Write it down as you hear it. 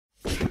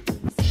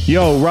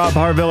Yo, Rob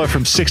Harviller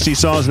from 60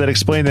 Songs That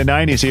Explain the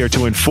 90s here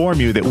to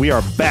inform you that we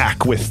are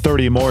back with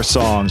 30 more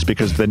songs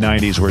because the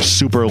 90s were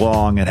super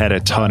long and had a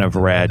ton of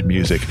rad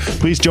music.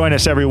 Please join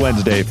us every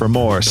Wednesday for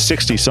more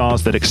 60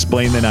 Songs That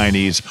Explain the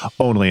 90s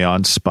only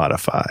on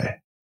Spotify.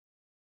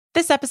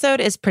 This episode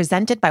is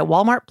presented by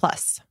Walmart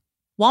Plus.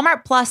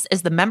 Walmart Plus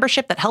is the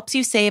membership that helps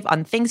you save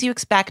on things you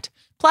expect,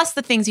 plus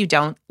the things you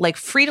don't, like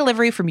free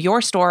delivery from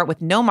your store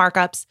with no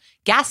markups,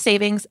 gas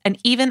savings, and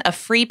even a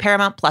free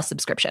Paramount Plus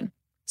subscription.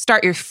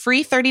 Start your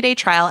free 30-day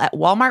trial at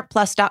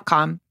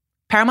walmartplus.com.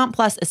 Paramount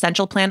Plus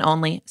Essential Plan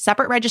only.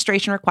 Separate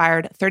registration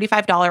required.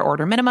 $35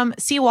 order minimum.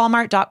 See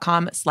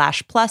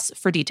walmart.com/plus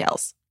for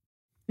details.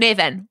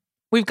 Nathan,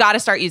 we've got to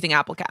start using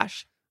Apple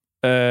Cash.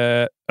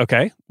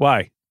 Okay.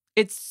 Why?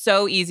 It's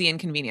so easy and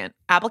convenient.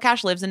 Apple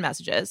Cash lives in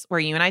Messages,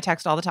 where you and I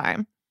text all the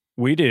time.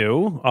 We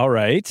do. All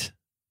right.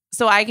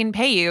 So I can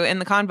pay you in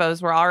the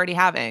convos we're already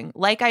having,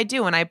 like I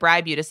do when I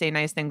bribe you to say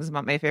nice things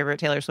about my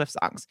favorite Taylor Swift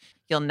songs.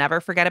 You'll never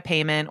forget a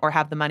payment or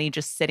have the money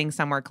just sitting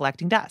somewhere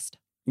collecting dust.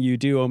 You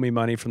do owe me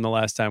money from the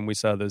last time we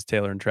saw those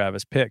Taylor and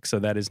Travis pics, so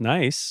that is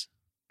nice.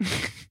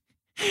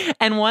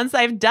 And once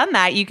I've done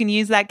that, you can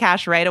use that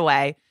cash right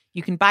away.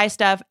 You can buy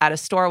stuff at a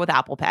store with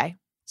Apple Pay.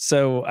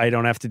 So I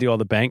don't have to do all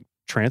the bank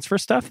transfer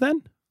stuff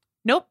then?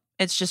 Nope.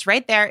 It's just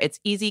right there. It's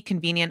easy,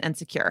 convenient, and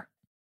secure.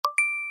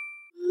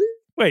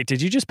 Wait,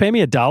 did you just pay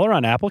me $1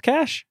 on Apple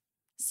Cash?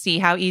 See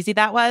how easy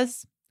that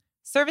was?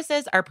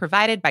 Services are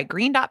provided by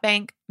Green Dot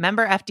Bank,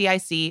 member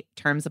FDIC.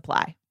 Terms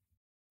apply.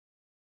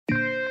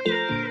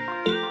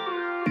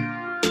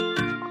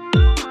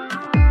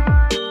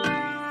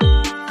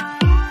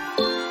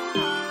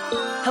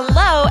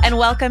 Hello, and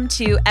welcome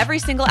to Every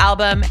Single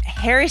Album,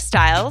 Harry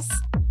Styles.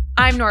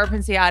 I'm Nora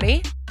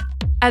Princiotti.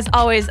 As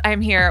always,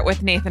 I'm here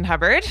with Nathan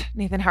Hubbard.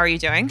 Nathan, how are you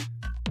doing?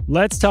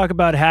 Let's talk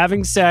about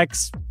having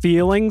sex,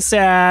 feeling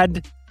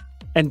sad,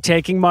 and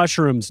taking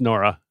mushrooms,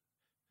 Nora.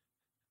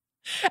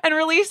 And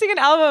releasing an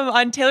album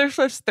on Taylor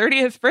Swift's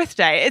 30th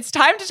birthday. It's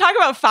time to talk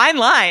about Fine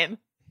Line.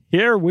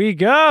 Here we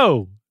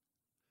go.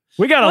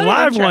 We got a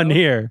live one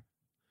here.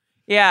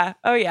 Yeah.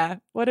 Oh, yeah.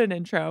 What an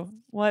intro.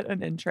 What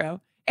an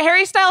intro.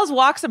 Harry Styles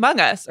walks among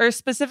us, or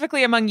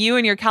specifically among you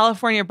and your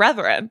California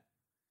brethren.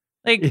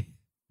 Like,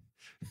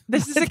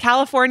 this is a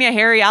California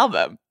Harry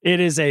album. It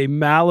is a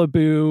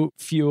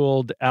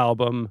Malibu-fueled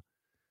album.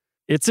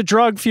 It's a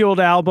drug-fueled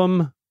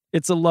album.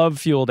 It's a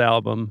love-fueled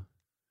album.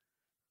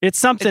 It's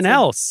something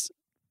else.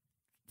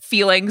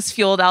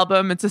 Feelings-fueled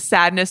album. It's a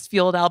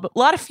sadness-fueled album. A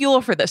lot of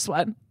fuel for this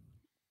one.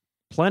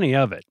 Plenty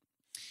of it.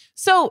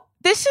 So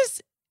this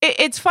is,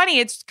 it's funny.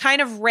 It's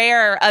kind of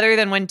rare, other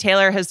than when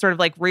Taylor has sort of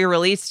like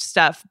re-released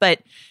stuff, but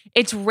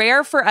it's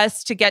rare for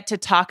us to get to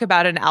talk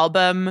about an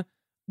album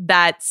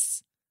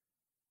that's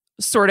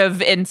sort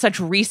of in such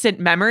recent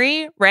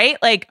memory, right?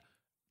 Like,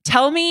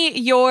 tell me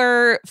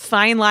your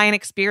Fine Line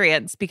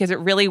experience, because it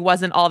really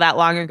wasn't all that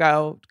long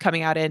ago,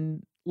 coming out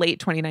in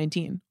late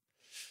 2019.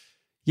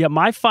 Yeah,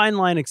 my Fine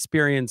Line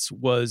experience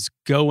was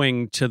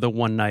going to the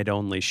one night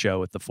only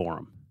show at the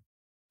Forum.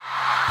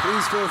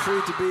 Please feel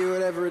free to be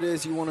whatever it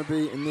is you want to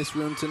be in this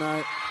room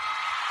tonight.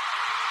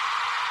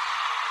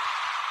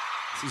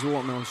 This is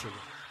Watermelon Sugar.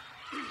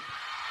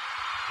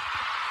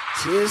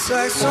 Tastes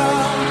like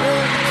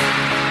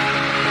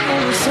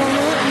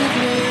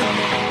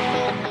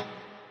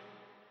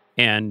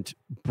and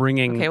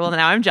bringing... Okay, well,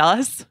 now I'm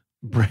jealous.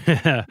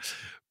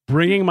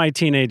 Bringing my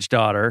teenage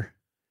daughter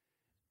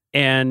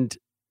and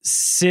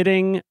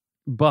sitting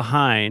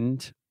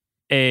behind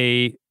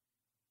a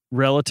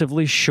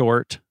relatively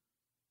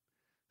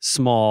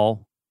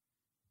small,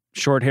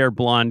 short-haired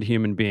blonde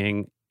human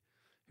being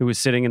who was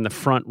sitting in the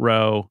front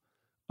row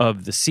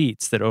of the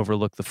seats that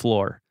overlook the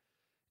floor.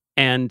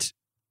 And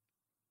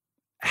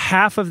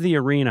half of the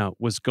arena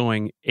was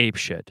going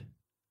apeshit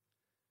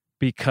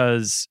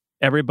because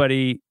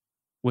everybody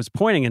was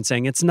pointing and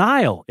saying, "It's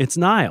Niall, it's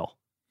Niall."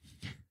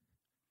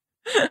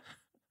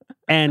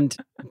 And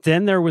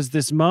then there was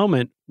this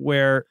moment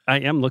where I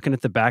am looking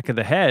at the back of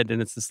the head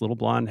and it's this little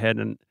blonde head.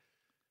 And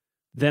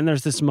then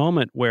there's this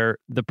moment where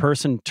the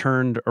person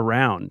turned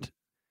around.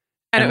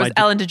 And it was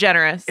Ellen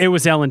DeGeneres. It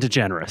was Ellen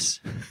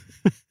DeGeneres.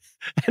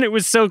 And it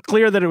was so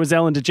clear that it was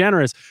Ellen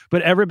DeGeneres,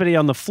 but everybody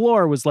on the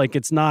floor was like,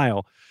 "It's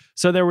Niall."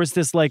 So there was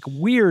this like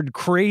weird,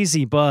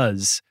 crazy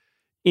buzz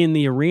in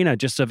the arena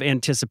just of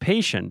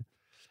anticipation.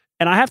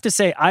 And I have to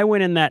say, I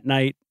went in that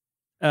night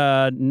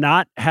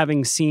not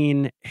having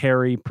seen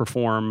Harry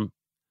perform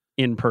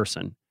in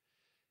person.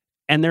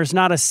 And there's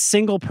not a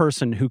single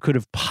person who could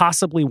have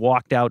possibly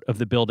walked out of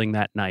the building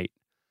that night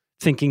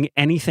thinking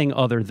anything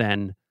other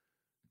than,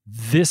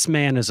 this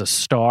man is a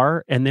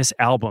star and this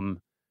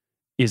album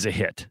is a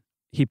hit.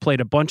 He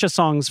played a bunch of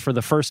songs for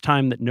the first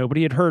time that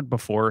nobody had heard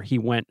before. He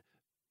went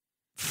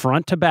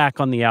front to back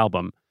on the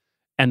album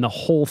and the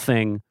whole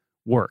thing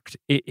worked.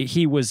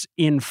 He was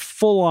in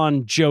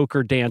full-on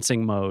Joker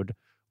dancing mode,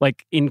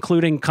 like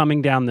including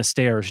coming down the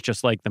stairs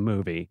just like the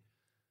movie.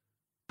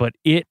 But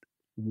it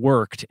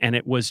worked, and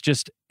it was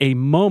just a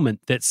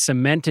moment that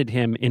cemented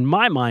him in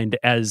my mind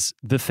as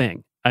the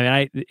thing.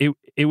 I mean,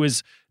 it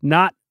was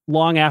not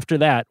long after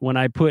that, when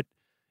I put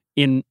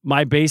in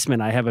my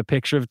basement, I have a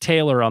picture of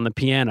Taylor on the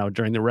piano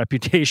during the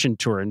Reputation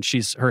tour, and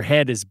her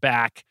head is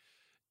back,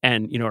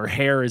 and her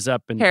hair is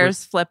up and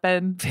Hair's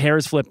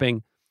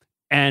flipping.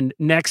 And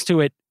next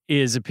to it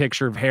is a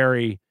picture of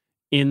Harry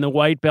in the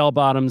white bell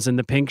bottoms and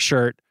the pink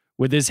shirt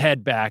with his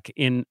head back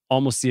in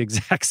almost the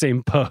exact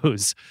same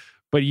pose.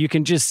 But you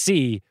can just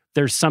see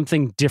there's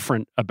something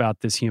different about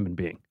this human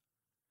being.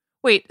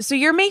 Wait, so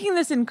you're making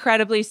this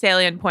incredibly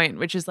salient point,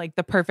 which is like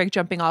the perfect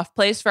jumping off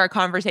place for our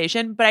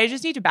conversation, but I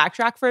just need to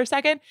backtrack for a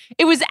second.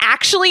 It was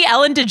actually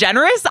Ellen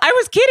DeGeneres? I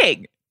was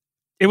kidding.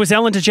 It was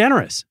Ellen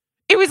DeGeneres.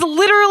 It was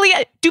literally,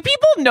 do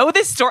people know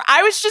this story?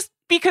 I was just,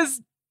 because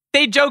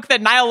they joke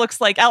that Niall looks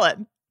like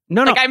Ellen.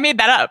 No. I made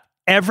that up.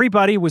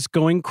 Everybody was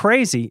going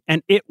crazy,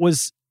 and it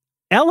was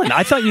Ellen.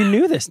 I thought you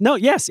knew this. No,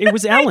 yes, it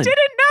was Ellen. I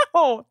didn't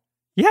know.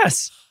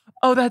 Yes.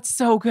 Oh, that's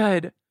so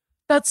good.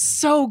 That's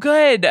so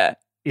good.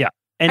 Yeah.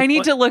 And I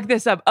need to look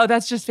this up. Oh,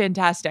 that's just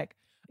fantastic.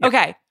 Yeah.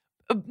 Okay.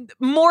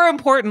 More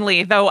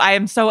importantly, though, I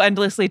am so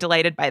endlessly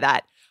delighted by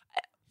that.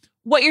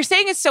 What you're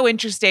saying is so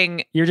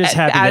interesting. You're just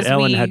happy that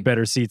Ellen had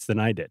better seats than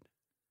I did.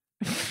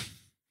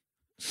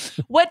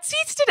 What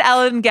seats did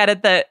Ellen get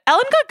Ellen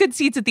got good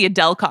seats at the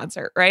Adele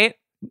concert, right?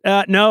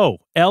 No,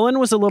 Ellen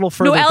was a little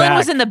further back. No, Ellen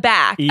was in the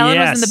back. Yes. Ellen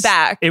was in the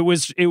back. It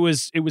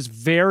was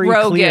very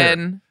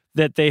clear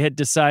that they had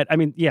decided. I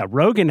mean, yeah,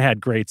 Rogan had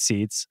great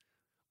seats.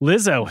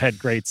 Lizzo had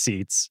great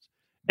seats.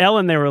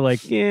 Ellen, they were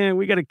like, yeah,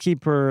 we got to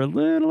keep her a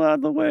little out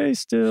of the way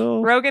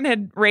still. Rogan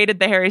had raided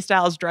the Harry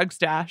Styles drug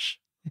stash.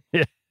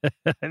 Yeah,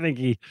 I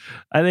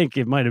think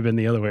it might have been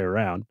the other way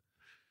around.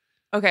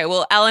 Okay,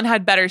 well, Ellen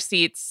had better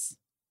seats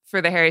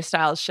for the Harry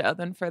Styles show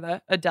than for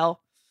the Adele.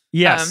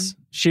 Yes,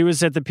 she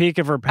was at the peak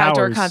of her powers.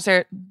 Outdoor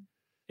concert.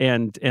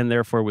 And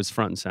therefore was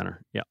front and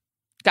center. Yeah.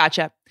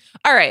 Gotcha.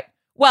 All right.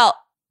 Well,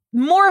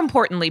 more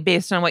importantly,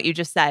 based on what you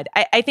just said,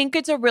 I think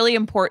it's a really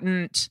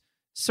important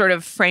sort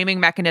of framing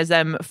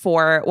mechanism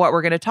for what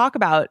we're going to talk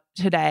about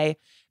today,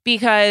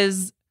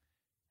 because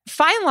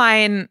Fine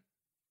Line,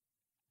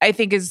 I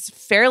think, is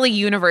fairly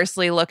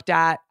universally looked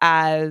at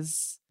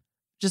as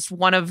just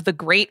one of the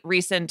great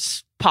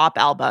recent pop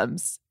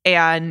albums.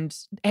 And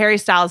Harry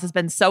Styles has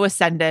been so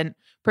ascendant,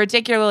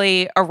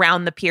 particularly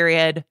around the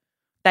period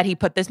that he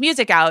put this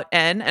music out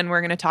in. And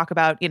we're going to talk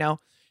about,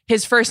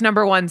 his first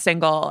number one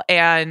single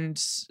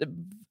and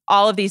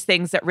all of these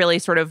things that really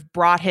sort of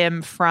brought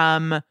him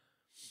from,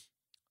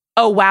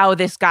 oh, wow,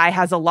 this guy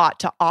has a lot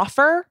to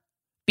offer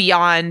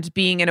beyond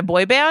being in a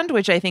boy band,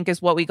 which I think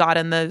is what we got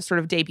in the sort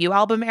of debut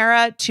album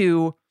era,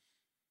 to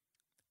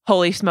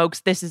holy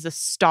smokes, this is a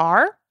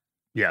star.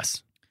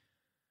 Yes.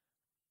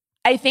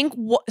 I think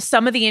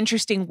some of the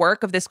interesting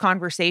work of this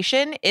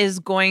conversation is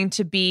going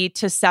to be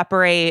to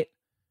separate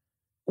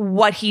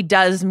what he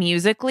does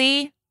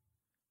musically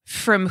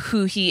from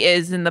who he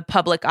is in the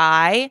public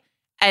eye,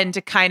 and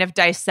to kind of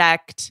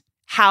dissect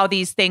how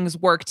these things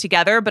work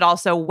together, but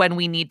also when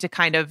we need to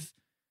kind of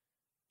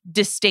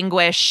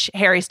distinguish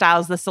Harry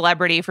Styles, the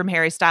celebrity, from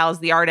Harry Styles,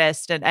 the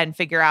artist, and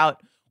figure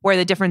out where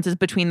the differences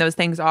between those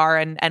things are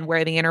and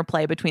where the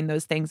interplay between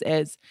those things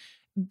is.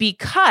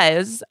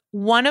 Because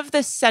one of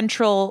the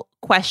central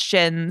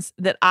questions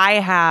that I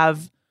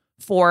have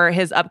for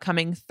his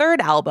upcoming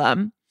third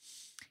album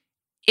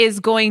is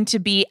going to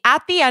be,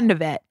 at the end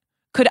of it,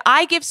 could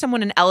I give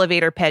someone an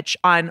elevator pitch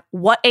on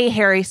what a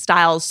Harry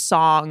Styles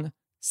song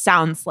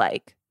sounds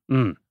like?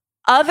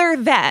 Other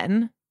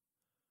than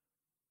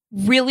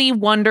really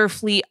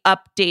wonderfully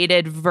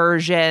updated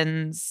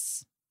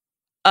versions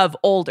of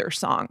older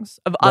songs,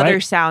 of other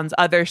sounds,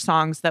 other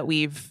songs that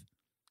we've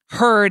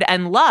heard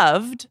and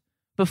loved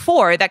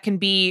before, that can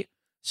be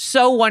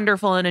so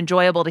wonderful and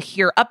enjoyable to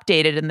hear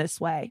updated in this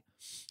way.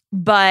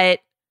 But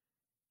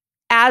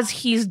as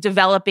he's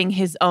developing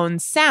his own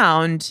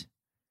sound,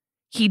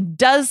 he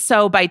does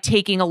so by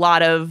taking a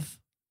lot of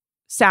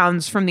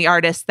sounds from the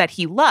artists that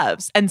he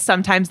loves. And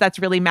sometimes that's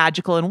really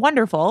magical and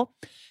wonderful.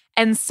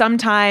 And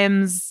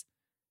sometimes,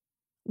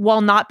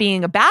 while not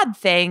being a bad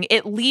thing,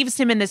 it leaves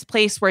him in this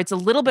place where it's a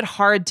little bit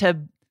hard to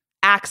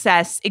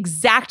access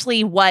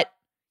exactly what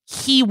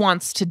he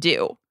wants to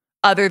do,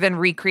 other than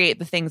recreate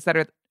the things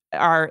that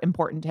are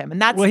important to him.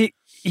 And that's... Well,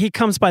 he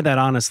comes by that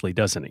honestly,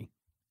 doesn't he?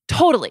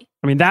 Totally.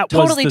 I mean, that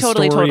was the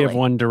story of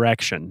One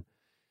Direction.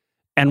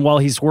 And while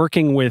he's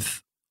working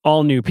with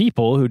all new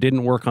people who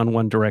didn't work on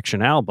One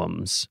Direction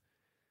albums,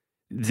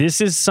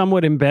 this is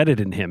somewhat embedded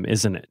in him,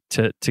 isn't it?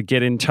 To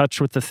get in touch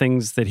with the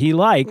things that he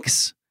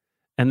likes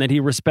and that he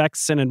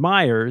respects and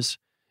admires,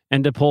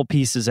 and to pull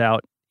pieces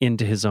out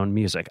into his own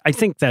music. I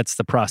think that's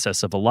the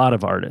process of a lot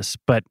of artists,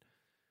 but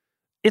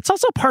it's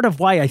also part of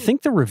why I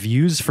think the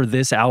reviews for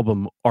this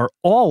album are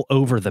all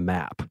over the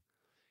map.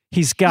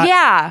 He's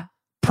got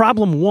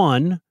problem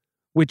one,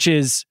 which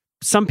is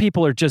some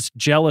people are just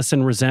jealous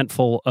and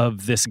resentful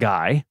of this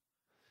guy.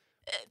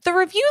 The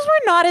reviews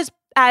were not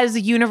as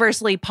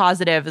universally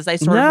positive as I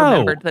sort of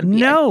remembered them being.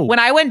 No. When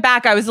I went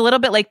back, I was a little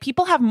bit like,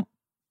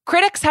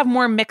 critics have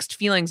more mixed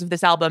feelings of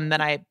this album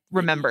than I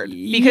remembered.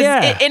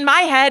 Because in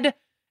my head,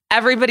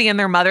 everybody and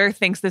their mother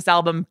thinks this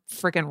album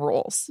freaking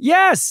rules.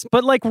 Yes,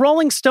 but like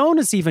Rolling Stone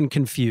is even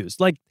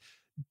confused. Like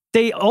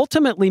they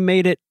ultimately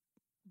made it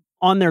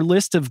on their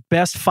list of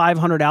best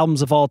 500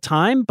 albums of all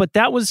time, but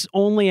that was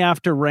only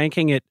after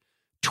ranking it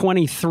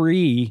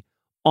 23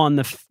 on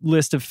the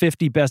list of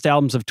 50 best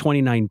albums of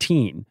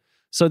 2019.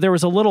 So there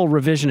was a little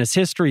revisionist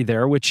history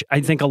there, which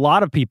I think a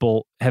lot of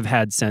people have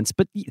had since.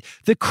 But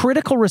the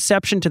critical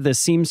reception to this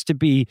seems to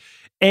be,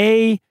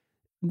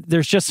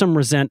 there's just some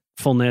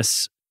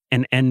resentfulness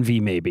and envy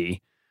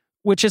maybe,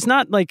 which is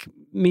not like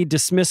me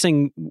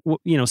dismissing,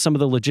 some of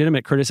the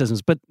legitimate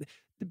criticisms, but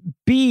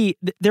B,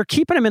 they're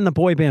keeping him in the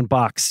boy band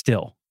box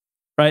still,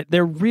 right?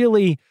 They're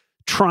really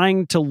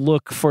trying to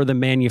look for the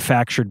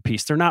manufactured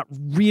piece. They're not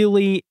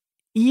really,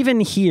 even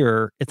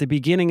here at the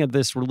beginning of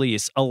this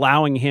release,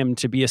 allowing him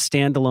to be a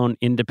standalone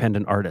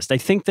independent artist. I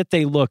think that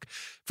they look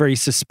very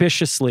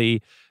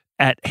suspiciously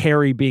at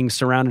Harry being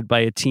surrounded by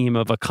a team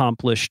of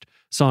accomplished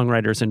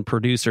songwriters and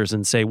producers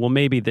and say, well,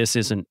 maybe this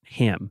isn't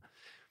him.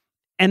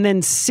 And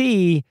then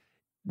C,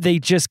 they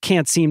just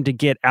can't seem to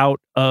get out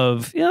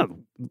of,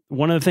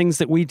 one of the things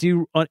that we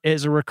do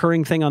as a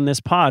recurring thing on this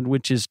pod,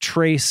 which is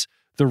trace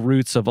the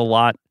roots of a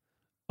lot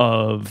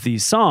of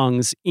these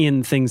songs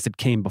in things that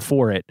came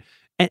before it.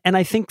 And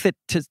I think that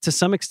to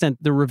some extent,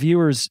 the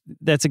reviewers,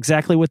 that's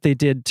exactly what they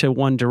did to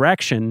One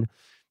Direction.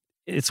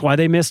 It's why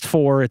they missed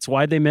 4. It's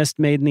why they missed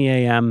Made in the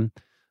AM.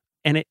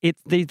 And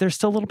there's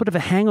still a little bit of a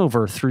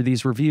hangover through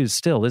these reviews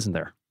still, isn't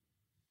there?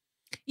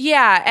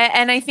 Yeah.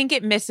 And I think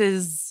it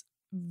misses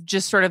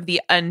just sort of the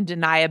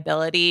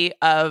undeniability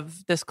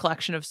of this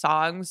collection of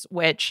songs,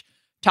 which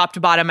top to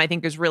bottom, I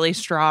think is really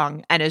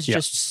strong and is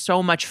just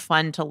so much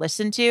fun to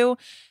listen to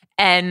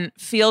and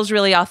feels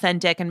really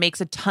authentic and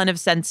makes a ton of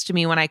sense to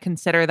me when I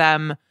consider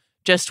them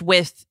just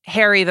with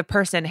Harry the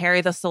person,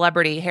 Harry the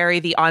celebrity, Harry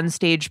the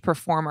onstage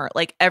performer,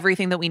 like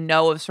everything that we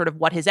know of sort of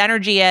what his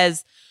energy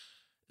is,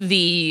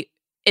 the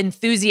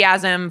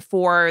enthusiasm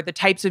for the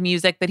types of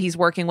music that he's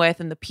working with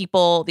and the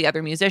people, the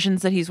other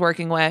musicians that he's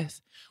working with.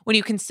 When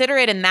you consider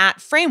it in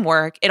that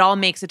framework, it all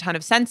makes a ton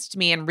of sense to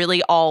me and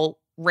really all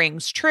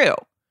rings true.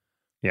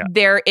 Yeah.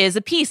 There is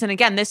a piece. And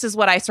again, this is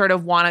what I sort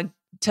of want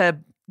to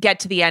get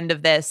to the end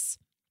of this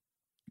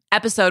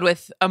episode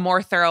with a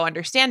more thorough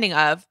understanding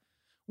of,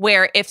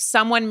 where if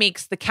someone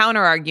makes the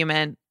counter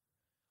argument,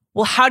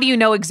 well, how do you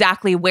know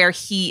exactly where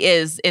he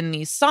is in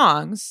these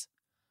songs?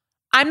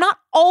 I'm not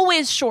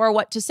always sure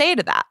what to say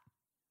to that,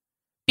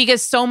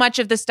 because so much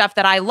of the stuff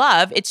that I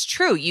love, it's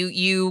true.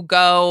 You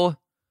go,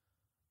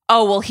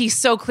 oh, well, he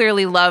so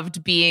clearly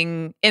loved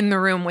being in the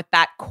room with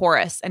that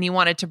chorus and he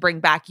wanted to bring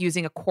back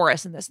using a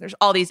chorus in this. And there's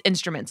all these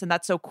instruments and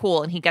that's so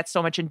cool. And he gets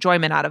so much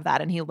enjoyment out of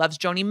that. And he loves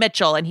Joni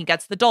Mitchell and he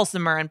gets the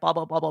dulcimer and blah,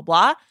 blah, blah, blah,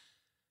 blah.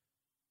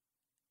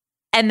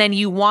 And then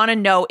you want to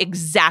know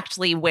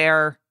exactly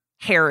where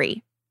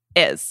Harry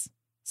is.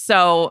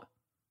 So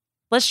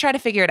let's try to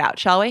figure it out,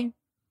 shall we?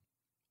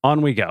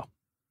 On we go.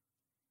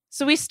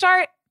 So we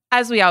start,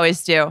 as we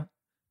always do,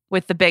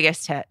 with the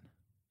biggest hit,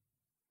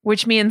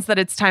 which means that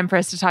it's time for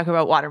us to talk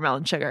about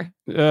Watermelon Sugar.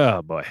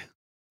 Oh, boy.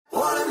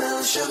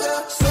 Watermelon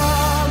sugar,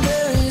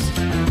 strawberries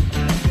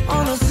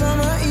on a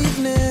summer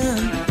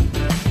evening.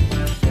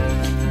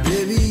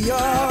 Baby,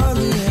 you're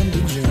the end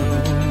of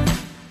June.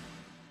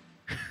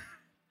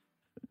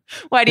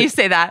 Why do you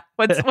say that?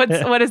 What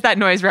does that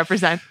noise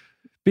represent?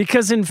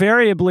 Because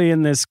invariably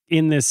in this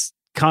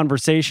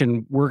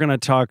conversation, we're going to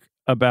talk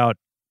about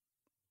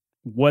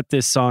what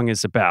this song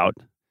is about.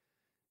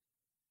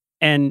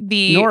 And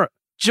the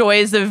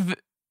joys of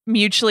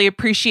mutually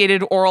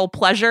appreciated oral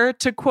pleasure,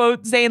 to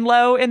quote Zane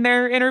Lowe in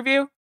their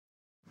interview.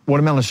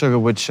 Watermelon Sugar,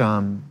 which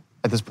at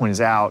this point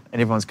is out,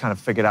 and everyone's kind of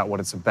figured out what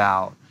it's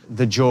about.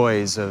 The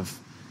joys of,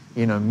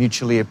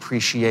 mutually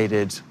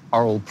appreciated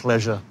oral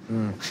pleasure.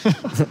 Is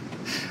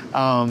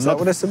that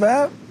what it's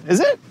about? Is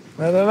it?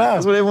 I don't know.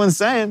 That's what everyone's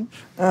saying.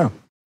 Oh.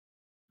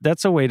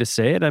 That's a way to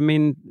say it. I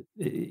mean,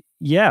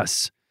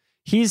 yes.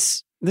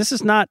 This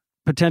is not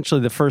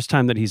potentially the first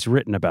time that he's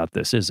written about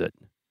this, is it?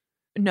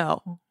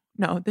 No.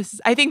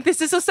 I think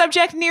this is a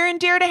subject near and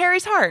dear to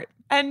Harry's heart,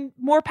 and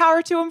more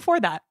power to him for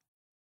that.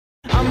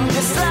 I'm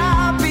just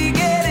happy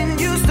getting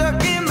you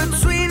stuck in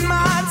between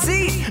my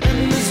teeth,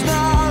 and there's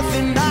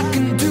nothing I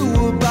can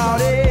do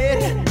about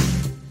it.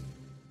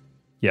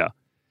 Yeah.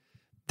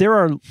 There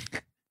are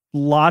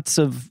lots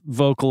of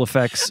vocal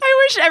effects.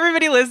 I wish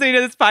everybody listening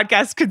to this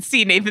podcast could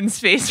see Nathan's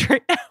face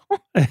right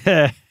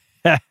now.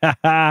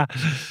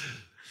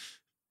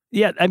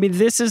 Yeah, I mean,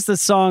 this is the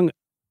song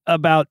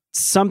about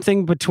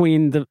something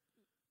between the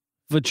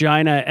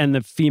vagina and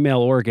the female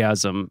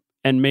orgasm,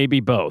 and maybe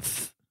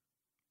both.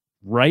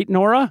 Right,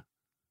 Nora?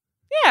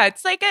 Yeah,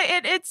 it's like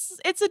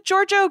it's a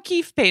Georgia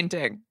O'Keeffe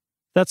painting.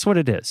 That's what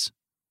it is.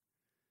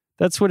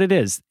 That's what it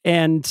is.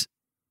 And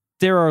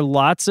there are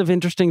lots of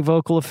interesting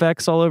vocal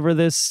effects all over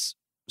this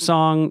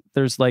song.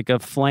 There's like a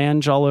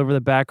flange all over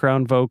the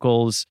background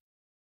vocals.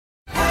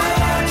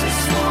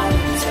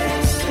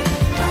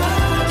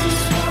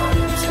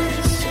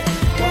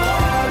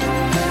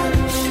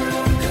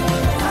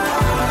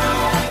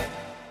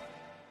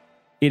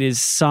 It is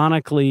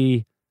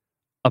sonically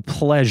a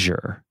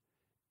pleasure.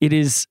 It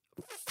is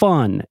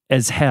fun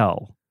as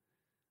hell.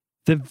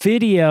 The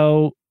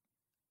video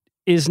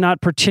is not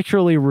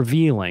particularly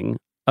revealing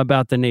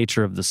about the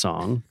nature of the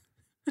song.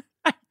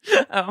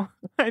 Oh,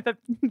 the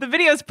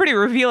video is pretty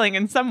revealing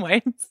in some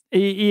ways.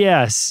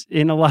 Yes,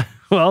 in a lot.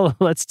 Well,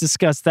 let's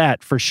discuss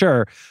that for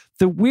sure.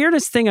 The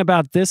weirdest thing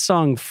about this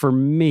song for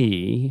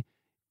me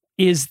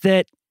is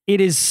that it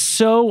is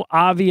so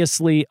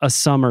obviously a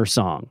summer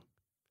song.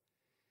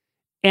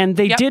 And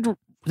they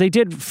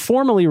did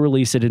formally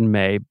release it in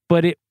May,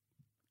 but it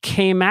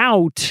came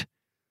out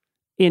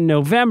in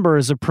November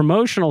as a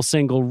promotional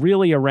single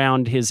really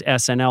around his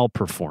SNL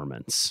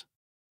performance.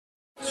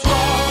 On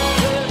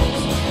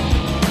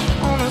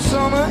a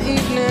summer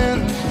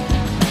evening,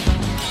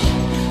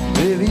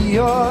 baby,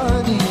 you're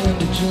the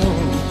end of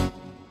June.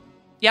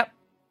 Yep.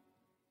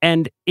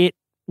 And it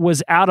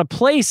was out of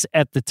place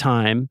at the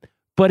time,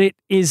 but it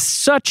is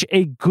such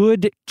a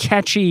good,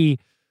 catchy,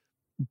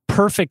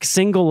 perfect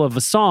single of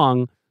a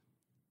song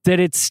that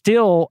it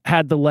still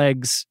had the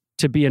legs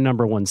to be a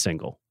number one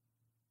single.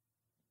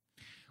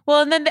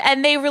 Well,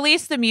 and they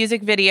released the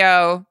music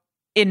video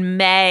in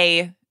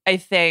May, I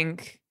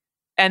think.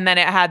 And then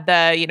it had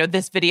the,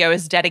 this video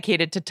is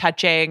dedicated to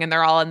touching, and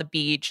they're all on the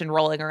beach and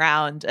rolling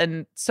around.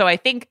 And so I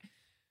think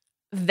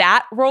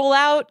that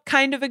rollout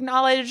kind of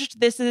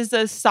acknowledged this is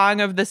a song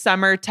of the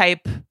summer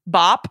type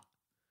bop.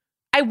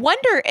 I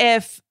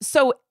wonder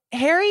so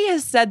Harry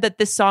has said that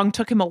this song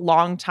took him a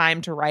long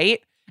time to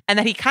write and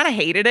that he kind of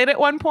hated it at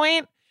one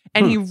point.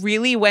 And he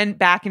really went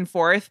back and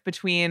forth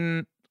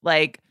between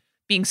like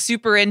being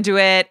super into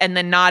it and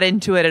then not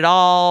into it at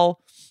all.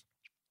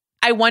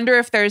 I wonder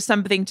if there's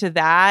something to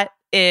that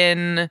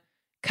in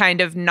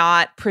kind of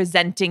not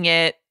presenting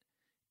it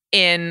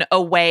in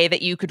a way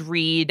that you could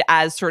read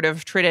as sort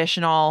of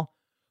traditional.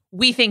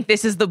 We think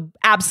this is the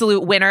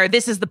absolute winner.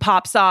 This is the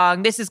pop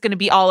song. This is going to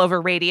be all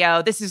over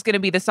radio. This is going to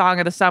be the song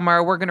of the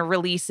summer. We're going to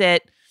release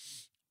it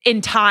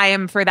in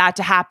time for that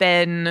to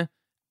happen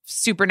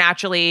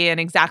supernaturally and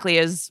exactly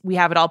as we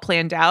have it all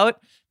planned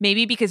out.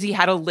 Maybe because he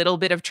had a little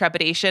bit of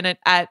trepidation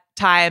at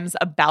times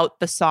about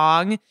the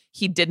song.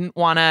 He didn't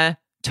want to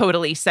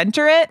totally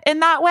center it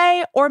in that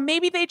way. Or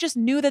maybe they just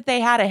knew that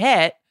they had a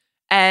hit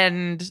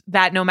and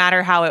that no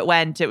matter how it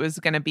went, it was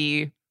going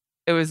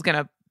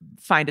to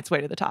find its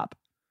way to the top.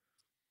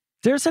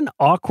 There's an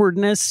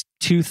awkwardness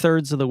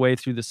 2/3 of the way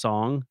through the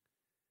song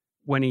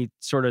when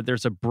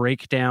there's a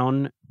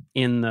breakdown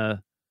in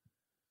the,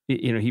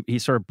 he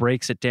sort of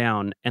breaks it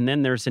down, and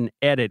then there's an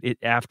edit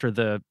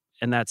after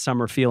and that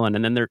summer feeling,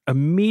 and then there's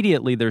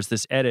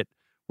this edit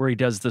where he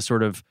does the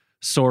sort of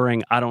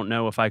soaring, I don't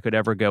know if I could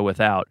ever go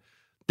without,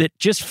 that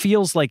just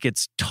feels like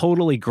it's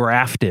totally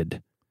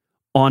grafted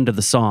onto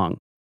the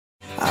song.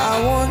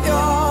 I want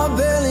your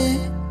belly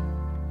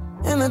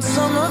and that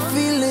summer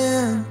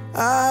feeling.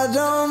 I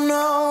don't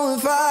know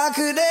if I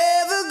could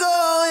ever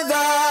go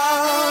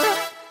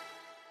without.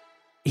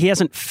 He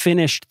hasn't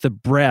finished the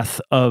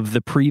breath of the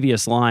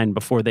previous line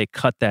before they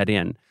cut that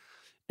in.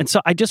 And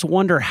so I just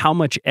wonder how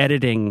much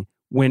editing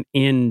went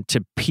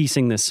into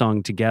piecing this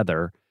song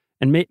together.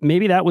 And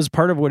maybe that was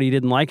part of what he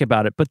didn't like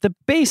about it. But the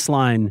bass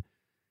line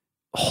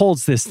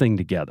holds this thing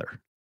together.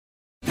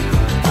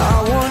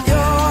 I want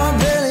your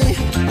belly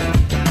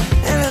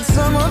and that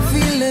summer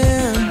feeling.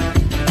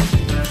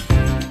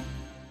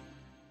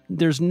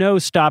 There's no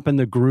stopping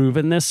the groove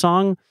in this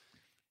song.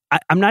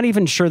 I'm not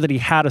even sure that he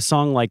had a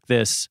song like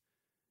this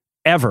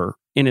ever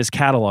in his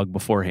catalog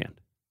beforehand.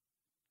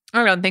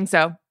 I don't think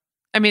so.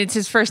 I mean, it's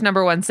his first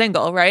number one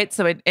single, right?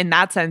 So in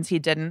that sense, he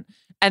didn't.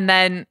 And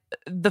then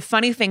the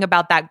funny thing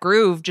about that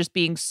groove just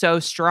being so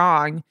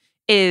strong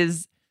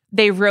is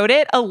they wrote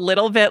it a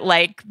little bit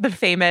like the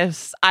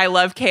famous I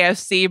Love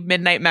KFC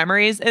Midnight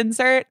Memories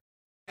insert.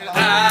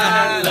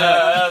 I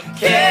love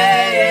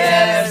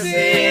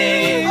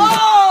KFC.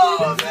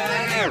 Oh,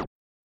 man.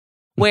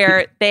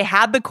 Where they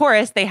had the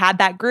chorus, they had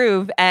that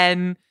groove,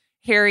 and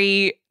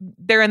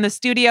they're in the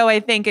studio, I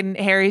think, and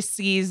Harry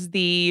sees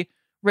the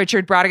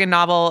Richard Brautigan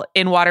novel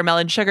In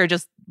Watermelon Sugar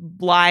just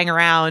lying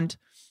around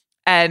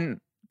and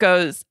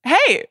goes,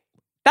 hey,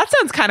 that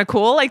sounds kind of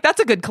cool. Like, that's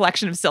a good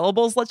collection of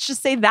syllables. Let's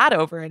just say that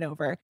over and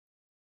over.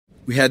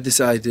 We had this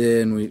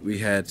idea, and we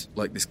had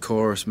like this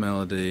chorus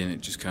melody, and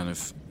it just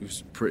it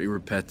was pretty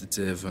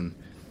repetitive. And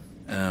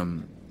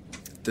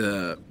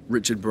the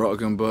Richard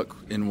Brautigan book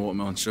In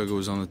Watermelon Sugar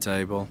was on the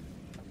table,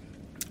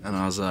 and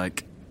I was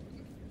like,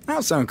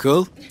 that'll sound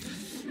cool.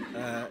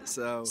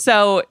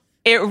 So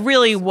it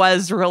really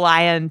was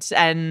reliant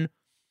and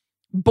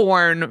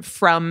born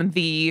from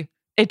the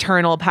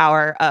eternal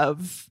power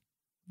of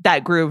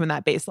that groove and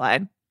that bass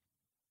line.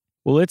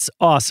 Well, it's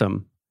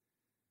awesome.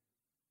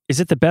 Is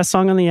it the best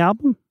song on the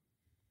album?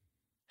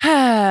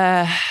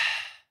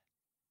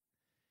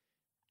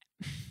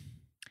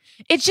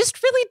 It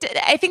just really,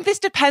 I think this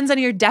depends on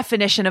your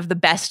definition of the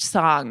best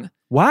song.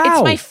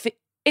 Wow.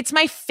 It's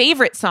my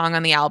favorite song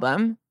on the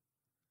album.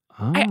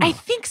 Oh. I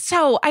think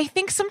so. I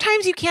think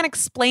sometimes you can't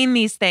explain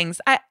these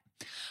things.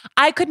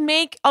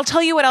 I'll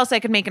tell you what else I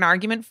could make an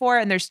argument for.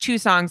 And there's 2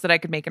 songs that I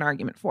could make an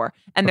argument for.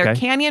 And they're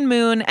Canyon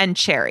Moon and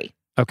Cherry.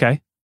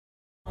 Okay.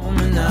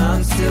 And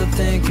I'm still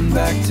thinking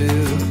back to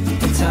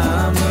the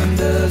time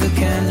under the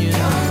canyon.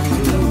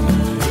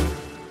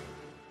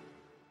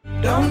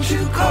 Don't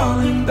you call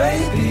him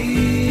baby.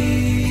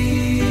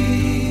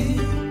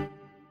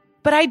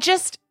 But I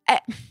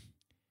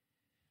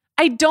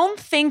don't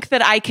think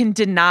that I can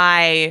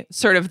deny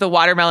sort of the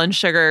Watermelon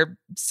Sugar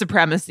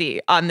supremacy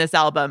on this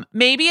album.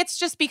 Maybe it's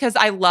just because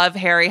I love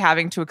Harry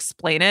having to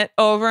explain it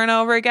over and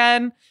over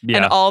again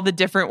and all the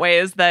different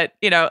ways that,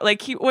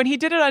 like when he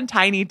did it on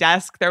Tiny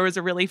Desk, there was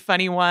a really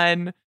funny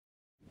one.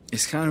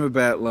 It's kind of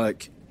about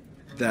like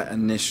that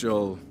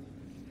initial,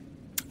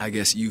 I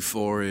guess,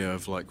 euphoria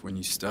of like when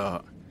you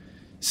start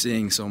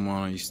seeing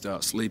someone or you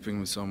start sleeping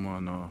with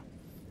someone or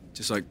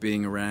just like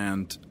being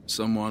around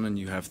someone and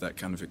you have that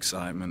kind of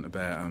excitement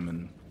about them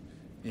and,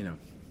 you know.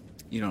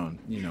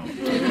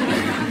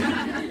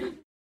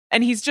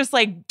 And he's just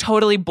like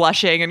totally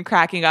blushing and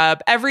cracking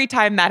up. Every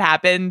time that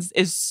happens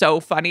is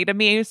so funny to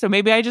me. So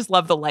maybe I just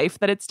love the life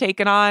that it's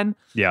taken on.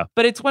 Yeah.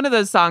 But it's one of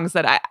those songs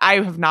that I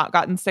have not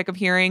gotten sick of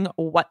hearing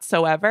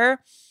whatsoever.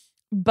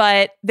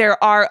 But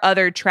there are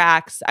other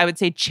tracks, I would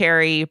say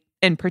Cherry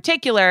in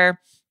particular,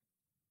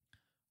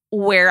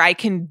 where I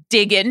can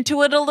dig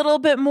into it a little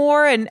bit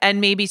more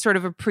and maybe sort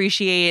of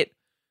appreciate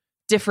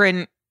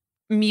different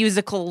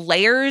musical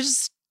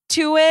layers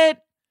to it.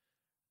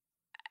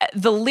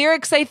 The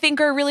lyrics, I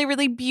think, are really,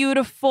 really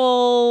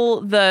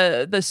beautiful.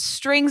 The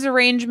strings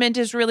arrangement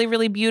is really,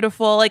 really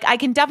beautiful. Like, I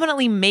can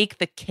definitely make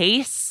the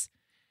case.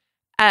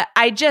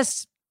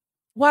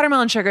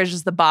 Watermelon Sugar is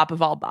just the bop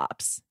of all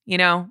bops,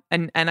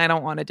 and I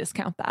don't want to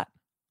discount that.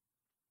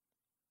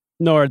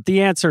 Nor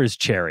the answer is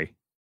Cherry.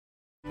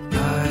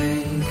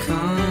 I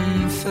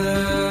confess,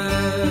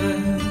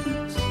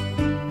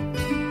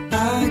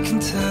 I can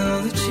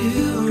tell that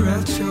you were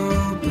at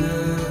your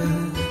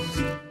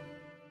best.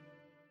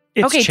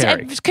 It's okay,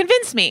 Cherry.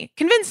 Convince me.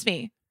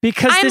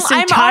 Because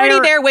I'm already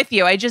there with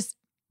you.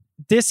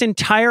 This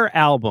entire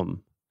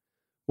album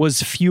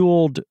was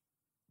fueled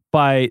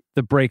by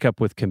the breakup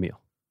with Camille.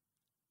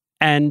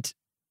 And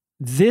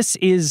this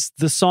is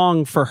the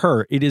song for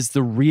her. It is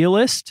the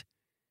realest.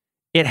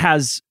 It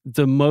has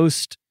the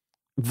most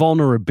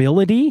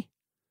vulnerability.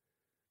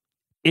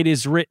 It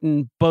is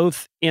written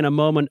both in a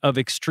moment of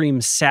extreme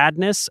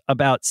sadness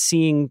about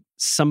seeing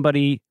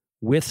somebody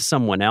with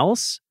someone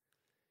else.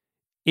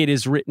 It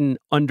is written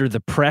under the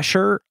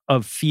pressure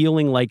of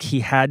feeling like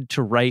he had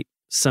to write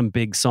some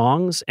big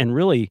songs and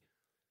really,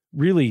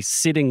 really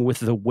sitting with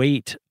the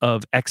weight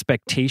of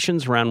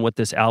expectations around what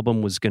this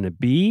album was going to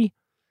be.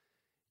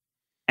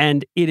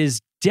 And it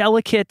is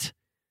delicate.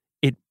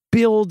 It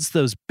builds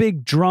those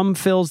big drum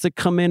fills that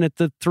come in at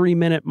the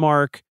 3-minute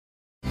mark.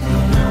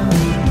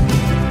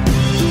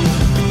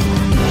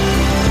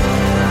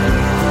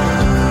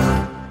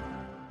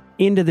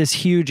 Into this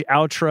huge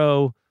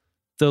outro,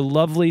 the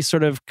lovely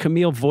sort of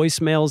Camille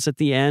voicemails at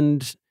the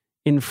end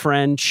in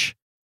French.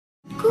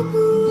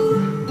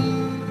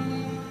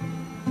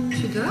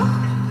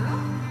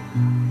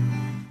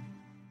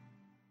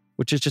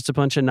 Which is just a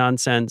bunch of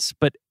nonsense,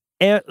 but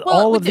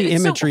all of the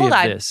imagery of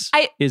this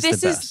is the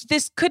best.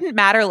 This couldn't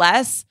matter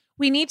less.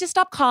 We need to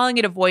stop calling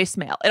it a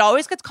voicemail. It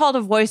always gets called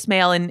a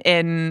voicemail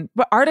in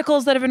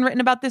articles that have been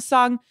written about this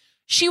song.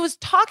 She was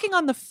talking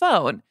on the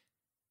phone.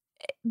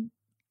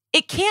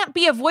 It can't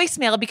be a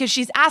voicemail because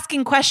she's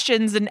asking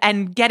questions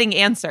and getting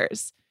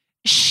answers.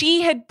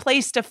 She had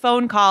placed a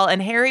phone call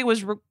and Harry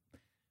was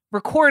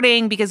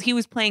recording because he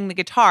was playing the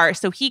guitar.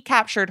 So he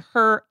captured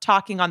her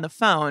talking on the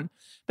phone.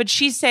 But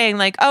she's saying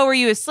like, oh, were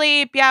you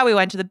asleep? Yeah, we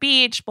went to the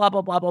beach, blah,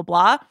 blah, blah, blah,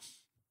 blah.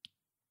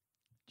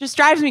 Just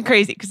drives me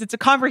crazy because it's a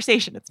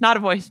conversation. It's not a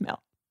voicemail.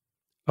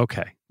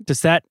 Okay.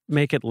 Does that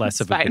make it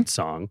less of a good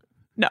song?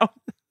 No,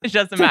 it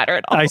doesn't matter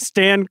at all. I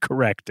stand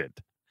corrected.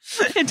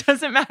 It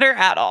doesn't matter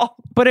at all.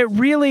 But it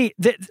really,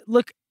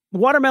 look,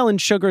 Watermelon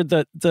Sugar,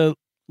 the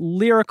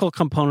lyrical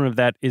component of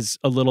that is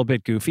a little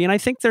bit goofy. And I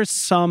think there's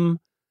some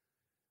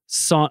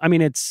song, I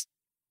mean, it's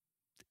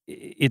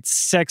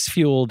sex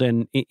fueled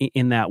and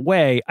in that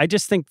way. I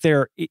just think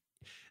there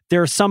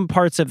are some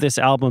parts of this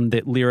album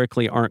that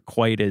lyrically aren't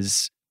quite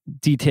as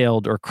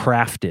detailed or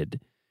crafted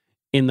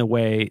in the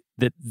way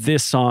that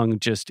this song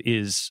just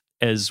is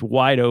as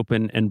wide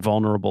open and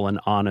vulnerable and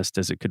honest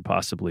as it could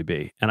possibly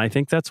be. And I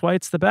think that's why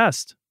it's the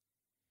best.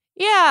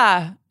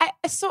 Yeah.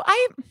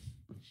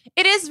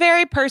 It is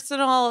very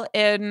personal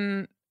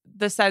in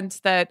the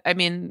sense that, I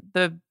mean,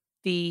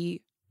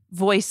 the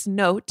voice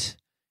note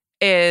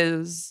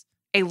is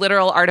a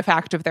literal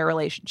artifact of their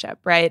relationship,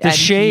 right? The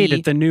shade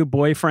at the new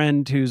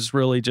boyfriend who's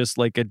really just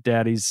like a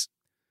daddy's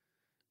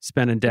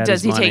spending daddy's money.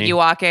 Does he take you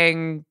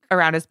walking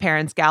around his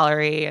parents'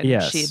 gallery? And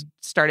yes. She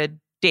started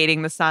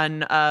dating the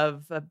son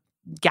of a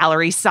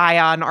gallery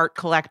scion art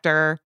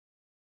collector.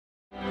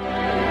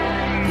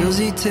 Does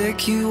he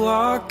take you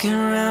walking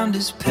around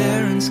his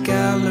parents'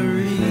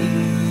 gallery?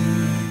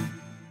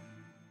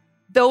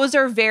 Those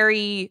are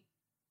very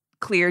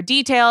clear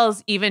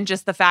details. Even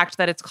just the fact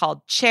that it's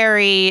called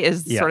Cherry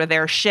is sort of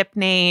their ship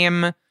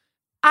name.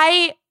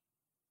 I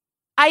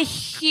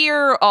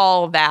hear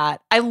all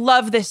that. I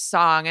love this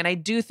song, and I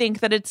do think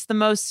that it's the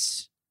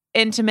most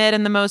intimate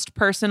and the most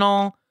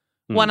personal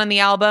one on the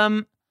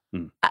album.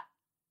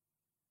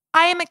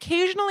 I am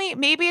occasionally,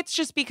 maybe it's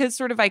just because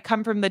sort of I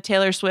come from the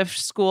Taylor Swift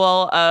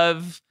school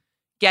of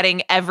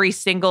getting every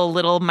single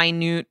little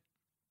minute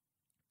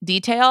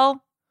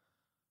detail.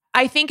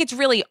 I think it's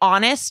really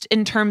honest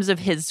in terms of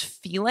his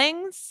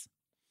feelings.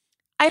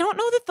 I don't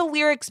know that the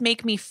lyrics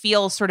make me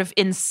feel sort of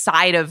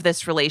inside of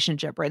this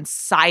relationship or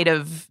inside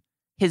of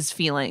his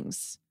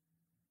feelings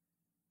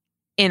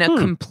in a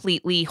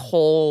completely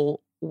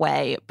whole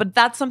way. But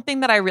that's something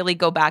that I really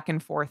go back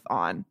and forth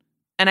on.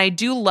 And I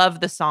do love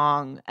the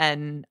song.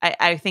 And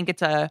I think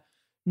it's a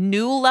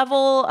new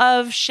level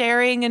of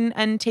sharing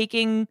and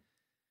taking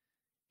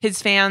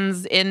his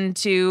fans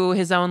into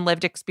his own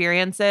lived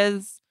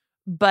experiences.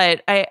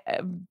 But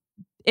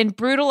in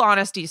brutal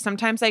honesty,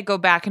 sometimes I go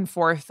back and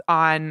forth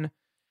on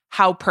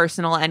how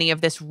personal any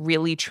of this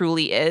really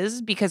truly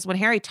is. Because when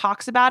Harry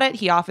talks about it,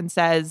 he often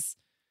says,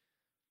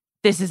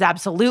 this is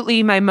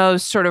absolutely my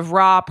most sort of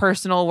raw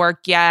personal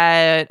work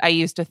yet. I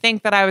used to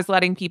think that I was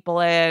letting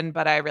people in,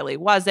 but I really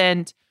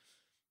wasn't.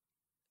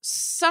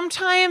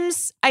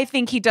 Sometimes I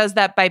think he does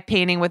that by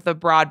painting with a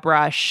broad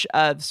brush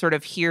of sort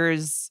of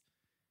here's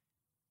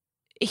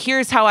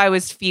how I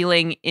was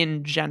feeling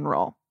in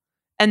general.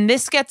 And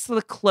this gets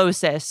the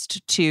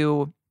closest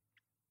to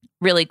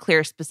really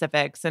clear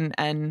specifics.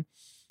 And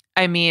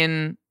I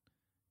mean,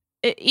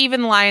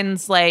 even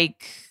lines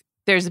like,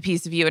 there's a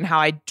piece of you and how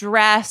I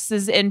dress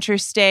is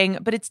interesting,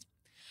 but it's,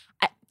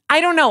 I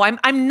don't know. I'm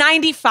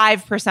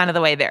 95% of the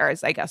way there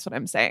is, I guess what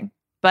I'm saying.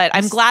 But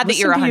I'm glad that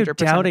you're 100%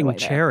 doubting of the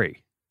way Cherry.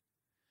 there.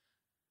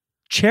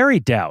 Cherry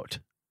doubt.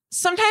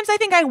 Sometimes I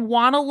think I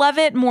want to love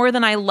it more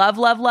than I love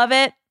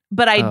it,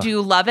 but I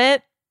do love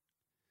it.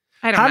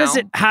 I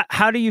don't know.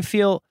 How do you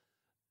feel?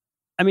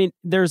 I mean,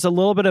 there's a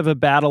little bit of a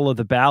battle of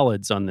the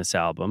ballads on this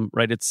album,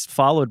 right? It's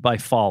followed by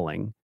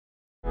Falling.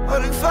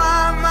 What if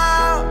I'm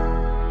out?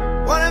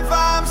 What if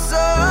I'm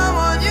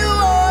someone you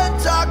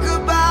won't talk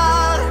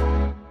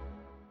about?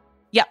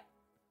 Yeah.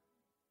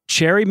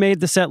 Cherry made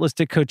the set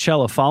list at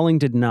Coachella. Falling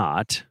did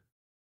not.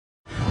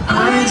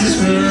 I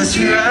just miss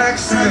your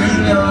accent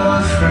and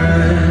your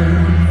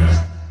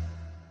friends.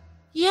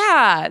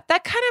 Yeah,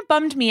 that kind of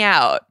bummed me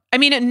out. I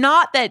mean,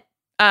 not that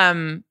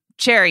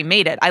Cherry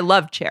made it. I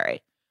love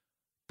Cherry.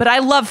 But I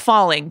love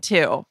Falling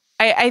too.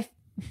 And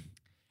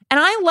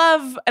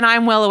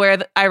I'm well aware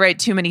that I write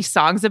too many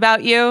songs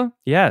about you.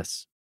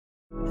 Yes.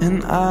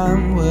 And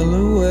I'm well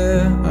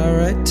aware I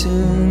write too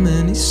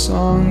many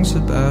songs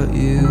about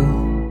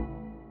you.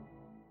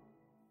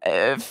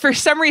 For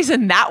some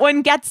reason, that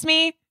one gets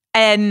me.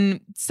 And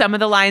some of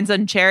the lines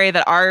on Cherry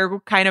that are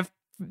kind of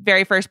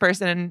very first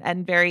person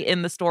and very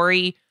in the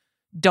story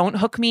don't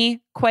hook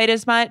me quite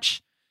as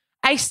much.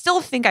 I still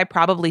think I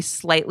probably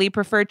slightly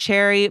prefer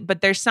Cherry,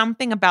 but there's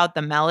something about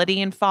the melody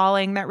in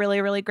Falling that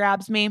really, really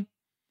grabs me.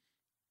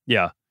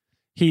 Yeah.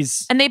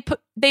 And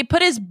they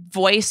put his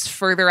voice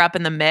further up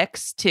in the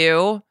mix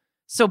too.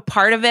 So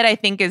part of it, I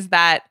think, is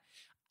that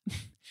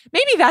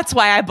maybe that's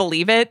why I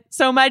believe it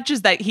so much,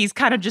 is that he's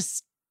kind of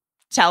just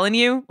telling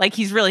you, like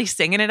he's really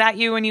singing it at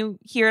you when you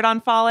hear it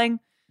on Falling.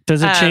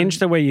 Does it change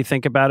the way you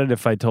think about it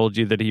if I told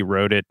you that he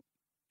wrote it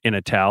in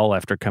a towel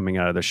after coming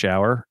out of the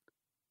shower?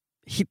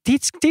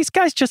 These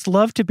guys just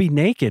love to be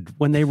naked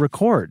when they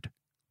record.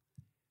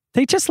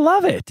 They just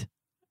love it.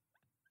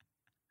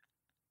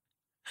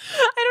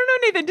 I don't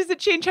know, Nathan. Does it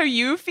change how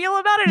you feel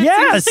about it?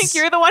 Yes. It seems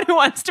like you're the one who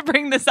wants to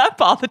bring this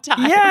up all the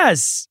time.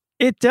 Yes,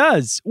 it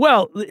does.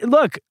 Well,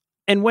 look,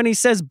 and when he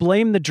says,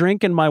 blame the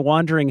drink in my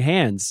wandering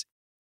hands.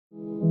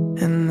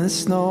 And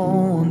there's no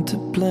one to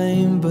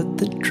blame but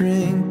the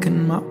drink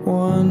in my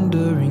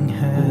wandering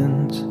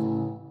hands.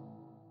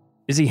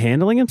 Is he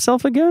handling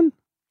himself again?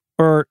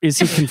 Or is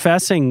he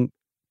confessing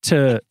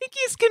to... I think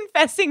he's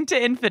confessing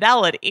to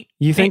infidelity.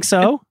 You think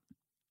so?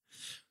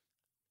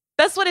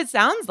 That's what it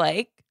sounds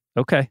like.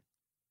 Okay.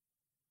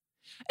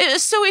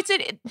 So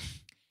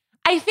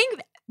I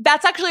think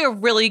that's actually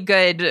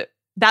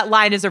that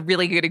line is a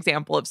really good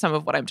example of some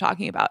of what I'm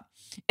talking about.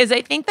 Is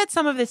I think that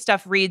some of this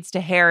stuff reads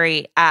to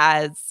Harry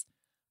as,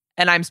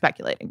 and I'm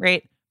speculating,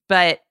 right?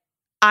 But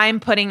I'm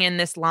putting in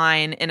this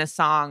line in a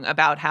song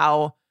about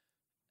how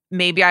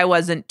maybe I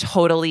wasn't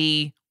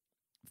totally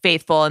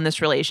faithful in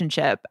this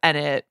relationship and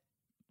it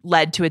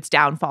led to its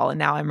downfall, and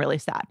now I'm really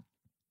sad.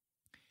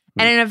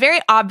 And in a very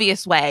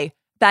obvious way,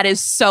 that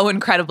is so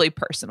incredibly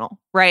personal,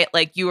 right?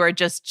 Like you are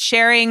just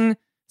sharing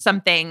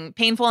something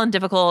painful and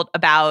difficult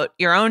about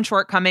your own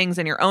shortcomings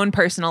and your own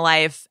personal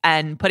life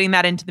and putting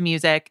that into the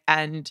music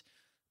and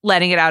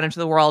letting it out into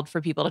the world for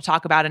people to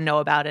talk about and know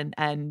about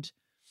and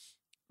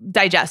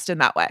digest in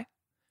that way.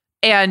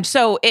 And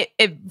so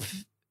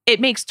it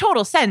makes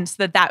total sense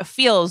that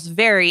feels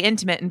very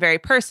intimate and very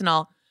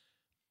personal.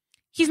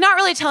 He's not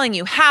really telling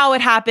you how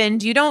it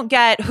happened. You don't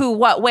get who,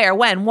 what, where,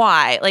 when,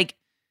 why. Like,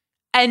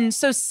 And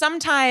so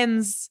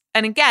sometimes,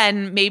 and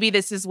again, maybe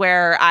this is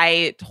where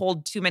I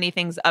hold too many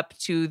things up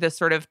to the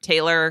sort of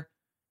Taylor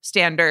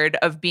standard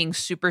of being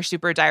super,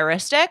 super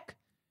diaristic.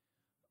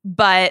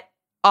 But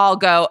I'll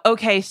go,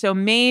 okay, so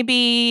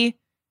maybe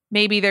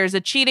there's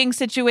a cheating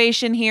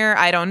situation here.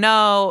 I don't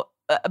know.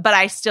 But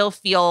I still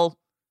feel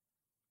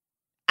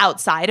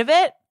outside of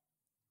it.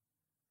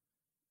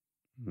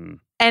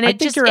 And I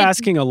think you're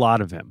asking a lot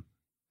of him.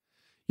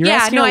 You're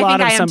asking a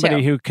lot of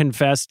somebody who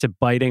confessed to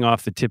biting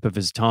off the tip of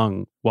his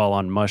tongue while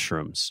on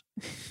mushrooms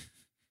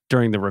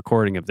during the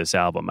recording of this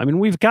album. I mean,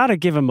 we've got to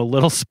give him a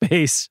little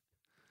space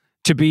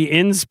to be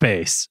in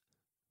space.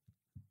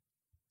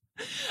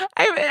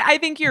 I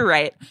think you're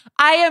right.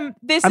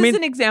 This is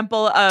an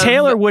example of...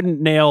 Taylor wouldn't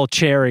nail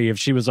Cherry if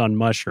she was on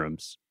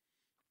mushrooms.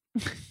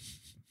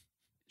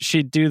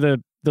 She'd do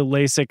the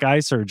LASIK eye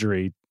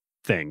surgery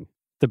thing,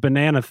 the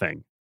banana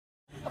thing.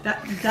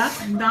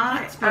 That's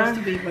not supposed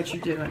to be what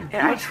you're doing.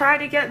 I try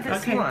to get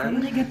this one.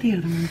 Let me get the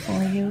other one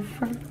for you.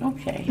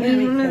 Okay.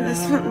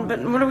 This one,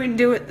 but what do we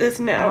do with this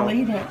now? I'll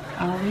eat it.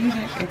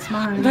 It's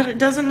mine. But it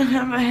doesn't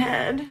have a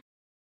head.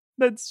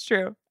 That's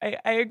true. I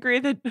agree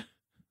that...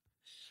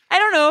 I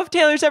don't know if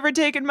Taylor's ever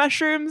taken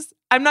mushrooms.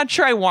 I'm not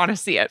sure I want to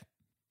see it.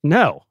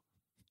 No.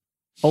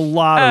 A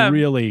lot of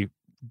really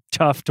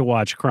tough to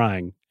watch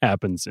crying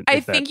happens.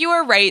 I think you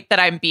are right that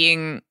I'm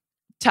being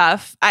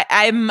tough.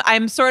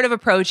 I'm sort of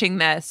approaching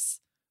this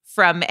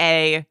from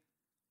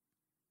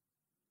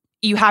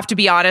you have to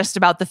be honest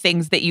about the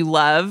things that you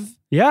love.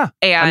 Yeah.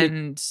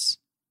 And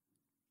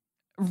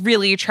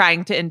really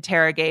trying to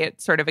interrogate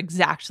sort of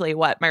exactly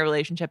what my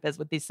relationship is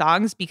with these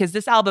songs, because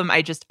this album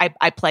I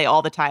play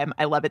all the time.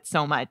 I love it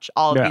so much.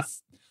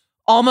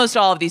 Almost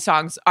all of these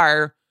songs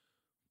are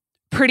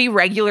pretty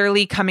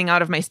regularly coming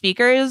out of my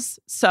speakers.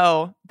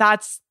 So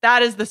that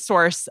is the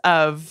source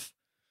of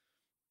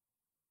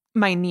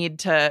my need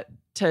to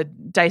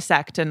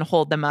dissect and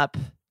hold them up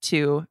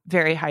to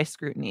very high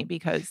scrutiny,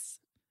 because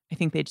I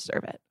think they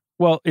deserve it.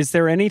 Well, is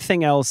there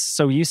anything else?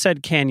 So you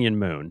said Canyon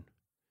Moon.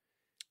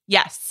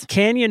 Yes.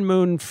 Canyon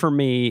Moon, for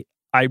me,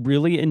 I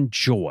really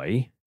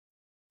enjoy.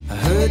 I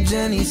heard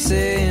Jenny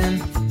saying,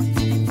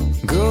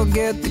 go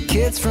get the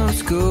kids from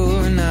school,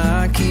 and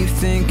I keep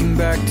thinking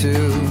back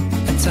to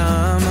a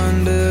time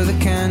under the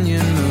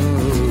canyon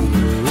moon.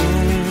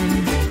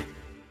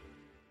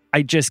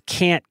 I just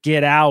can't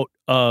get out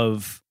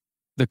of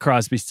the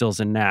Crosby, Stills,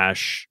 and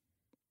Nash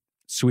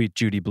Sweet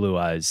Judy Blue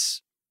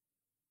Eyes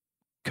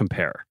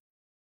compare.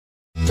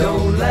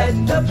 Don't let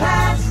the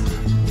past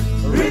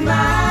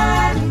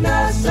remind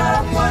us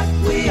of what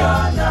we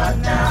are not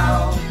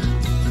now.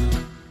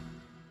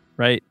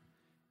 Right?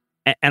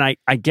 And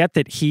I get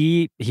that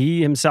he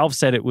himself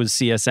said it was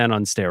CSN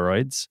on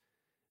steroids.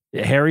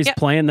 Harry's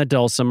playing the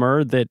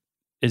dulcimer that,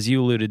 as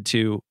you alluded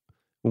to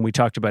when we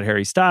talked about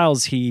Harry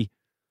Styles, he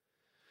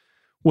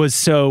was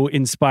so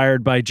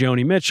inspired by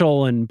Joni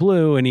Mitchell and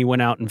Blue, and he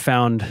went out and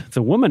found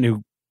the woman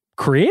who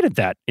created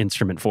that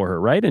instrument for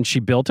her, right? And she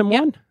built him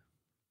one?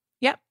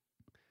 Yep.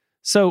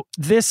 So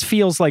this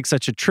feels like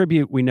such a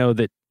tribute. We know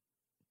that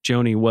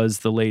Joni was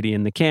the lady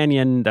in the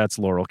canyon. That's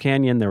Laurel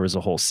Canyon. There was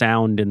a whole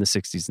sound in the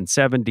 60s and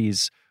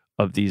 70s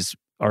of these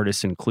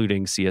artists,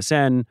 including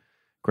CSN.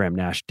 Graham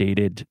Nash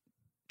dated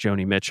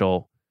Joni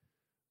Mitchell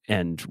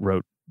and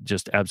wrote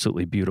just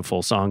absolutely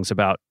beautiful songs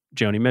about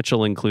Joni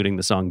Mitchell, including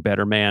the song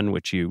Better Man,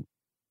 which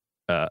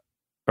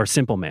or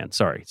Simple Man,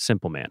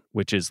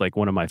 which is like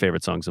one of my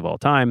favorite songs of all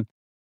time.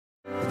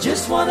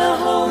 Just wanna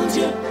hold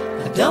you,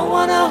 I don't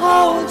wanna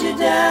hold you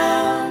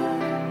down.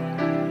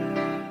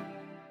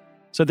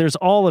 So there's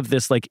all of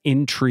this like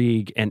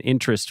intrigue and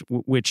interest,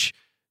 which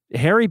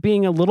Harry,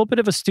 being a little bit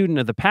of a student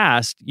of the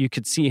past, you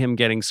could see him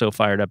getting so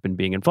fired up and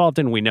being involved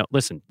in. We know,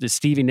 listen,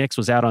 Stevie Nicks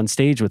was out on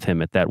stage with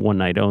him at that One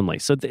Night Only.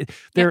 So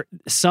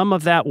some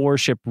of that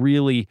worship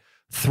really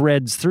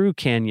threads through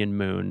Canyon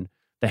Moon,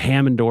 the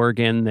Hammond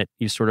organ that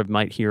you sort of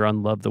might hear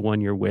on Love the One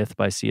You're With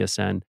by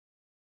CSN.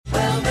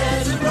 Well,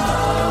 there's a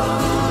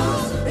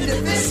rose in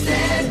the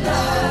distant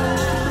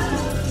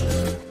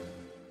love.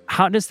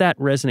 How does that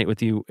resonate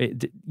with you?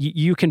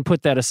 You can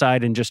put that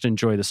aside and just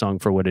enjoy the song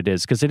for what it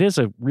is, because it is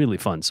a really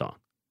fun song.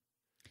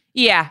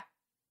 Yeah.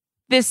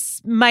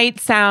 This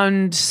might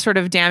sound sort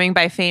of damning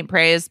by faint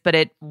praise, but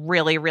it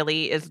really,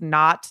 really is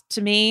not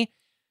to me.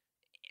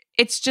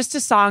 It's just a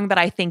song that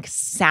I think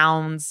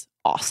sounds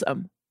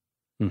awesome.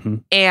 Mm-hmm.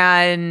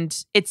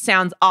 And it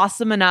sounds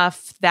awesome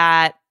enough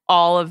that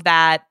all of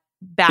that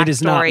backstory... It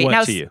is not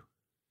what to you?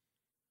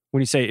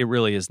 When you say it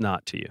really is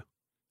not to you?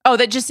 Oh,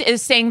 that just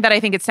is saying that I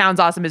think it sounds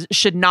awesome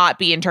should not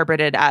be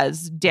interpreted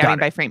as damning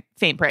by faint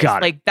praise.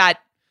 Like that.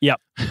 Yep.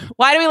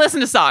 Why do we listen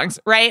to songs,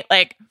 right?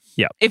 Like,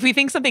 yep. If we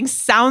think something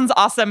sounds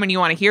awesome and you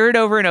want to hear it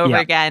over and over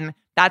again,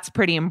 that's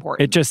pretty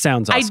important. It just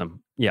sounds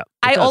awesome.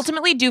 I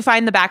ultimately do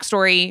find the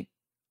backstory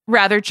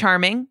rather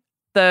charming.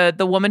 The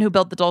woman who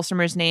built the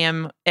dulcimer's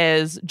name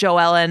is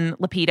Joellen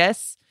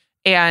Lapidus,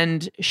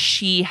 and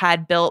she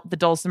had built the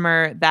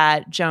dulcimer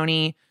that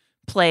Joni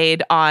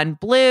played on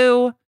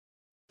Blue.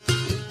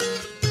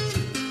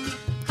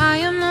 I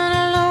am on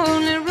a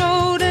lonely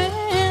road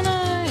and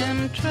I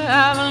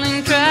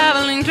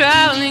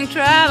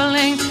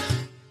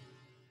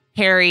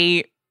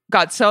Harry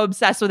got so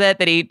obsessed with it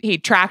that he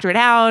tracked her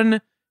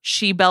down.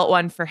 She built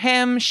one for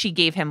him. She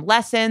gave him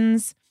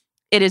lessons.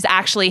 It is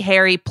actually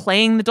Harry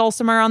playing the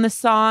dulcimer on this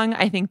song.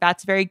 I think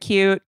that's very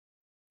cute.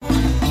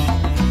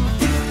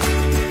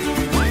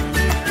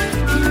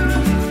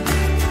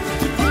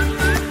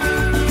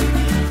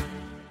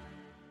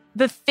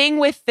 The thing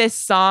with this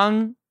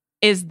song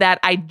is that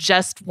I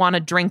just want to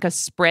drink a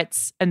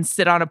spritz and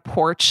sit on a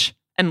porch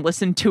and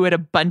listen to it a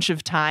bunch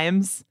of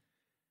times.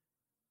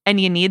 And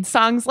you need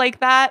songs like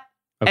that.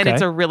 Okay. And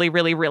it's a really,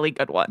 really, really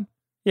good one.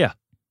 Yeah,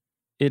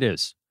 it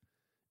is.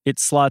 It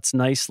slots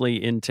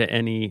nicely into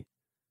any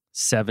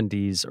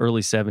 70s,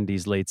 early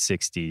 70s, late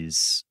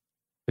 60s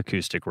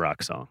acoustic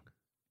rock song.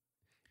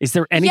 Is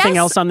there anything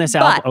else on this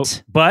album? Oh,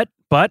 but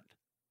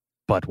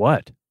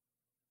what?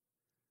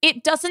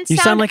 It doesn't You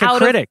sound like a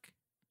critic.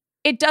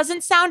 It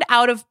doesn't sound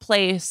out of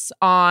place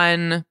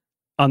on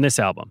this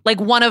album.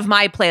 like one of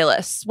my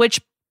playlists,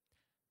 which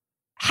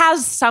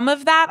has some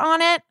of that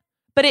on it,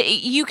 but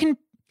he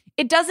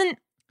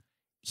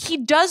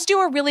does do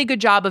a really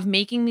good job of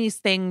making these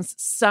things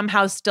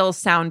somehow still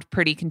sound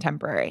pretty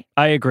contemporary.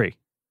 I agree.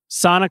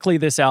 Sonically,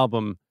 this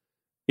album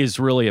is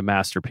really a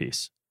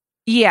masterpiece.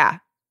 Yeah.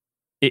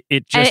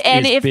 It just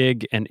is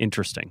big and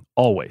interesting,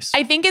 always.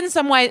 I think in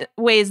some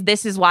ways,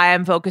 this is why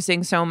I'm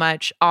focusing so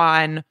much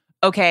on,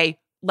 okay,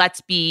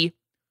 let's be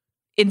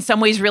in some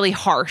ways really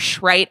harsh,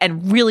 right?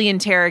 And really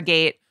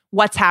interrogate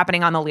what's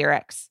happening on the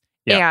lyrics.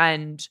 Yeah.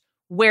 And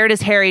where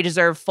does Harry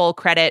deserve full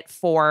credit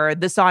for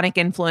the sonic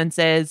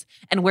influences?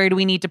 And where do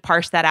we need to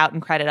parse that out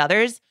and credit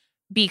others?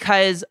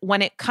 Because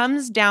when it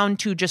comes down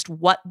to just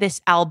what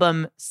this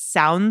album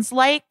sounds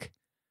like,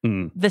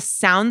 the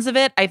sounds of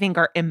it, I think,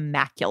 are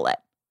immaculate.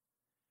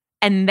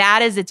 And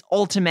that is its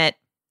ultimate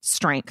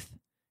strength,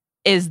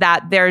 is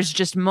that there's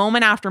just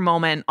moment after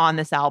moment on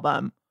this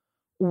album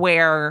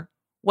where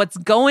what's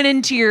going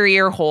into your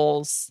ear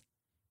holes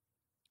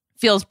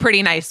feels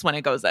pretty nice when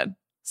it goes in.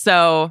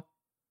 So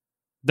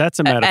that's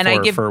a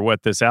metaphor for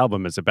what this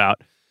album is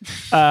about.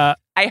 I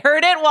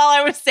heard it while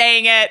I was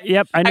saying it.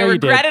 Yep, I know you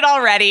did. I regret it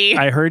already.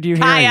 I heard you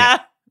hearing Kaya,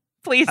 it.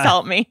 Please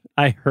help me.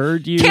 I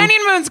heard you.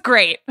 Canyon Moon's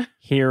great.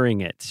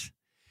 Hearing it.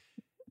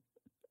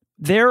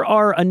 There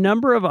are a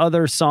number of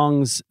other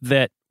songs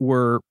that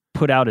were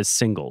put out as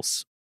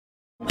singles.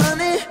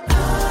 Honey,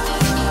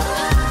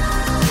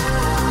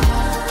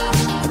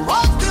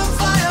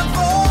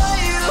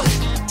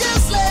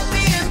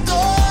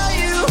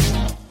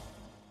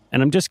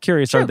 and I'm just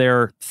curious, are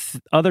there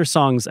other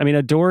songs? I mean,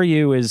 Adore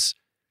You is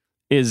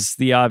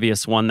the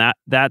obvious one.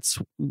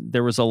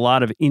 There was a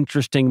lot of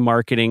interesting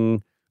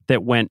marketing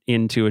that went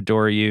into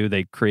Adore You.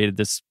 They created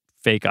this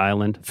fake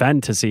island,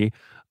 fantasy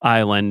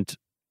island,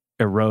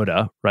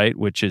 Eroda, right?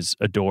 Which is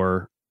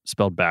adore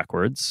spelled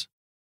backwards.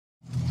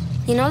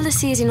 In all the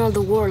seas in all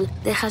the world,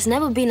 there has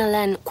never been a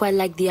land quite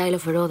like the Isle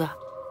of Eroda.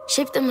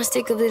 Shaped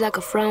unmistakably like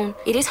a frown,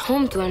 it is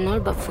home to an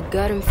all but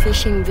forgotten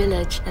fishing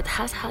village that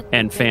has had...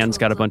 And fans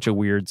got a bunch of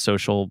weird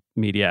social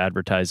media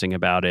advertising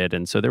about it.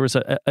 And so there was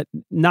a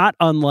not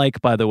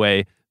unlike, by the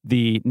way,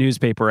 the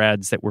newspaper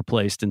ads that were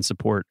placed in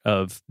support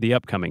of the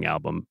upcoming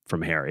album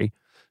from Harry.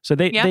 So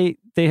they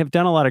have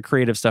done a lot of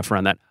creative stuff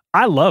around that.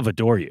 I love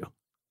Adore You.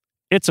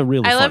 It's a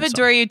really fun love song.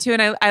 Adore You too,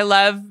 and I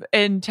love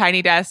in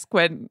Tiny Desk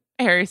when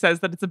Harry says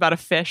that it's about a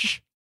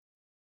fish.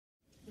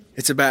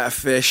 It's about a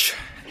fish,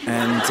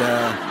 and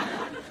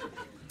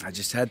I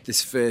just had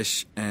this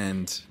fish,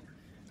 and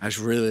I just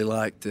really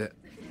liked it,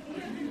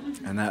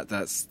 and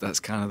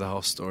that's kind of the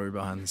whole story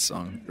behind the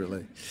song,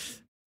 really.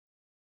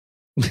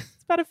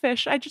 It's about a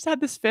fish. I just had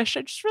this fish.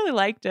 I just really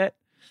liked it,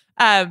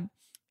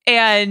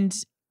 and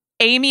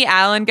Amy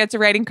Allen gets a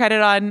writing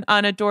credit on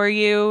Adore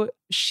You.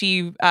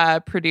 She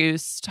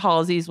produced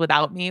Halsey's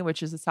Without Me,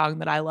 which is a song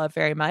that I love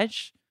very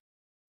much.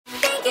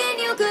 Thinking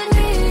you could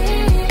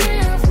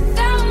live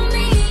without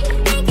me.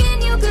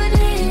 Thinking you could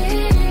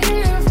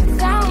live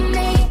without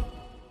me.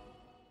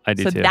 I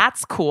do too. So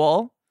that's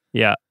cool.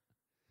 Yeah.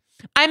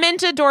 I'm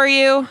into Adore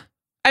You.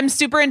 I'm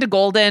super into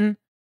Golden.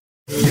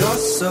 you're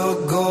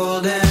so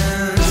golden.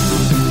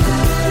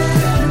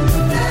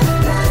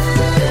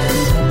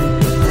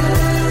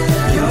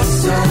 You're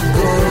so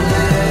golden.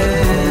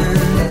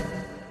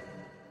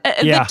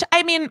 Yeah.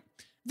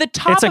 The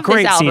top It's a of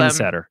great this album, scene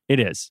setter. It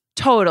is.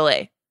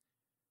 Totally.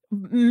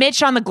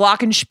 Mitch on the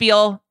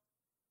glockenspiel,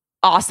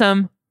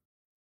 awesome.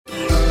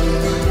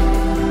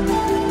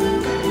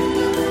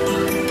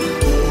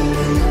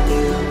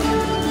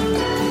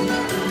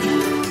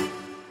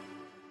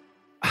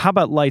 How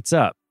about Lights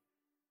Up?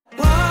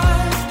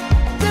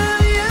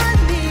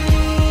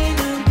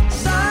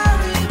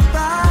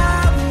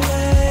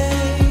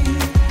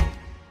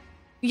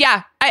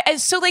 Yeah.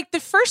 So like the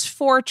first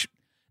four,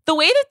 the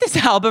way that this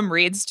album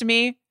reads to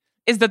me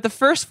is that the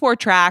first four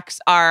tracks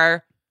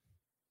are,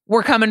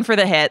 we're coming for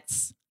the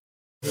hits.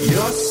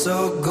 You're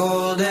so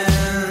golden.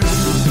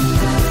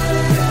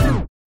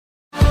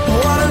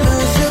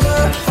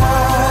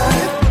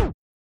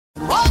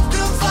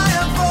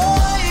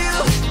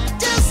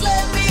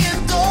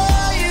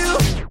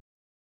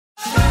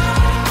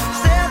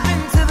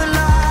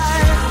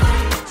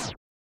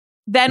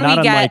 Then Not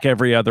we get unlike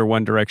every other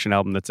One Direction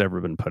album that's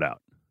ever been put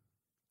out.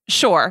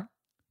 Sure.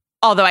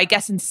 Although I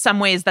guess in some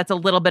ways that's a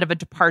little bit of a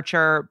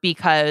departure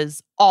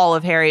because all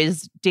of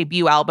Harry's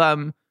debut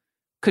album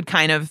could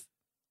kind of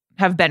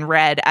have been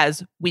read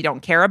as we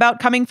don't care about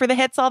coming for the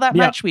hits all that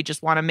much. We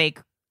just want to make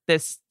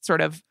this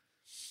sort of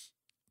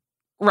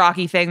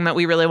rocky thing that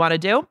we really want to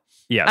do.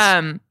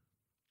 Yes.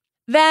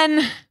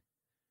 Then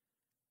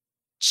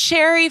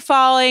Cherry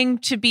Falling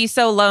to Be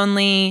So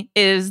Lonely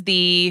is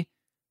the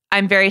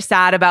I'm very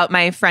sad about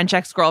my French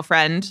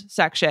ex-girlfriend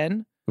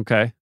section.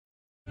 Okay.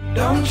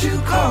 Don't you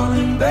call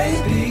him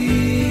baby.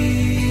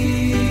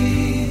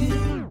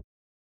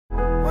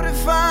 What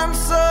if I'm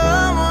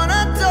someone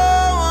I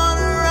don't want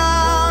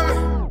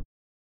around?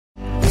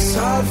 It's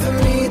hard for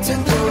me to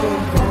go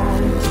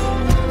home.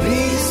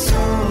 Be so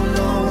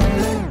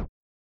lonely.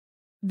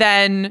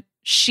 Then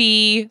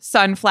She,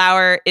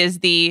 Sunflower is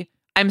the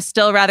I'm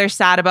still rather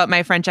sad about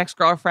my French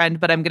ex-girlfriend,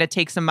 but I'm going to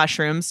take some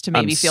mushrooms to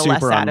maybe feel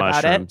less sad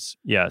about it.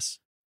 Yes.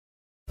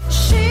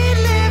 She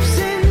lives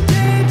in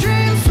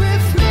daydreams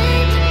with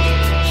me.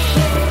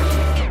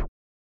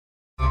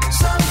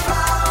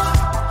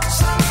 Sunflower,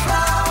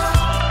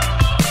 sunflower.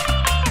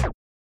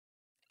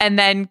 And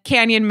then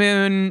Canyon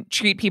Moon,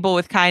 Treat People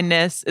with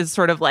Kindness is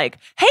sort of like,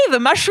 hey,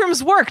 the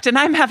mushrooms worked and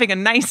I'm having a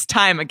nice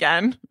time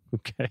again.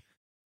 Okay.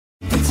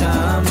 The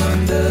time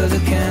under the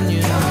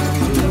canyon.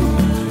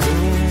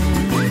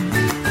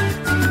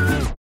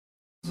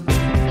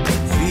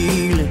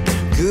 Feeling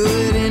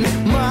good in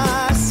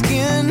my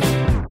skin.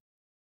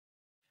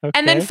 Okay.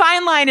 And then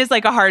Fine Line is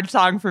like a hard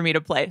song for me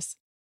to place.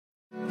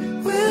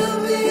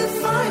 Will be a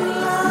fine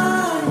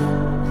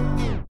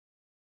line.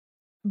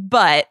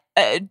 But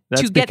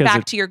That's to get because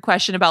back to your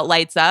question about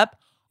Lights Up,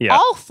 Yeah.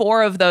 all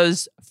four of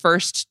those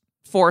first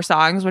four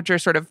songs, which are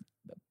sort of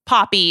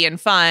poppy and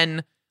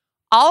fun,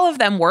 all of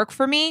them work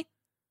for me.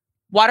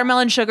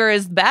 Watermelon Sugar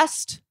is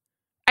best.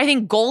 I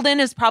think Golden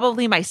is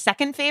probably my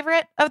second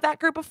favorite of that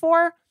group of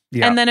four.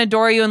 Yeah. And then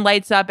Adore You and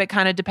Lights Up, it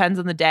kind of depends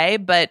on the day,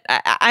 but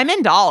I'm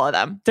into all of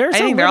them. I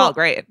think they're all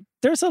great.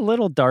 There's a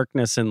little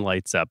darkness in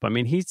Lights Up. I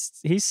mean, he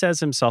says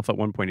himself at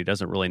one point he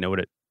doesn't really know what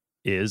it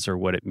is or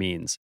what it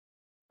means.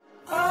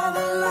 All the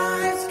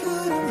lights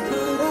couldn't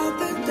put out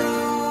the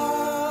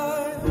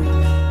dark.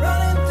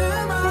 Running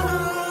through my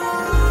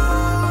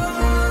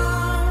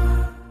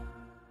heart.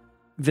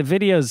 The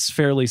video's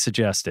fairly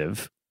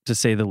suggestive, to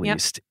say the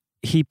least.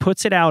 He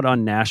puts it out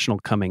on National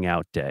Coming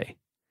Out Day.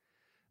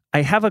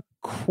 I have a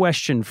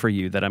question for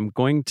you that I'm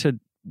going to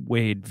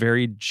wade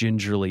very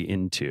gingerly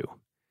into.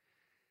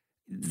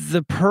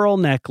 The pearl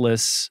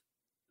necklace,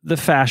 the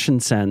fashion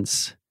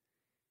sense.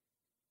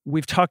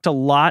 We've talked a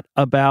lot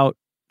about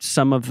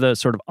some of the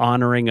sort of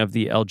honoring of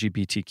the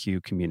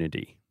LGBTQ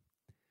community.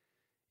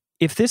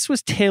 If this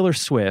was Taylor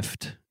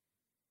Swift,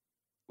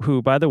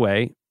 who, by the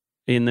way,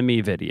 in the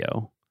Me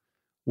video,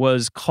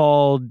 was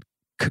called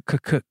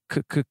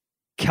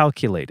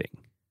calculating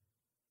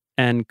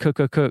and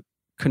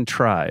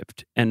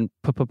contrived and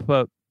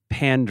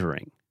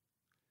pandering.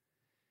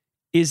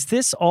 Is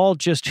this all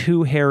just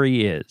who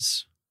Harry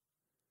is?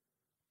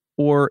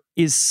 Or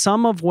is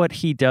some of what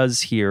he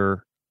does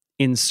here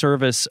in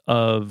service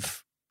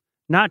of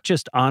not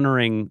just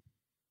honoring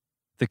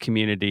the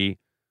community,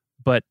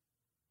 but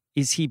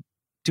is he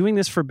doing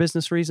this for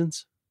business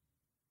reasons?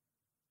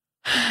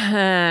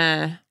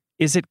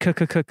 Is it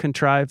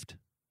contrived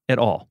at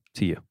all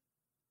to you?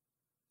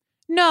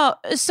 No.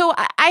 So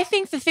I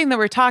think the thing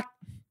that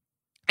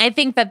I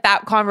think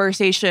that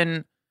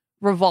conversation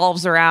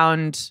revolves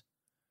around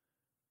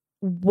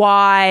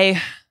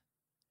why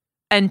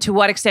and to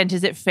what extent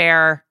is it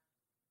fair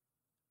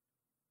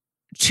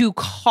to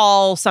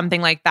call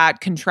something like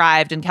that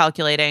contrived and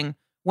calculating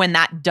when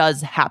that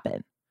does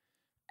happen.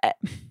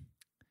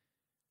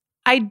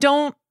 I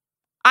don't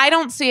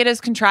see it as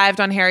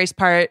contrived on Harry's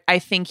part. I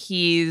think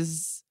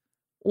he's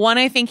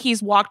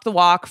walked the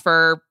walk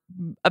for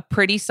a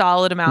pretty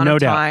solid amount of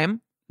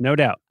time. No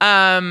doubt.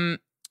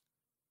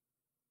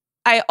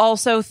 I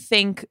also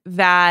think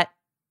that,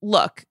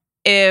 look,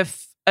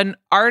 if an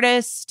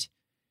artist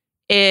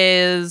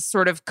is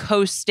sort of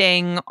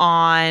coasting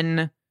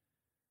on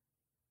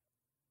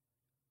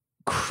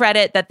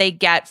credit that they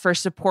get for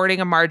supporting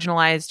a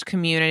marginalized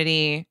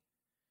community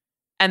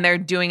and they're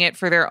doing it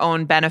for their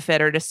own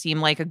benefit or to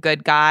seem like a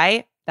good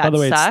guy, that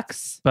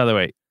sucks. By the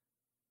way,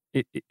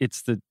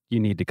 it's the You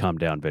Need to Calm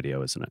Down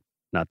video, isn't it?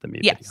 Not the Me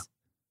video.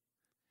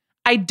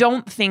 I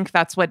don't think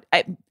that's what...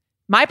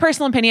 my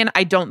personal opinion,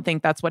 I don't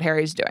think that's what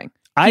Harry's doing.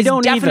 I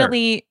don't either.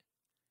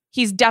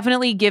 He's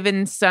definitely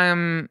given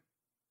some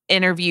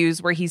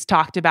interviews where he's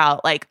talked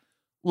about, like,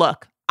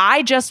 look,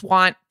 I just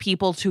want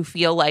people to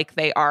feel like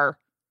they are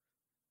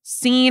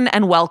seen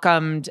and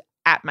welcomed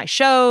at my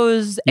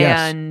shows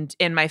and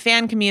in my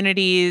fan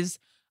communities.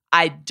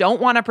 I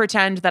don't want to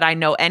pretend that I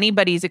know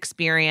anybody's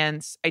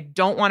experience. I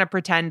don't want to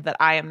pretend that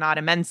I am not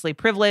immensely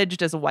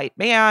privileged as a white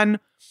man.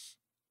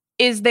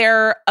 Is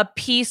there a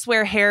piece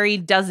where Harry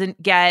does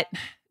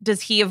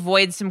he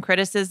avoid some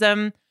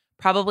criticism?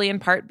 Probably in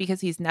part because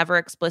he's never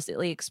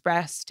explicitly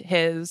expressed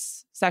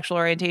his sexual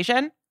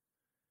orientation.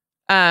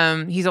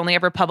 He's only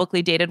ever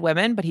publicly dated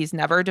women, but he's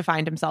never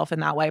defined himself in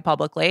that way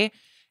publicly.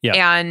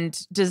 Yeah. And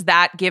does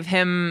that give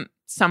him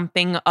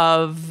something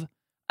of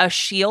a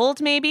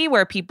shield, maybe,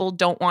 where people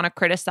don't want to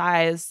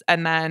criticize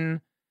and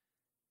then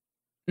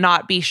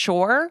not be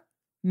sure?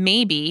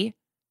 Maybe.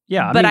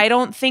 Yeah. But I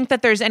don't think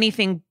that there's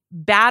anything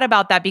bad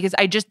about that, because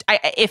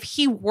if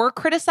he were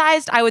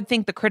criticized, I would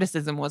think the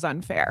criticism was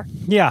unfair.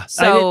 Yeah.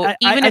 So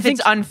even if think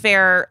it's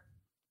unfair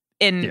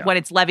when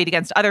it's levied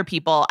against other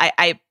people,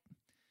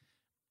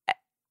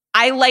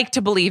 I like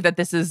to believe that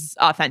this is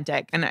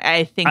authentic, and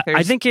I think there's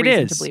I think it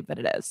reason is. to believe that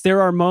it is.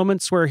 There are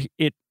moments where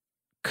it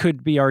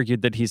could be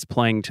argued that he's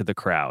playing to the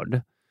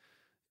crowd.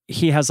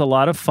 He has a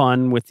lot of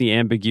fun with the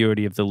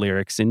ambiguity of the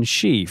lyrics in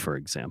She, for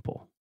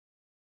example.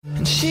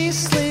 And she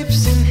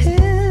sleeps in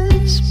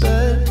his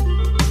bed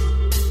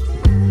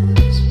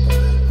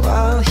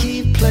while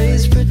he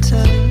plays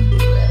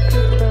pretend.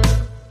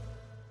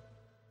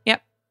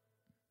 Yep.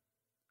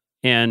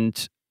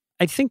 And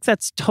I think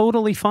that's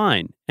totally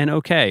fine and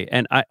okay.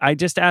 And I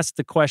just asked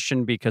the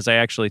question because I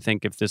actually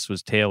think if this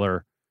was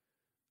Taylor,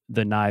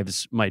 the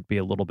knives might be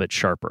a little bit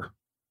sharper.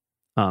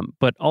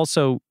 But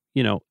also,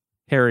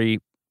 Harry,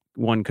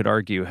 one could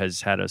argue,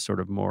 has had a sort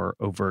of more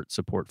overt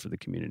support for the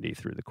community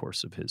through the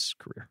course of his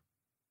career.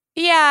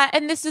 Yeah,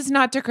 and this is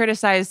not to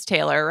criticize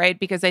Taylor, right?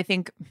 Because I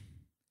think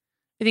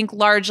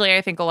largely,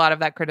 a lot of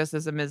that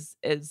criticism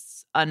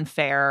is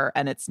unfair,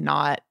 and it's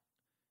not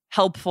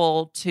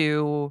helpful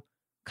to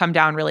come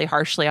down really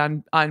harshly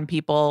on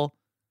people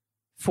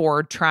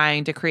for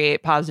trying to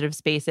create positive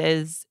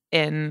spaces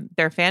in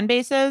their fan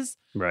bases.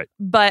 Right.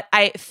 But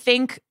I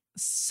think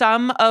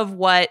some of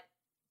what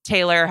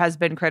Taylor has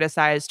been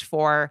criticized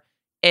for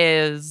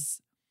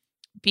is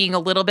being a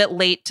little bit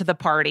late to the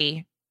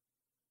party.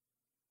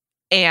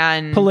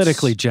 And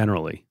politically,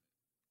 generally.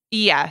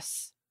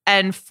 Yes.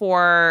 And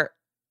for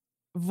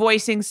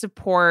voicing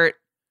support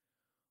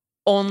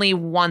only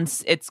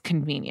once it's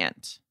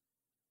convenient.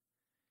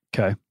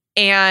 Okay.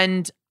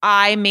 And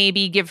I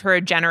maybe give her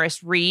a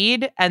generous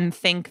read and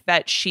think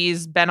that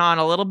she's been on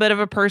a little bit of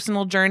a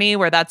personal journey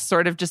where that's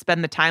sort of just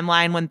been the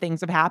timeline when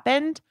things have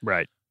happened.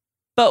 Right.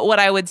 But what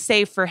I would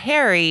say for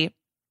Harry,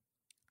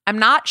 I'm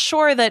not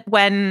sure that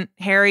when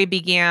Harry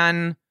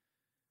began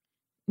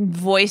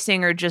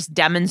voicing or just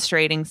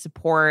demonstrating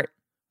support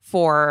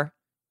for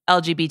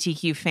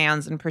LGBTQ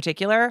fans in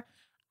particular,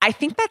 I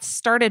think that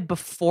started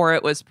before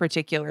it was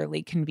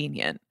particularly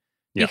convenient.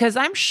 Yeah. Because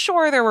I'm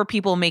sure there were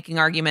people making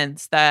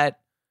arguments that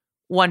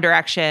One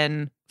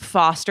Direction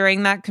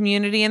fostering that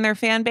community in their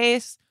fan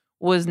base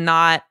was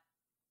not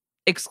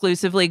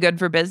exclusively good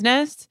for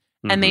business.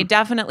 And they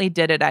definitely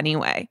did it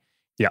anyway.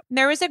 Yeah.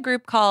 There was a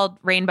group called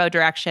Rainbow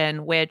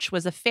Direction, which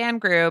was a fan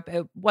group.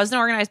 It wasn't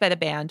organized by the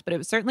band, but it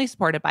was certainly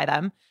supported by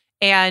them.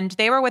 And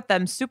they were with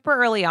them super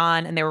early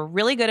on, and they were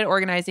really good at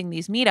organizing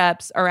these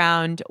meetups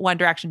around One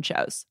Direction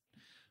shows.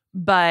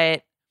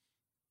 But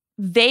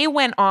they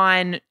went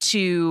on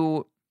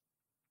to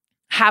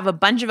have a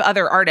bunch of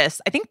other artists,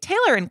 I think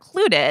Taylor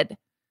included,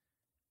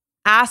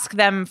 ask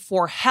them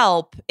for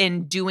help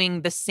in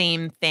doing the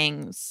same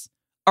things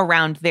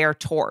around their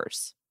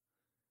tours.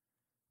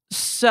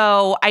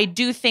 So I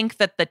do think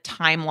that the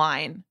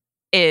timeline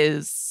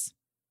is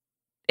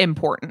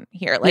important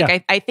here.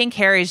 I think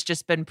Harry's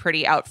just been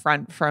pretty out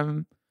front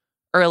from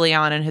early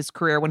on in his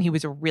career when he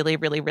was a really,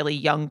 really, really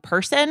young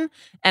person.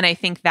 And I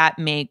think that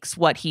makes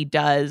what he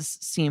does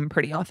seem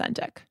pretty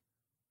authentic.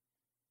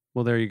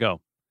 Well, there you go.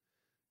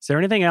 Is there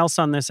anything else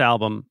on this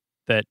album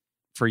that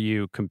for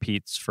you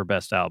competes for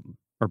best album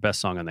or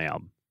best song on the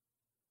album?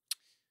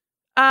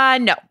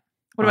 No.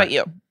 What about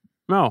you?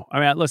 No. I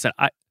mean, listen,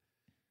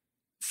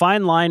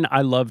 Fine Line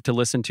I love to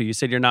listen to. You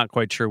said you're not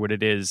quite sure what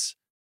it is.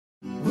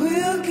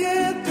 We'll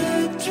get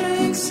the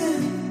drinks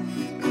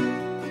in,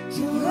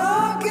 so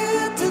I'll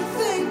get to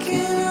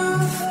thinking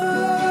of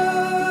her.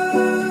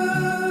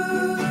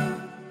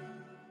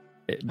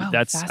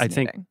 I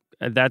think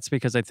that's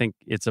because I think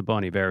it's a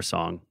Bon Iver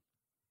song.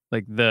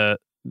 Like the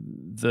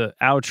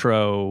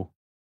outro.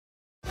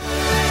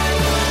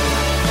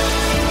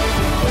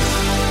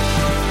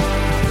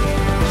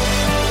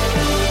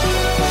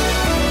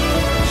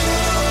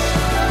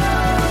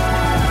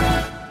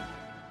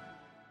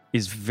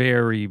 Is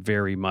very,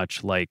 very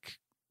much like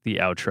the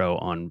outro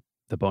on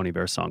the Bon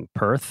Iver song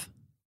Perth.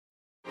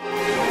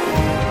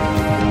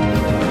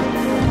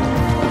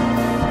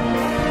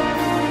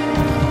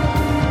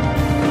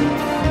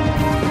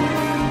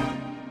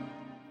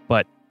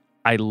 But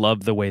I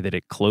love the way that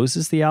it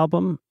closes the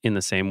album in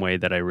the same way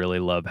that I really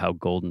love how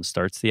Golden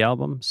starts the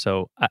album.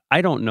 So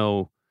I don't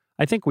know.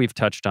 I think we've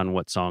touched on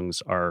what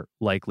songs are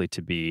likely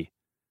to be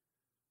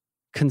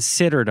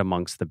considered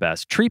amongst the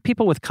best. Treat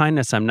People with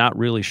Kindness, I'm not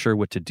really sure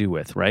what to do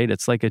with, right?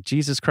 It's like a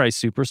Jesus Christ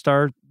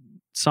Superstar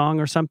song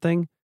or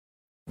something.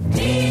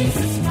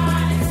 Jesus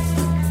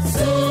Christ,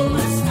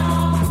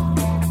 superstar,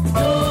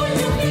 do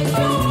you think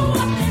you're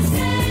what they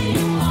say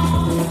you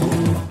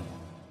are?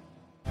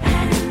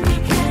 And we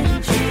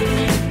can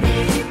treat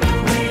people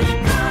with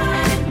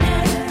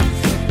kindness,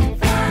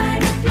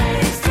 find a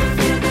place to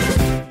feel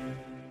good.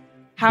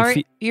 How How are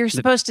you're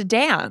supposed to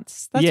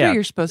dance? That's what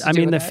you're supposed to do. I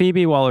mean, the with it.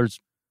 Phoebe Waller's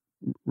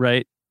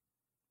right.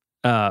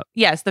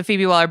 Yes, the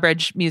Phoebe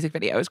Waller-Bridge music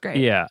video is great.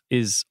 Yeah,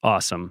 is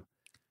awesome.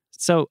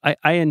 So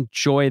I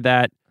enjoy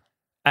that.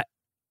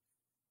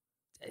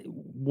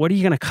 What are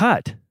you going to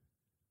cut?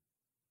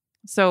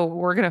 So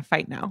we're going to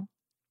fight now.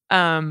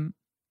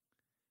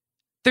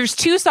 There's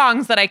 2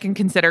 songs that I can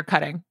consider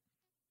cutting.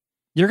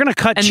 You're going to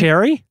cut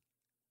Cherry?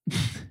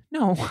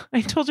 No,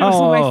 I told you it was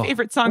one of my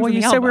favorite songs. Well,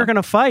 you said we were going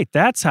to fight.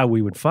 That's how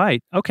we would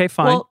fight. Okay,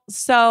 fine. Well,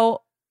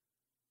 so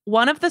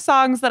one of the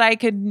songs that I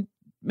could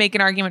make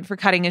an argument for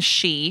cutting is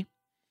She.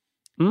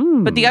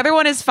 But the other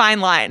one is Fine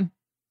Line.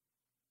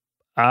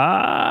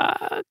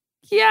 Yeah,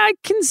 I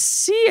can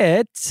see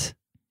it.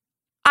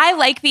 I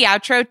like the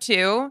outro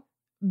too.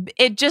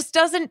 It just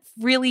doesn't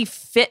really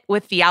fit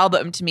with the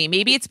album to me.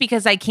 Maybe it's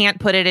because I can't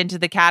put it into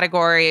the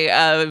category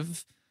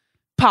of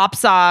pop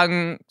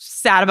song,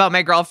 sad about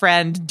my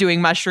girlfriend,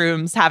 doing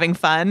mushrooms, having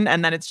fun.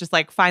 And then it's just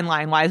like, Fine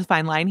Line. Why is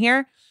Fine Line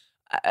here?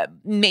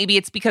 Maybe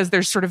it's because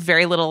there's sort of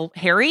very little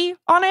Harry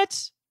on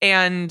it.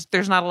 And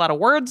there's not a lot of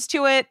words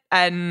to it.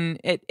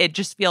 And it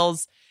just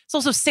feels, it's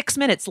also 6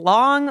 minutes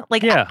long.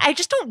 Like, yeah. I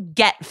just don't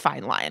get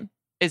Fine Line,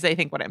 is I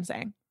think what I'm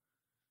saying.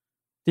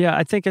 Yeah,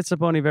 I think it's a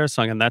Bon Iver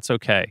song, and that's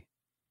okay.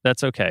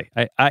 That's okay.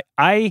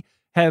 I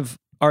have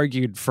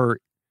argued for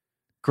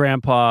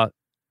Grandpa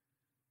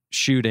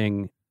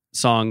shooting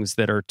songs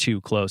that are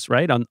too close,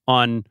 right?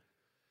 On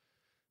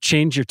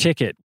Change Your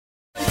Ticket.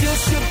 You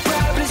should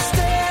probably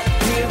stay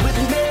here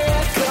with me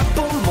a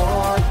couple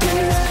more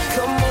days.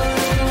 Come on,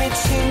 let me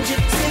change your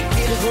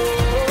ticket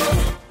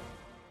home.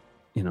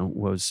 You know,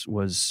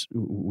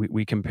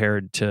 we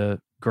compared to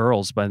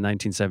Girls by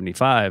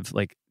 1975.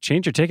 Like,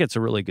 Change Your Ticket's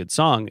a really good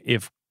song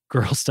if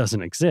Girls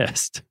doesn't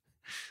exist.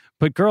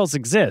 But Girls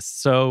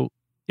exist. So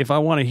if I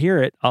want to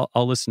hear it,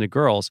 I'll listen to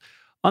Girls.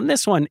 On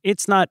this one,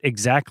 it's not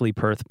exactly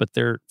Perth, but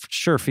there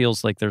sure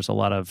feels like there's a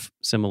lot of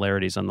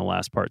similarities on the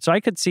last part. So I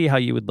could see how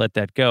you would let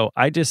that go.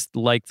 I just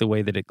like the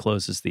way that it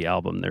closes the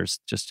album. There's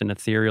just an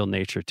ethereal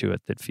nature to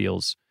it that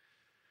feels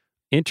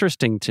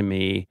interesting to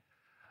me.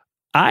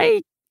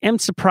 I am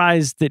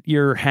surprised that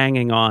you're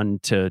hanging on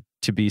to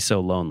Be So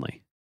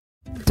Lonely.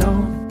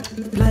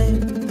 Don't blame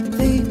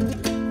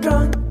the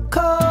drunk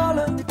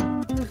caller,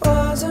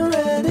 wasn't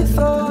ready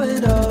for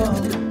it all.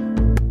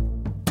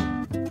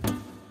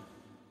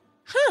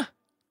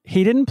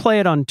 He didn't play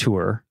it on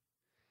tour.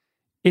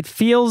 It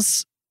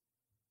feels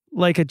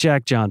like a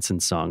Jack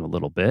Johnson song a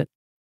little bit.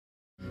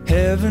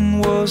 Heaven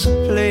was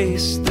a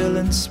place still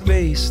in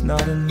space,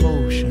 not in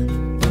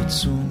motion, but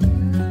soon.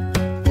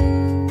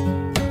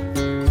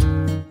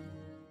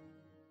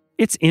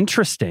 It's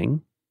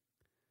interesting,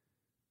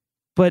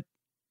 but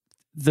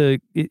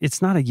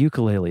it's not a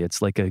ukulele.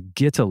 It's like a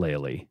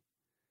guitalele.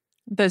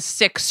 The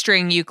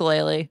 6-string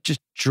ukulele.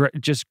 Just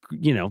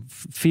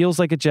feels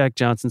like a Jack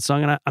Johnson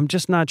song, and I'm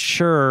just not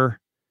sure.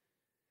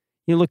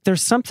 You know, look,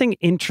 there's something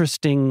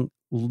interesting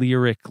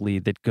lyrically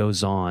that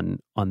goes on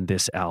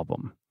this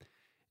album.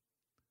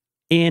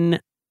 In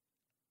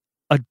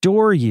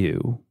Adore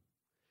You,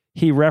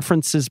 he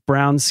references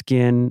brown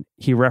skin.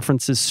 He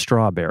references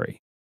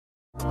strawberry.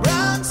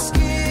 Brown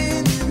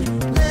skin,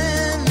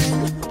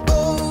 lemon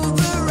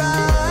over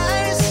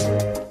eyes,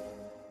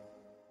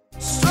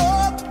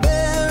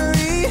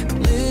 strawberry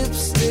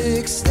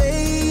lipstick,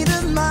 state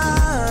of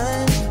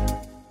mind.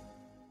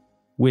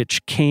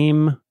 Which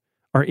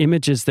are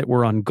images that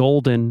were on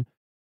Golden.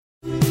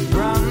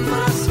 Brown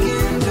my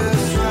skin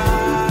just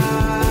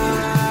right.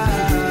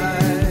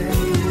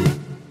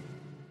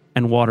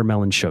 And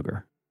Watermelon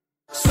Sugar.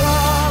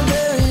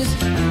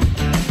 Strawberries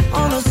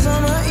on a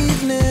summer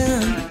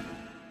evening.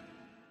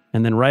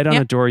 And then right on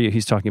Adore You,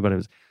 he's talking about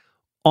it.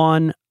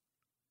 On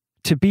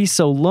To Be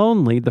So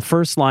Lonely, the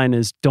first line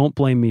is, don't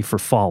blame me for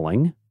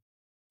falling.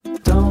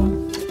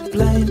 Don't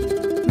blame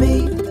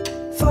me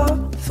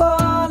for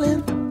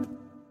falling.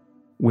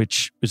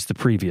 Which is the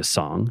previous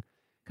song.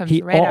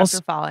 Comes right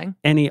after Falling.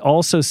 And he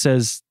also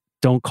says,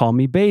 don't call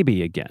me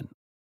baby again.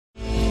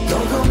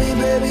 Don't call me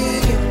baby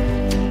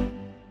again.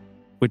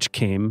 Which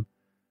came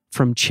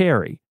from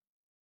Cherry.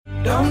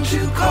 Don't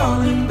you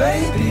call him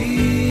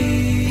baby.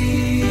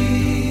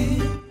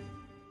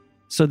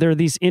 So there are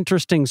these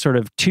interesting sort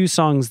of 2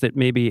 songs that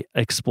maybe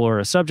explore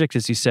a subject,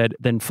 as you said,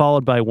 then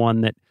followed by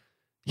one that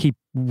he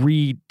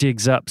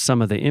re-digs up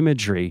some of the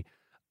imagery.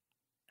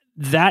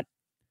 That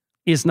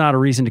is not a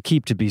reason to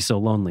keep To Be So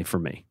Lonely for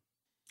me.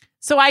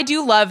 So I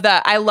do love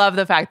that. I love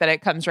the fact that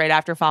it comes right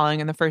after Falling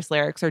and the first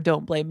lyrics are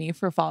don't blame me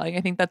for falling.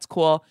 I think that's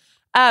cool.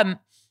 In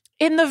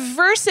the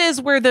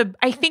verses where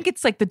I think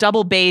it's like the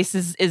double bass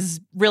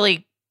is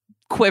really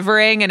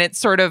quivering and it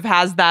sort of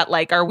has that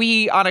like, are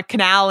we on a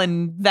canal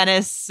in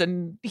Venice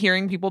and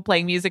hearing people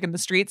playing music in the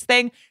streets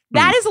thing?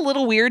 That is a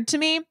little weird to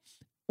me.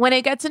 When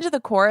it gets into the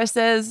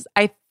choruses,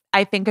 I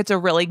think it's a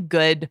really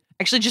good,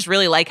 actually just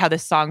really like how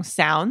this song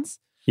sounds.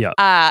 Yeah.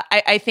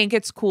 I think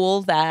it's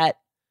cool that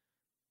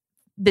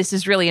this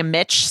is really a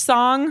Mitch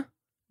song.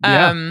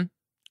 And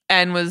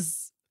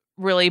was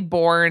really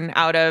born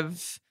out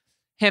of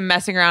him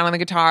messing around on the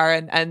guitar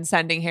and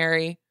sending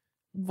Harry.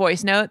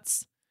 voice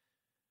notes.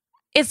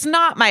 It's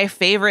not my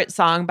favorite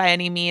song by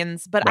any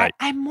means, but Right.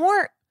 I'm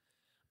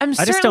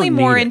just certainly don't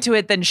more need it. into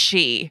it than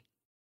she.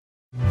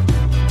 9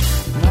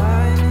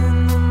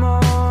 in the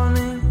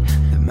morning,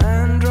 the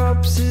man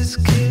drops his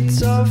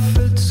kids off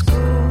at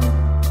school.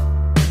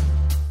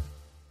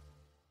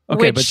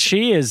 Okay, but Which-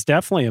 she is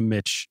definitely a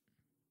Mitch.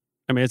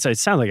 I mean, it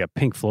sounds like a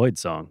Pink Floyd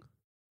song.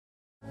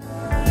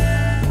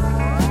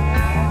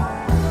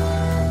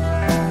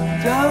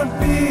 Don't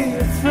be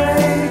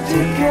afraid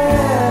to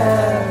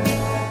care.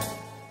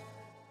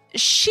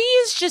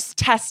 She's just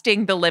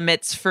testing the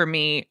limits for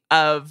me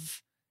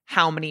of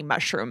how many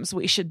mushrooms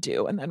we should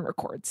do and then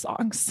record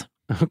songs.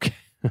 Okay.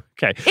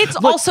 Okay. It's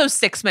Look, also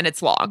 6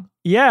 minutes long.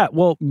 yeah,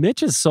 well,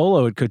 Mitch's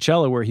solo at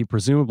Coachella, where he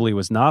presumably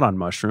was not on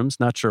mushrooms,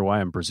 not sure why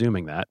I'm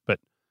presuming that, but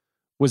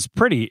was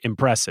pretty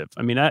impressive.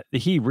 I mean,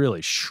 he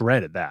really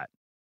shredded that.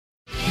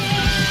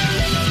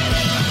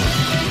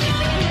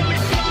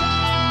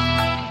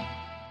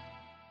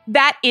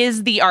 That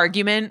is the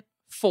argument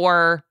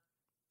for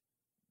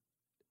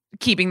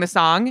keeping the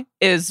song,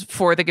 is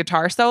for the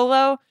guitar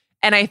solo.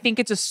 And I think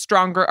it's a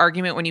stronger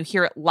argument when you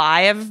hear it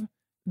live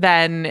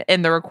than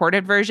in the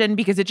recorded version,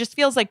 because it just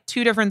feels like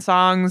two different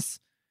songs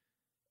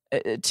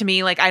to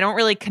me. Like, I don't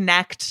really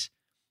connect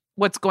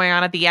what's going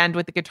on at the end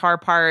with the guitar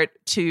part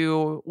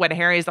to when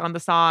Harry's on the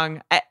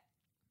song.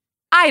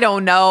 I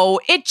don't know.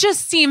 It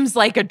just seems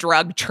like a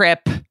drug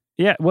trip.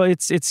 Yeah, well,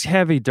 it's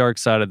heavy Dark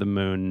Side of the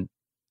Moon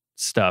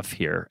stuff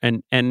here.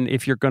 And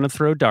if you're going to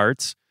throw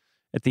darts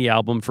at the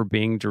album for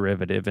being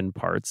derivative in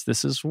parts,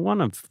 this is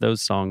one of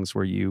those songs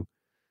where you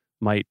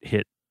might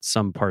hit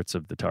some parts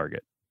of the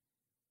target.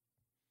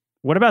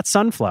 What about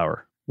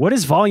Sunflower? What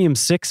does Volume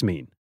 6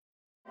 mean?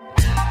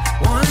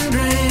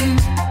 Wondering,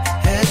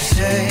 head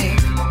shake,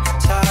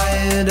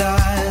 tired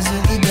eyes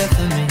at the death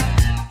of me.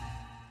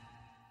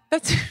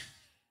 That's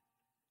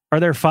Are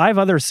there 5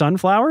 other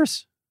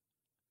Sunflowers?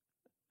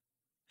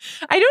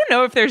 I don't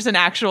know if there's an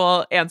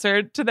actual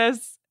answer to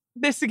this.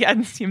 This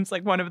again seems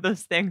like one of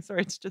those things where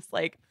it's just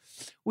like,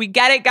 we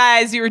get it,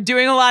 guys. You were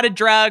doing a lot of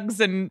drugs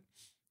and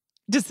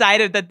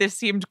decided that this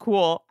seemed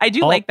cool. I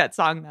do like that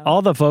song though.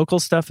 All the vocal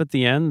stuff at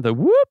the end, the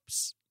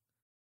whoops.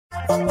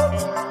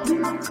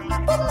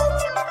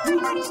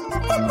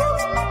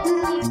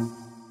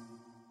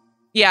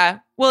 Yeah.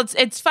 Well,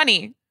 it's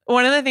funny.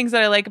 One of the things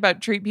that I like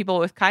about Treat People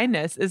with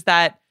Kindness is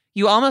that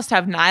you almost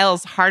have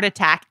Niall's heart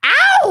attack.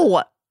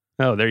 Ow!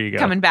 Oh, there you go.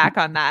 Coming back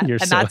on that. You're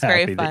and so that's happy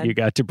very that fun. you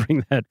got to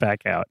bring that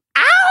back out.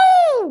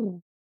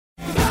 Ow!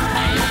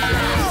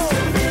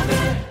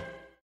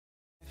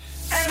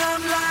 And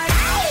I'm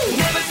like,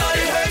 never thought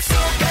it hurt so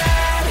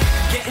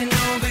bad. Getting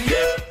over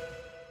you.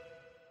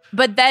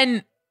 But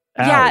then,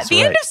 Al yeah, is the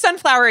end right. of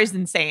Sunflower is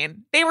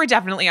insane. They were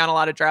definitely on a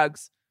lot of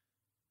drugs.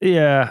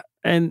 Yeah,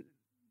 and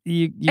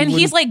you And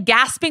he's wouldn't- like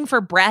gasping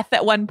for breath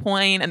at one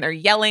point, and they're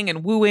yelling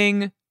and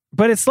wooing.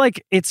 But it's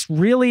like, it's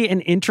really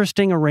an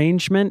interesting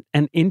arrangement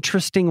and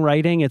interesting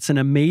writing. It's an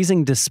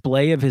amazing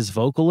display of his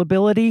vocal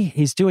ability.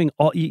 He's doing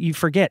all, you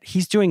forget,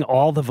 he's doing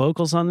all the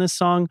vocals on this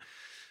song.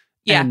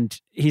 Yeah.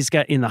 And he's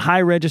got in the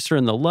high register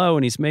and the low,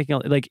 and he's making,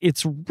 like,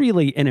 it's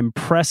really an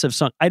impressive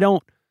song. I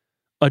don't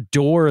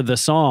adore the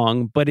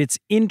song, but it's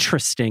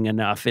interesting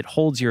enough. It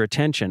holds your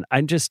attention.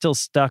 I'm just still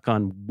stuck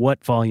on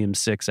what Volume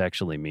 6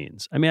 actually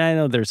means. I mean, I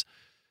know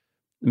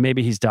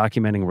maybe he's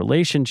documenting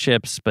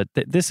relationships, but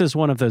this is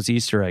one of those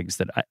Easter eggs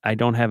that I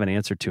don't have an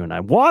answer to, and I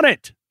want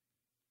it.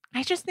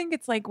 I just think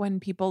it's like when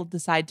people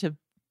decide to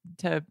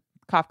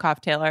cough,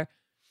 cough, Taylor,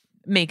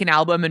 make an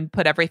album and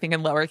put everything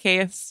in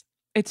lowercase.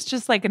 It's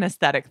just like an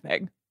aesthetic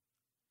thing.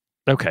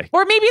 Okay.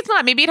 Or maybe it's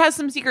not. Maybe it has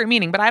some secret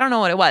meaning, but I don't know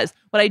what it was.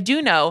 What I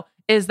do know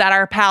is that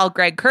our pal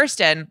Greg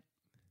Kirsten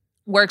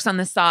works on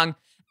this song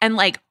and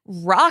like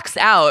rocks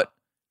out,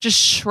 just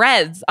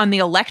shreds on the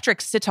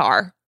electric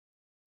sitar.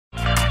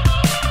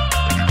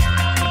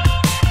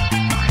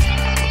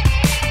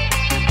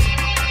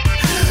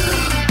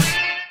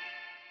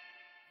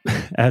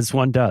 As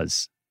one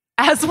does.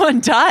 As one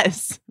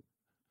does.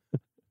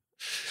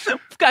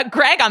 We've got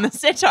Greg on the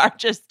sitar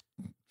just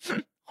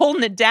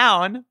holding it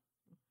down.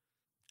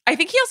 I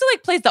think he also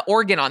like plays the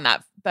organ on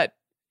that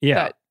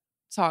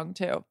song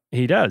too.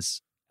 He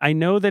does. I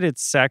know that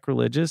it's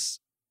sacrilegious,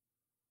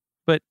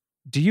 but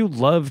do you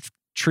love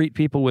Treat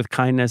People with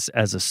Kindness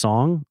as a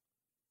song?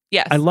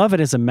 Yes. I love it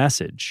as a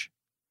message.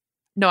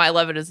 No, I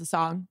love it as a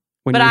song.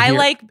 When But you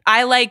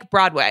I like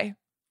Broadway.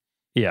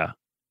 Yeah.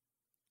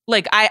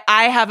 Like I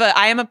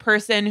am a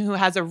person who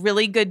has a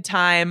really good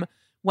time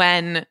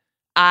when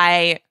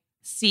I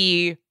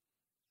see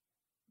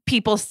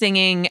people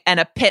singing and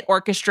a pit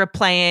orchestra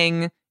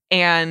playing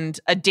and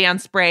a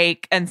dance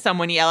break and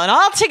someone yelling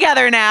all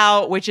together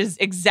now, which is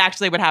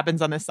exactly what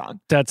happens on this song.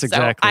 That's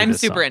exactly I'm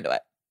this super song. into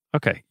it.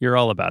 Okay. You're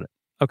all about it.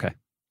 Okay.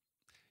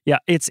 Yeah.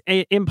 It's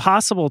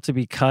impossible to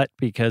be cut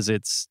because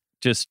it's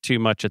just too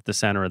much at the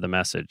center of the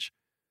message.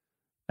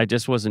 I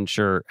just wasn't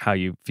sure how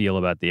you feel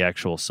about the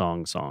actual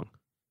song.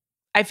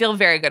 I feel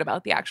very good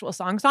about the actual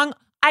song.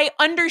 I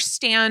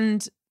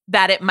understand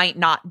that it might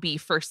not be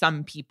for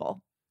some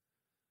people.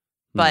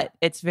 but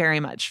it's very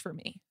much for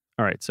me.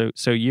 All right.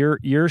 So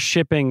you're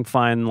shipping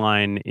Fine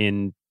Line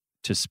into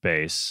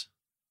space.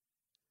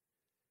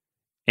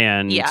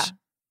 And Yeah.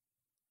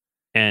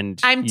 And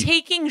I'm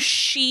taking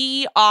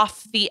She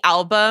off the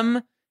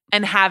album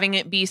and having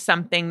it be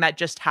something that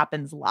just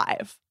happens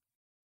live.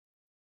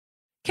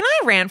 Can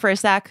I rant for a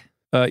sec?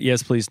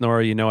 Yes, please,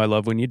 Nora. You know I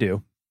love when you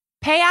do.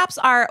 Pay apps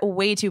are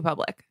way too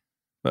public.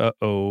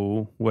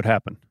 Uh-oh. What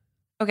happened?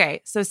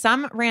 Okay, so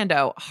some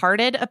rando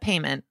hearted a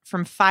payment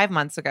from 5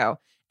 months ago,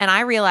 and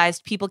I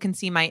realized people can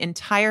see my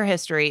entire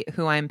history,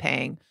 who I'm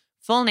paying,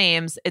 full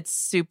names. It's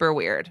super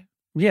weird.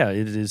 Yeah,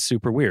 it is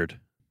super weird.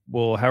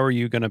 Well, how are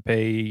you going to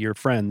pay your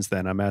friends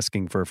then? I'm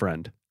asking for a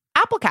friend.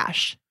 Apple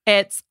Cash.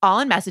 It's all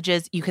in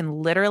messages. You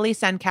can literally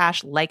send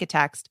cash like a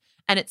text,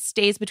 and it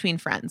stays between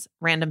friends.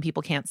 Random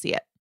people can't see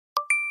it.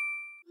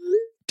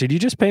 Did you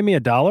just pay me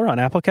 $1 on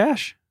Apple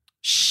Cash?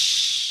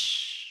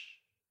 Shh.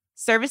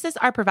 Services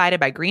are provided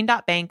by Green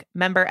Dot Bank,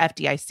 member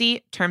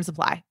FDIC. Terms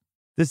apply.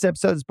 This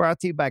episode is brought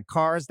to you by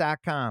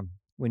Cars.com.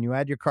 When you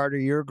add your car to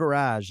your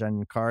garage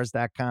on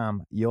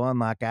Cars.com, you'll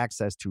unlock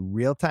access to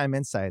real-time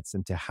insights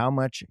into how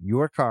much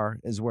your car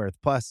is worth.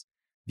 Plus,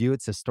 view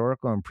its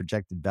historical and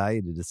projected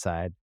value to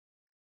decide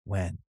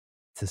when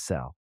to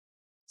sell.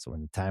 So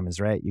when the time is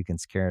right, you can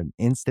secure an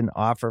instant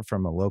offer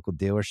from a local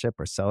dealership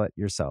or sell it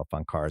yourself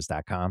on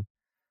Cars.com.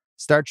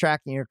 Start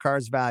tracking your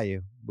car's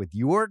value with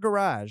your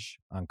garage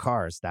on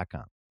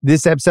Cars.com.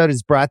 This episode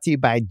is brought to you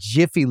by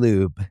Jiffy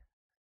Lube.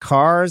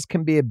 Cars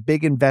can be a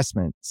big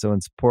investment, so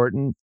it's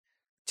important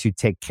to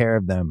take care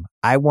of them.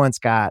 I once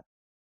got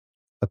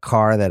a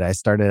car that I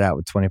started out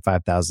with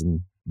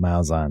 25,000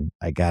 miles on.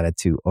 I got it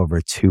to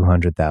over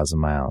 200,000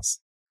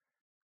 miles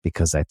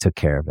because I took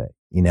care of it.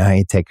 You know how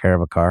you take care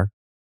of a car?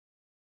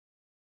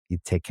 You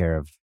take care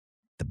of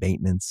the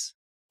maintenance,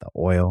 the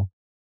oil,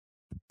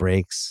 the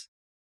brakes,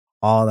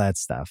 all that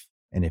stuff.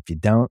 And if you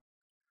don't,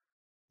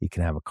 you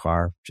can have a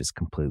car just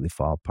completely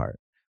fall apart.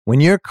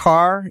 When your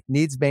car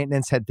needs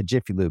maintenance, head to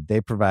Jiffy Lube.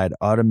 They provide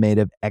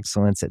automotive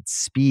excellence at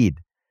speed.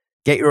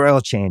 Get your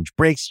oil change,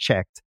 brakes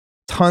checked,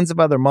 tons of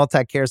other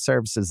multi-care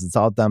services. It's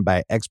all done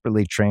by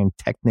expertly trained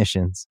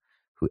technicians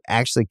who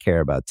actually care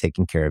about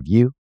taking care of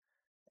you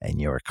and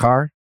your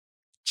car.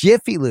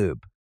 Jiffy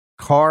Lube,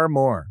 car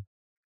more.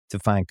 To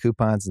find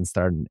coupons and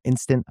start an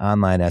instant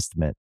online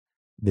estimate,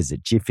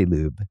 visit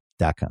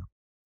jiffylube.com.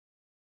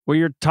 Well,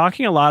 you're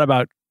talking a lot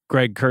about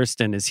Greg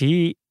Kurstin. Is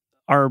he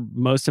our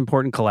most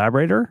important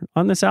collaborator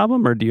on this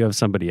album, or do you have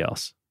somebody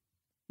else?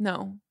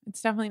 No, it's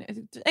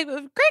definitely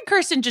Greg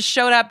Kurstin just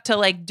showed up to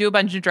like do a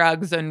bunch of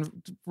drugs and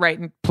write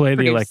and play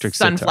the electric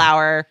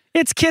Sunflower. Sitar.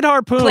 It's Kid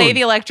Harpoon. Play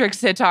the electric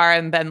sitar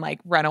and then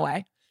like run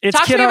away.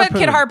 Talk to me about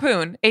Kid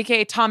Harpoon,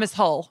 aka Thomas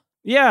Hull.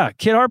 Yeah,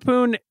 Kid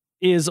Harpoon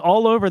is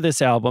all over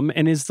this album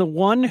and is the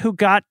one who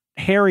got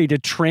Harry to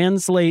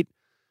translate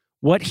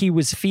what he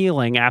was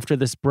feeling after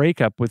this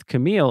breakup with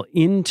Camille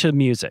into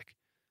music.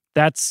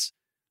 That's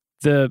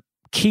the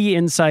key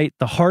insight.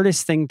 The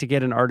hardest thing to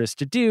get an artist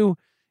to do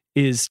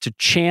is to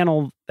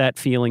channel that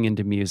feeling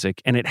into music.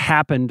 And it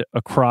happened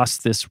across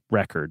this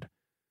record.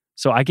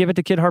 So I give it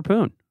to Kid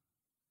Harpoon.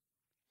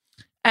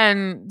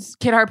 And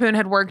Kid Harpoon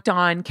had worked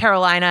on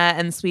Carolina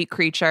and Sweet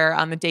Creature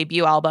on the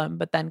debut album,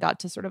 but then got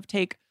to sort of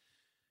take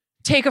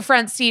a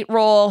front seat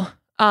role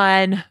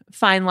on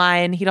Fine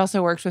Line. He'd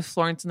also worked with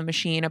Florence and the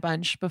Machine a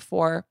bunch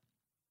before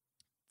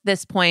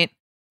this point.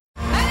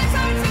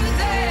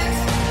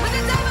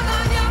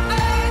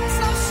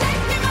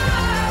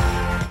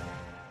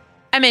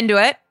 I'm into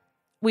it.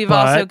 We've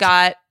also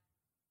got,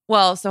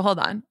 so hold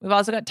on. We've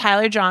also got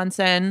Tyler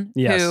Johnson,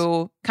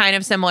 who kind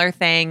of similar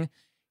thing.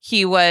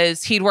 He'd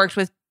worked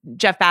with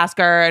Jeff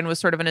Bhasker and was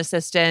sort of an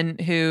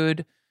assistant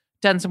who'd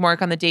done some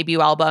work on the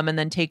debut album and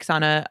then takes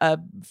on a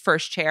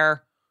first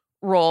chair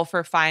role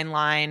for Fine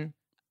Line.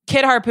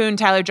 Kid Harpoon,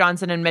 Tyler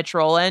Johnson, and Mitch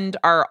Rowland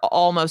are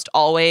almost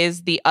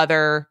always the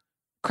other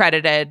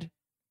credited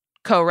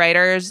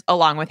co-writers,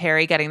 along with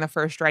Harry getting the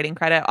first writing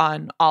credit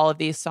on all of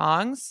these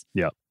songs.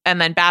 Yeah. And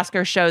then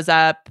Bhasker shows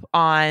up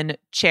on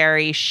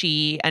Cherry,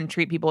 She, and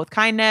Treat People with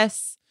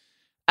Kindness.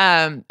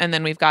 And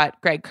then we've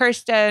got Greg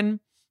Kurstin.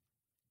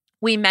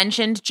 We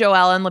mentioned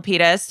Joellen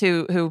Lapidus,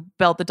 who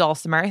built the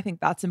dulcimer. I think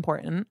that's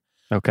important.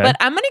 Okay. But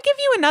I'm going to give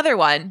you another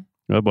one.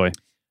 Oh, boy.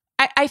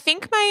 I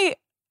think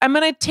I'm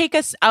going to take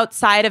us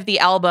outside of the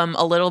album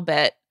a little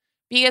bit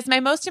because my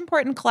most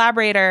important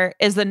collaborator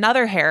is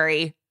another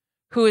Harry,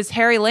 who is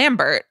Harry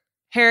Lambert,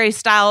 Harry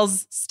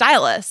Styles'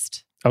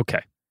 stylist.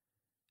 Okay.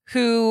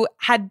 Who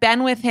had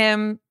been with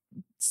him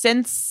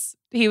since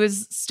he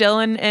was still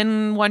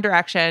in One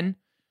Direction.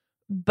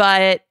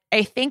 But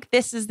I think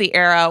this is the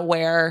era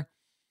where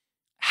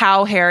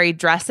how Harry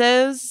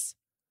dresses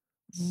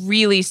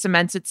really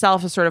cements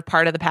itself as sort of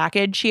part of the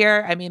package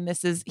here. I mean,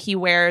 he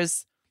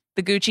wears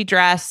the Gucci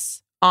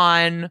dress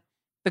on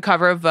the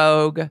cover of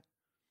Vogue.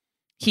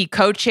 He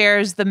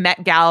co-chairs the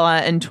Met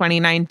Gala in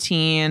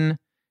 2019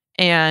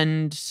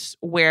 and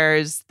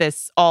wears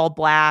this all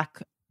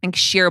black like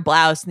sheer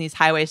blouse and these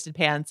high-waisted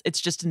pants. It's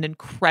just an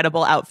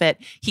incredible outfit.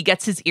 He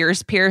gets his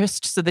ears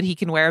pierced so that he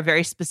can wear a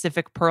very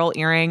specific pearl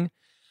earring.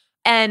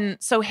 And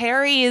so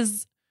Harry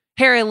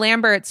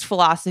Lambert's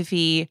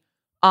philosophy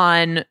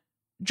on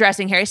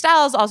dressing Harry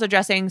Styles, also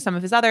dressing some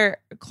of his other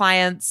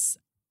clients,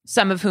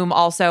 some of whom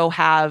also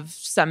have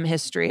some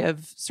history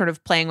of sort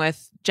of playing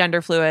with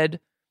gender fluid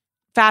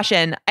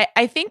fashion,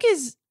 I think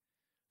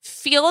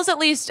feels at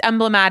least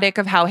emblematic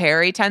of how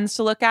Harry tends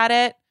to look at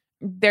it.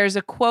 There's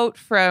a quote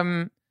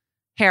from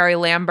Harry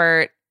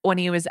Lambert when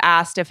he was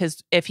asked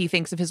if he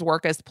thinks of his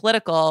work as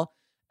political.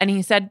 And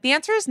he said, the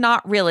answer is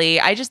not really.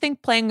 I just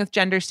think playing with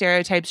gender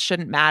stereotypes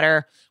shouldn't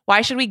matter.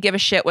 Why should we give a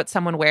shit what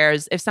someone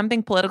wears? If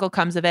something political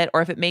comes of it,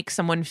 or if it makes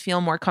someone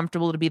feel more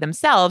comfortable to be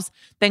themselves,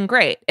 then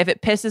great. If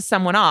it pisses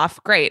someone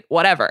off, great,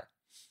 whatever.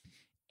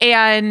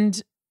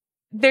 And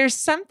there's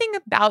something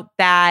about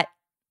that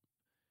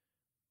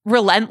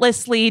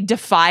relentlessly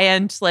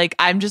defiant, like,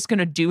 I'm just going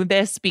to do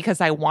this because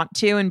I want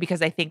to and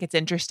because I think it's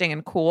interesting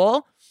and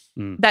cool.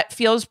 That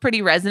feels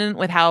pretty resonant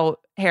with how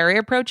Harry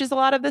approaches a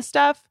lot of this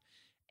stuff.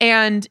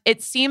 And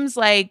it seems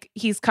like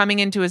he's coming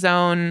into his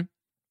own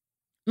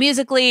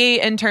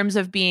musically in terms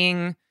of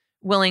being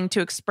willing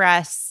to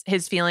express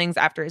his feelings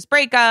after his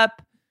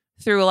breakup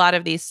through a lot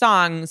of these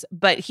songs.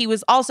 But he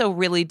was also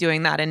really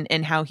doing that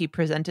in how he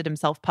presented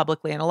himself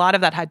publicly. And a lot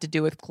of that had to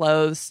do with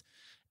clothes.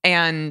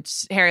 And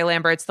Harry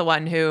Lambert's the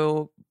one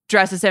who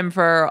dresses him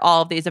for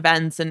all of these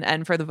events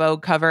and for the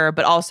Vogue cover,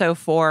 but also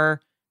for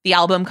the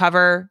album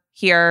cover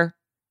here.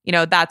 You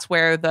know, that's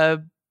where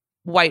the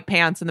white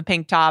pants and the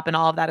pink top and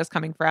all of that is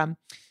coming from.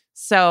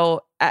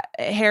 So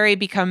Harry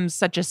becomes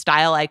such a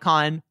style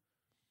icon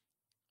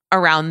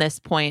around this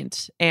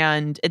point.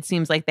 And it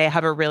seems like they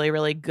have a really,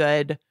 really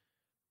good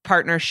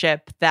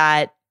partnership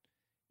that,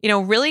 you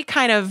know, really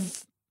kind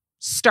of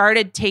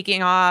started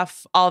taking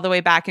off all the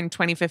way back in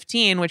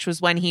 2015, which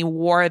was when he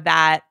wore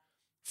that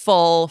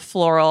full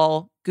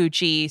floral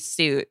Gucci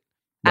suit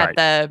at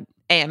the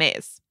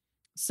AMAs.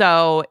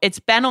 So it's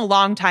been a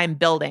long time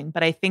building,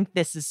 but I think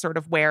this is sort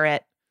of where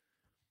it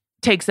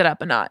takes it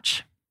up a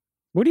notch.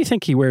 What do you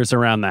think he wears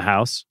around the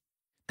house?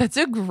 That's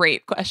a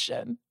great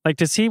question. Like,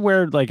 does he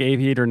wear like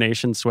Aviator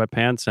Nation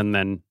sweatpants and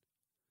then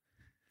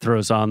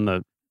throws on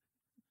the...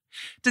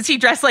 Does he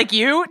dress like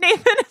you,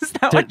 Nathan? Is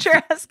that what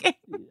you're asking?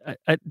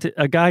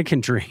 A guy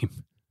can dream.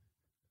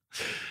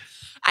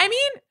 I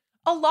mean,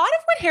 a lot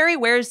of what Harry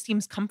wears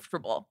seems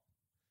comfortable.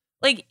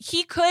 Like,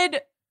 he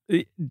could...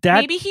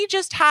 maybe he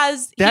just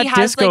has... That he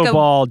has disco like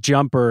ball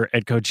jumper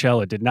at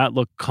Coachella did not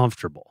look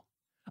comfortable.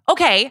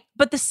 Okay,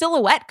 but the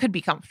silhouette could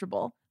be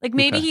comfortable. Like,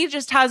 maybe he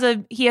just has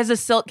a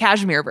silk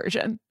cashmere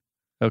version.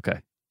 Okay.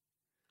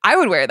 I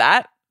would wear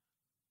that.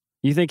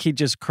 You think he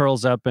just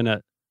curls up in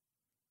a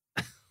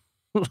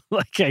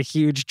like a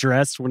huge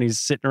dress when he's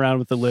sitting around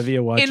with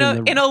Olivia watching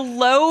in a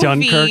low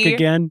Dunkirk V,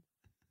 again?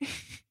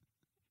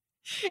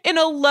 In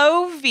a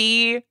low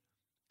V,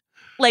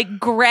 like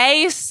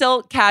gray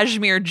silk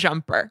cashmere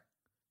jumper.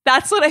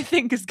 That's what I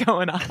think is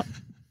going on.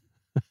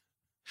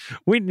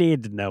 We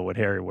need to know what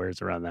Harry wears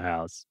around the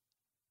house.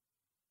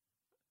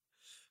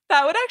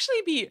 That would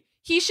actually be...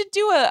 He should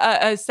do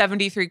a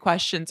 73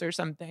 questions or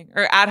something,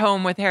 or At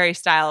Home with Harry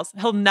Styles.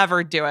 He'll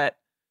never do it.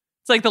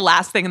 It's like the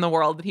last thing in the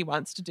world that he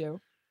wants to do.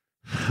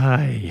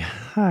 Hi.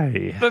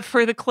 But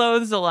for the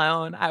clothes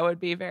alone, I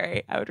would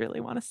really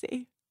want to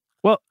see.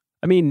 Well,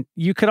 I mean,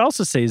 you could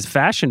also say his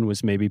fashion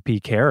was maybe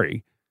peak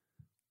Harry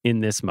in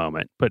this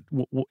moment, but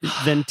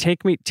then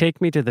take me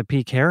to the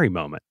peak Harry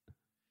moment.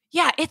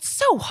 Yeah, it's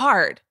so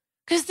hard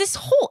because this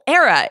whole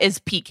era is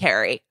peak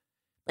Harry.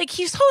 Like,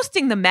 he's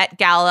hosting the Met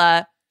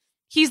Gala.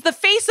 He's the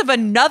face of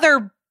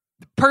another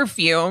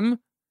perfume,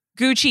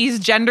 Gucci's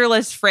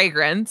genderless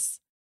fragrance.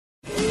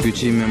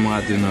 Gucci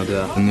mémoire d'une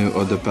odeur, une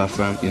eau de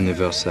parfum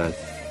universelle.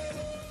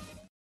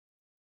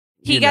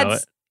 He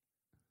gets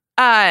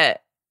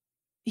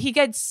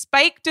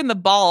spiked in the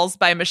balls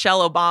by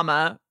Michelle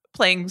Obama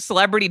playing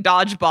celebrity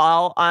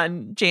dodgeball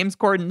on James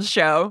Corden's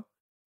show.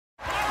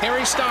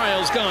 Harry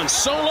Styles gone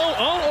solo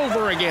all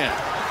over again.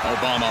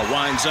 Obama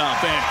winds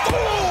up and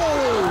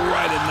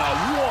right in the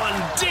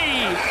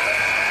 1D.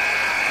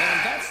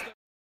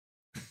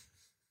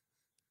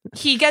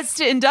 He gets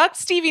to induct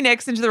Stevie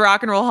Nicks into the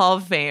Rock and Roll Hall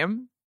of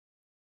Fame.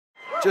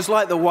 Just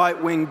like the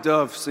white-winged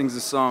dove sings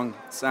a song,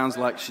 it sounds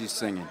like she's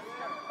singing.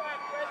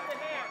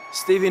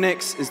 Stevie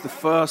Nicks is the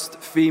first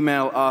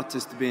female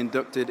artist to be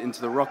inducted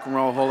into the Rock and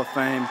Roll Hall of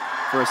Fame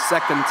for a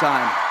second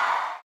time.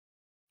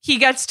 He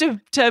gets to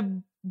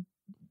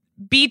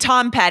be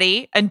Tom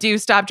Petty and do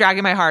Stop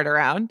Dragging My Heart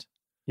Around.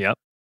 Yep.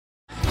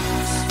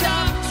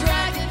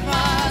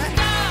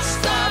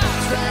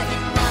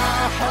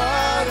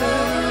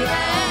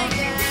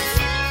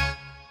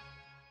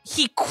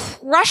 He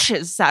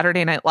crushes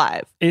Saturday Night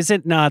Live. Is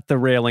it not the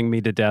railing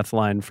me to death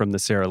line from the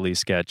Sarah Lee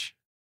sketch?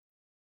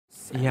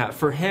 Yeah,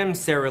 for him,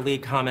 Sarah Lee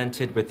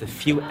commented with a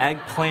few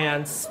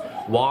eggplants,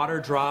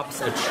 water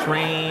drops, a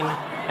train,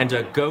 and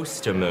a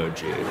ghost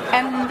emoji.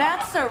 And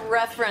that's a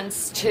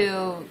reference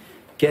to...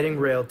 Getting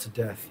railed to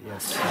death,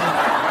 yes.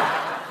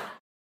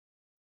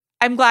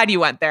 I'm glad you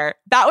went there.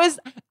 I was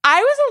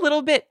a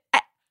little bit,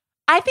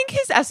 I think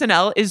his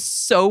SNL is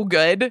so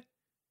good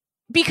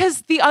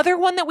because the other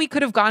one that we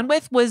could have gone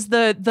with was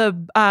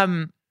the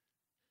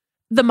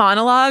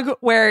monologue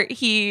where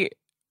he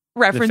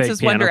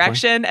references One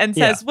Direction and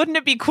says, wouldn't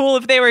it be cool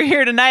if they were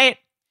here tonight?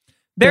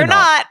 They're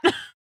not.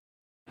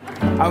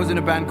 I was in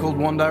a band called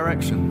One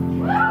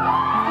Direction.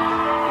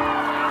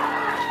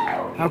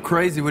 How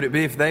crazy would it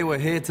be if they were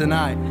here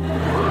tonight?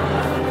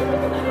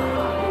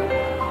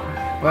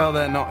 Well,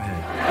 they're not here.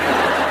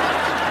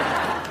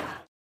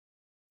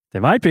 They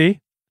might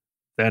be.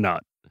 They're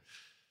not.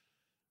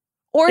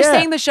 Or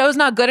saying the show's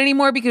not good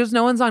anymore because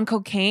no one's on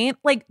cocaine.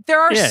 Like, there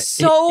are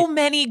so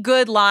many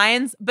good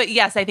lines. But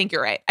yes, I think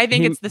you're right. I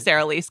think it's the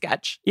Sarah Lee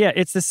sketch. Yeah,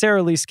 it's the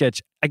Sarah Lee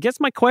sketch. I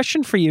guess my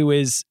question for you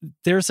is,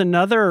 there's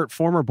another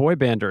former boy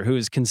bander who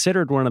is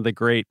considered one of the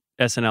great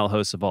SNL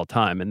hosts of all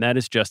time, and that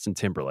is Justin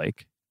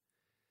Timberlake.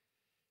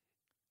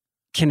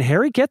 Can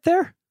Harry get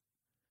there?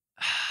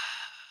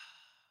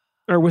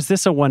 Or was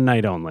this a one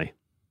night only?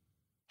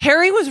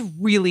 Harry was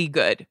really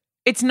good.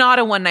 It's not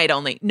a one night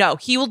only. No,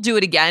 he will do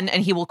it again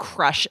and he will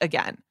crush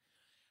again.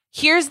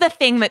 Here's the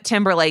thing that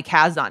Timberlake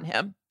has on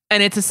him.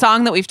 And it's a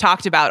song that we've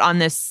talked about on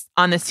this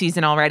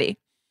season already.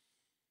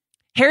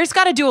 Harry's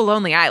got to do a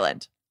Lonely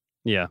Island.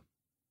 Yeah.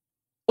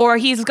 Or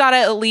he's got to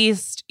at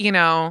least,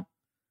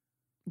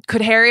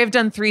 could Harry have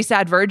done 3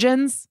 Sad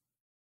Virgins?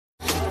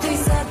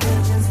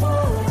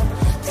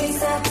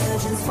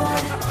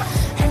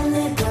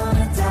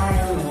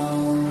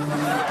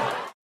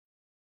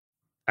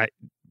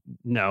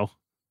 No.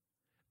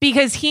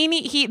 Because he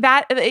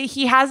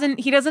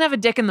doesn't have a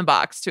dick in the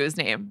box to his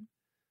name.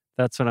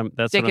 That's what I'm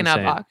dick in saying.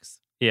 A box.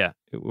 Yeah,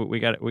 we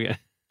got it.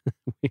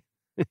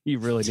 You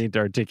really need to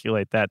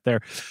articulate that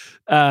there.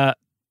 I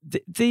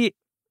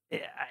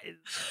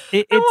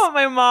want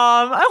my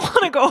mom. I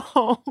want to go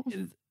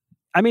home.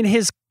 I mean,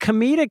 his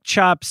comedic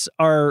chops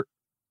are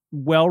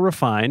well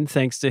refined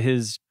thanks to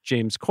his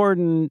James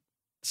Corden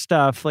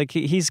stuff. Like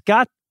he's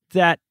got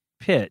that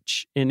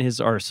pitch in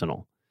his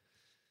arsenal,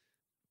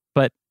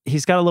 but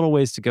he's got a little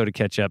ways to go to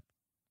catch up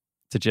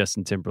to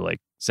Justin Timberlake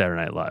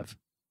Saturday Night Live.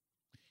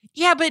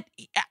 Yeah, but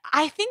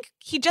I think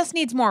he just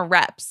needs more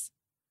reps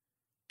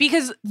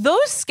because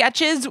those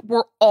sketches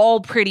were all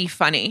pretty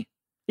funny.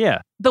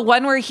 Yeah. The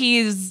one where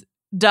he's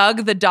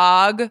Doug the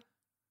dog.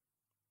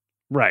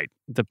 Right.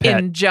 The pet.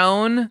 In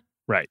Joan.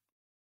 Right.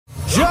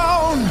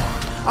 Joan,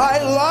 I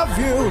love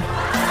you.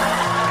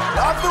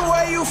 Love the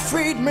way you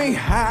feed me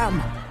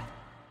ham.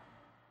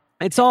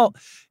 He's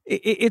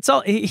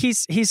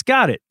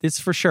got it. It's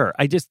for sure.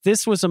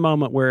 This was a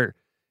moment where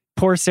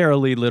poor Sarah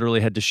Lee literally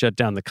had to shut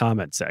down the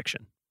comment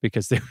section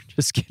because they were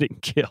just getting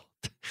killed.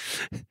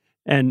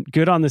 And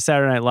good on the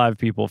Saturday Night Live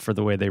people for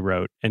the way they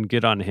wrote, and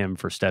good on him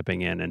for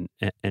stepping in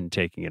and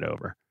taking it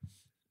over.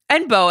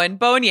 And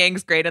Bowen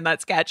Yang's great in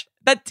that sketch.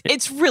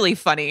 It's really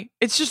funny.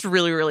 It's just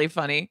really, really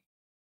funny.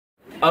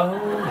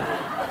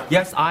 Oh,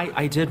 yes,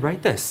 I did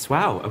write this.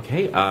 Wow.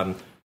 Okay.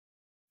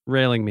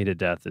 Railing me to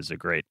death is a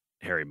great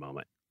Harry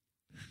moment.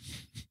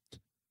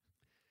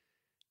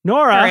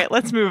 Nora. All right,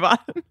 let's move on.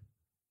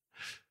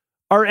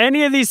 Are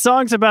any of these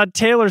songs about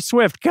Taylor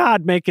Swift?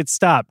 God, make it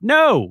stop.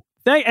 No.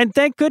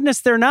 Thank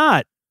goodness they're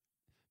not.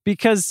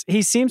 Because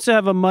he seems to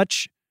have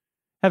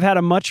had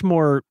a much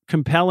more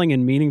compelling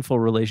and meaningful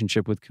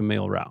relationship with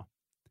Camille Rao.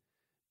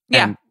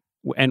 Yeah.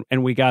 And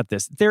we got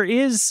this. There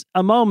is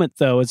a moment,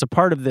 though, as a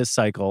part of this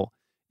cycle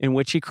in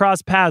which he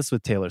crossed paths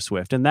with Taylor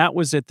Swift, and that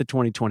was at the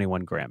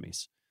 2021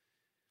 Grammys.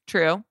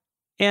 True.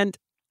 And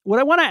what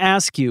I want to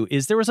ask you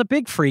is, there was a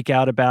big freak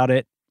out about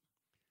it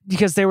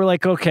because they were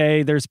like,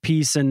 okay, there's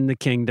peace in the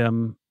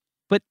kingdom.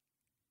 But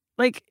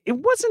like, it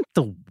wasn't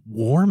the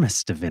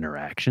warmest of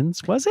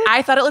interactions, was it?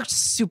 I thought it looked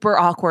super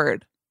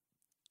awkward.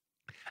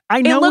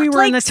 I know we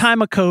were in the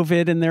time of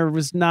COVID and there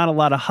was not a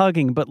lot of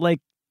hugging, but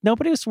like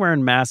nobody was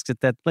wearing masks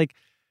at that. Like,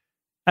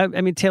 I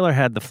mean, Taylor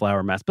had the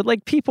flower mask, but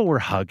like people were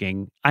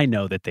hugging. I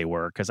know that they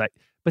were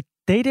but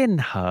they didn't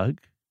hug.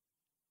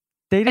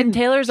 And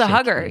Taylor's a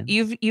hugger.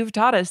 You've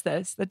taught us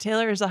this, that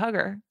Taylor is a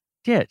hugger.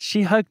 Yeah,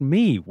 she hugged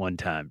me one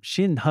time.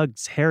 She didn't hug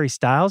Harry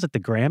Styles at the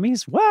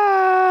Grammys.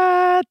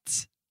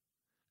 What?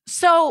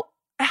 So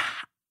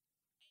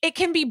it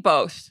can be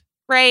both,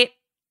 right?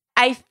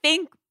 I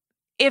think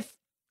if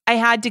I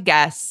had to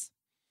guess,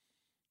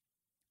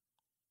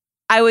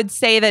 I would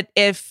say that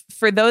if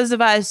for those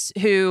of us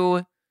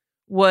who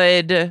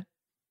would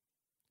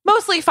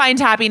mostly find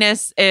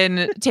happiness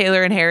in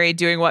Taylor and Harry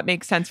doing what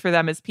makes sense for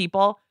them as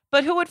people,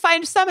 but who would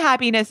find some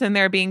happiness in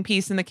there being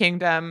peace in the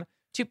kingdom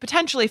to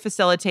potentially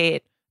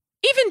facilitate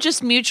even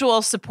just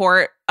mutual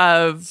support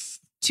of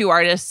two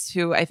artists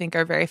who I think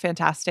are very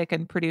fantastic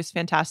and produce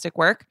fantastic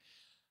work.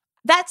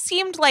 That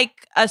seemed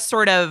like a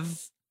sort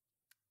of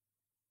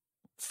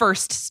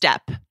first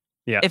step,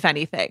 if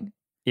anything.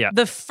 Yeah.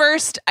 The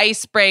first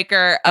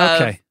icebreaker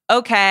of,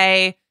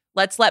 okay,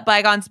 let's let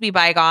bygones be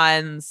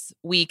bygones.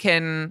 We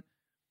can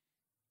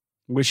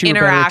wish you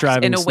interact were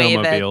better driving in a way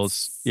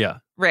snowmobiles. Yeah.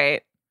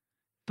 Right.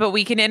 But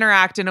we can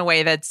interact in a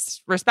way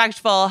that's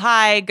respectful.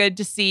 Hi, good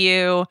to see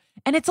you.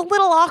 And it's a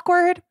little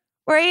awkward,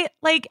 right?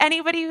 Like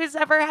anybody who's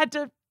ever had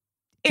to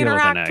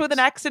interact with an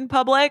ex in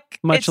public.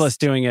 Much less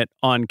doing it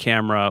on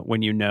camera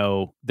when you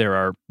know there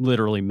are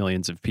literally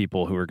millions of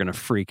people who are going to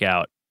freak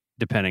out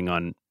depending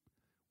on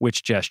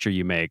which gesture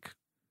you make,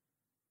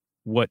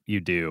 what you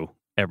do,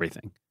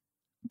 everything.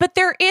 But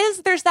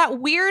there's that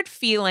weird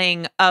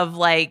feeling of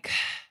like,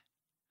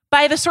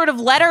 by the sort of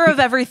letter of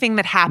everything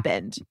that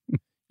happened,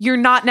 you're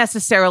not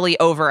necessarily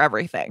over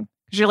everything.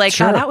 Because you're like,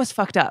 oh, that was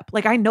fucked up.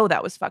 Like, I know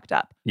that was fucked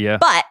up. Yeah.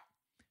 But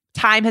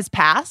time has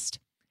passed.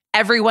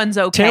 Everyone's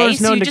okay.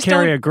 Taylor's known to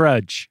carry a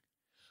grudge.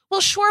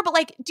 Well, sure, but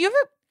like, do you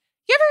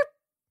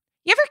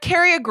ever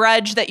carry a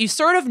grudge that you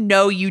sort of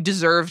know you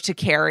deserve to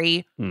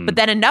carry, but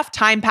then enough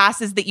time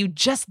passes that you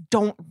just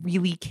don't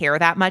really care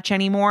that much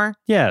anymore?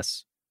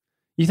 Yes.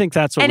 You think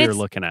that's what we were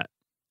looking at?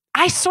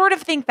 I sort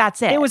of think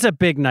that's it. It was a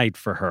big night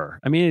for her.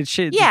 I mean, this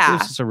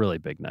is a really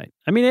big night.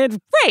 I mean,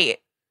 it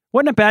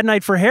wasn't a bad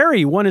night for Harry.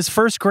 He won his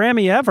first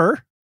Grammy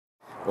ever.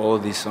 All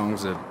of these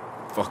songs are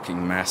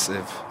fucking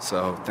massive,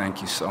 so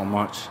thank you so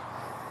much.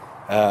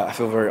 I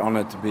feel very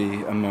honored to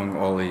be among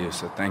all of you,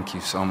 so thank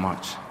you so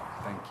much.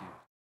 Thank you.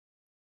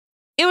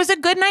 It was a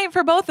good night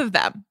for both of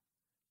them.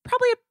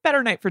 Probably a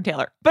better night for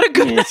Taylor, but a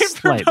good night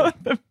for both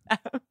of them.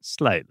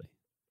 Slightly.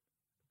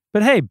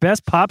 But hey,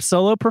 best pop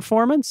solo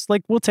performance?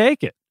 Like, we'll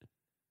take it.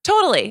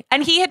 Totally.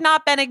 And he had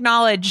not been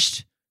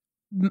acknowledged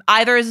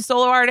either as a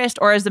solo artist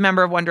or as a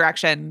member of One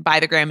Direction by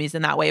the Grammys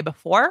in that way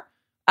before.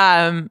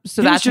 So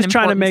he was just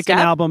trying to make an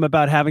album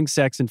about having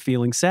sex and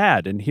feeling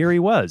sad, and here he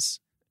was.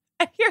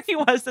 And here he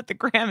was at the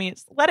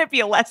Grammys. Let it be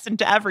a lesson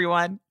to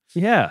everyone.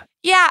 Yeah.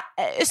 Yeah.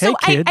 So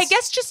hey, I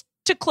guess just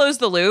to close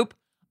the loop,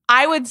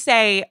 I would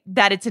say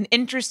that it's an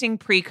interesting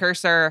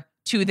precursor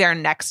to their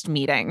next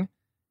meeting,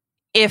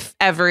 if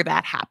ever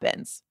that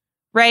happens,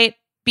 right?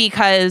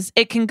 Because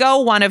it can go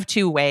one of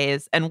two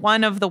ways. And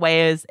one of the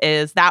ways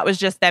is that was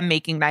just them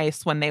making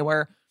nice when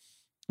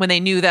they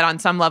knew that on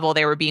some level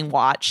they were being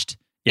watched.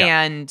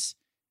 Yeah. And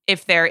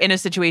if they're in a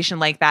situation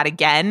like that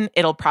again,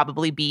 it'll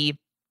probably be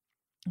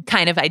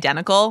kind of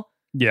identical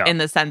in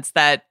the sense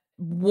that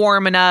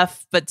warm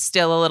enough, but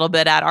still a little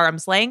bit at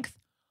arm's length.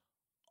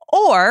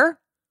 Or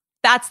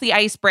that's the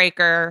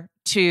icebreaker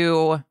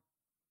to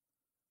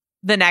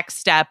the next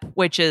step,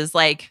 which is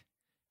like,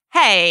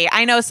 hey,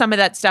 I know some of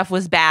that stuff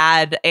was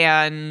bad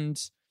and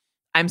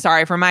I'm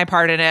sorry for my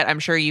part in it. I'm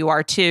sure you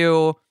are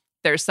too.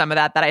 There's some of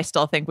that I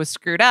still think was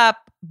screwed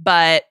up,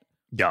 but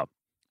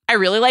I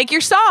really like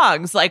your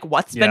songs. Like,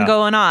 what's been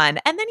going on?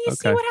 And then you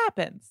see what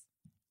happens.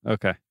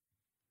 Okay.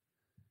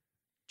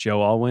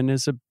 Joe Alwyn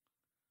is a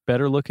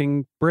better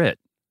looking Brit.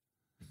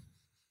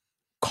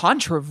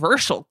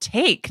 Controversial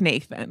take,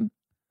 Nathan.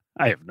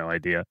 I have no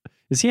idea.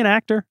 Is he an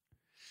actor?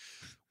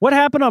 What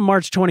happened on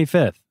March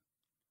 25th?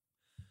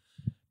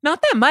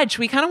 Not that much.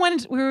 We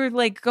were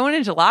like going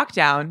into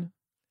lockdown.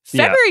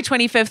 February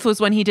 25th was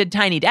when he did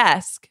Tiny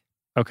Desk.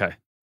 Okay.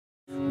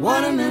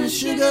 Watermelon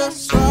sugar,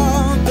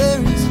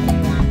 strawberries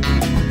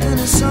in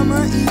a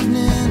summer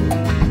evening.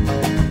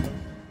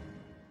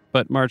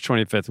 But March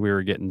 25th, we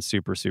were getting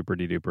super, super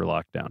de-duper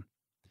lockdown.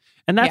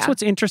 And that's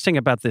what's interesting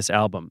about this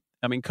album.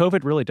 I mean,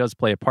 COVID really does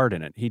play a part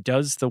in it. He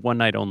does the one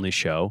night only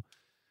show,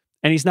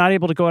 and he's not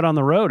able to go out on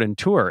the road and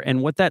tour.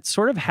 And what that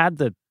sort of had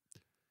the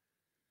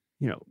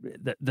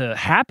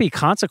happy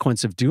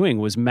consequence of doing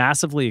was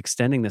massively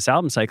extending this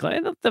album cycle.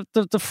 And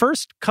the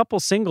first couple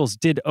singles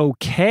did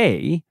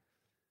okay,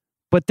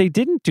 but they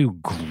didn't do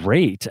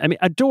great. I mean,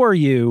 Adore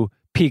You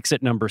peaks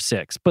at number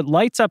 6, but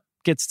Lights Up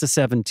gets to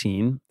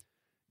 17.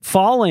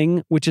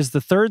 Falling, which is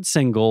the third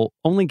single,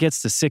 only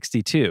gets to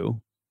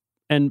 62.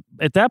 And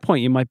at that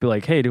point, you might be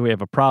like, hey, do we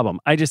have a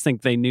problem? I just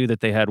think they knew that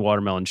they had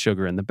Watermelon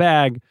Sugar in the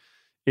bag.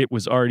 It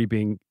was already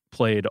being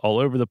played all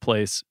over the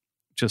place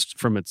just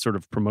from its sort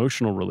of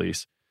promotional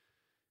release.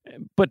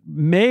 But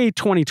May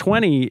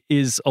 2020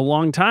 is a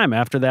long time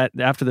after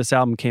this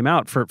album came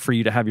out for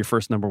you to have your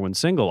first number one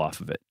single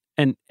off of it.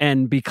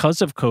 And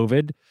because of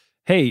COVID,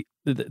 hey,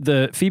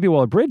 the Phoebe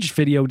Waller-Bridge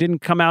video didn't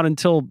come out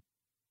until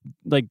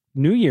like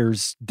New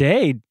Year's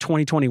Day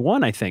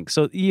 2021, I think.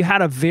 So you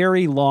had a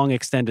very long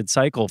extended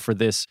cycle for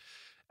this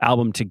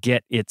album to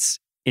get its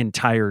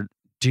entire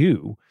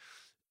due.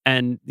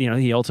 And,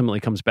 he ultimately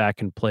comes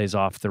back and plays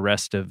off the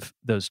rest of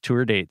those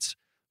tour dates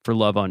for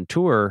Love on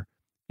Tour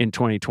in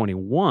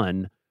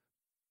 2021.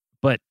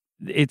 But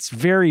it's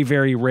very,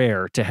 very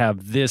rare to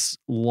have this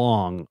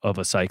long of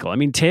a cycle. I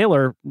mean,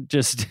 Taylor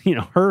just,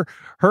 her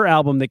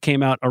album that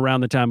came out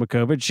around the time of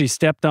COVID, she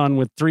stepped on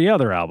with 3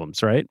 other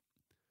albums, right?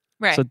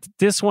 Right. So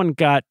this one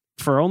got,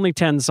 for only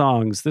 10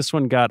 songs, this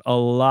one got a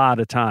lot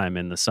of time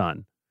in the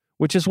sun,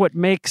 which is what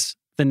makes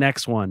the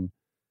next one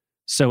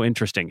so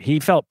interesting. He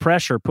felt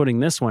pressure putting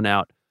this one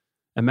out.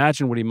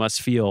 Imagine what he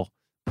must feel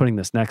putting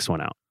this next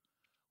one out.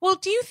 Well,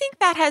 do you think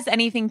that has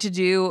anything to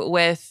do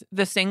with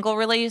the single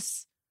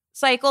release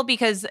cycle?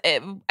 Because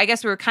I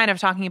guess we were kind of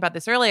talking about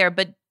this earlier,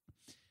 but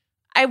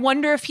I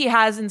wonder if he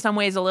has in some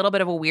ways a little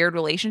bit of a weird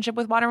relationship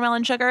with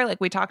Watermelon Sugar.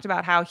 Like we talked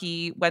about how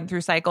he went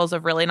through cycles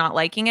of really not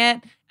liking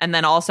it and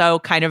then also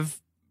kind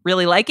of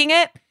really liking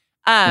it.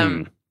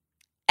 And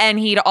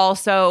he'd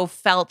also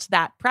felt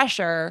that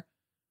pressure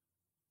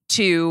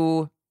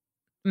to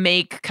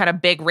make kind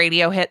of big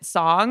radio hit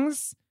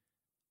songs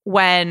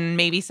when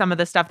maybe some of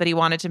the stuff that he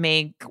wanted to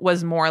make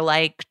was more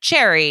like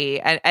Cherry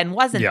and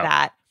wasn't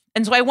that.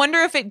 And so I wonder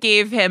if it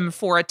gave him,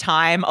 for a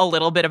time, a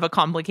little bit of a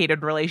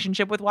complicated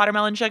relationship with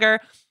Watermelon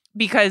Sugar,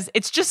 because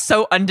it's just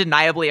so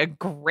undeniably a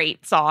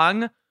great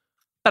song.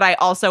 But I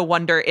also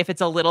wonder if it's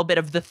a little bit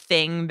of the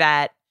thing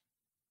that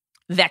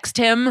vexed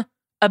him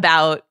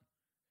about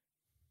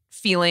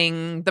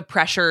feeling the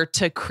pressure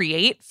to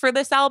create for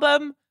this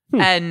album.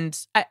 And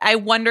I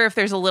wonder if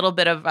there's a little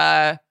bit of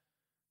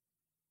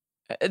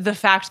the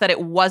fact that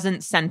it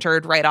wasn't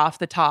centered right off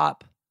the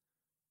top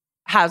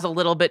has a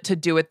little bit to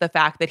do with the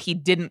fact that he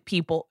didn't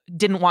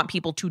want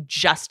people to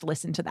just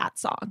listen to that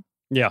song.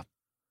 Yeah.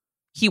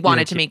 He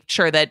wanted to make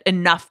sure that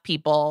enough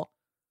people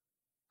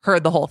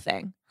heard the whole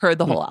thing, heard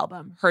the whole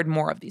album, heard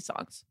more of these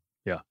songs.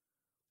 Yeah.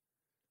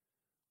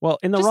 Well,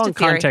 in the Just wrong a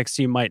theory. context,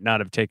 you might not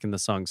have taken the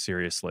song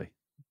seriously,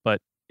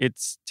 but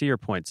it's, to your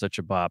point, such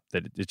a bop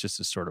that it just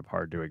is sort of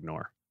hard to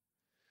ignore.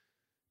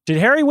 Did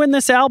Harry win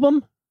this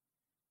album?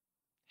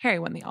 Harry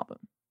won the album.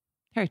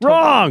 Harry totally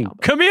won Wrong. the album.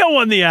 Camille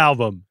won the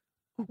album.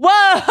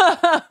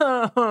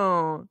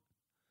 Whoa!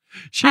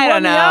 She I won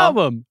don't the know.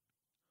 album.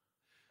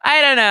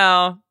 I don't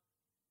know.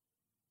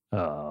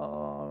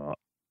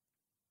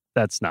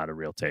 That's not a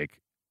real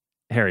take.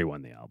 Harry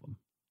won the album.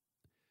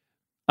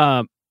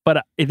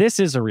 But this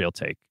is a real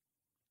take.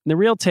 The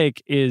real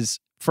take is,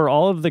 for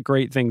all of the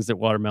great things that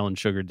Watermelon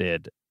Sugar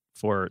did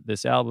for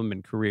this album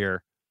and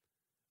career,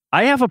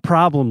 I have a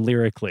problem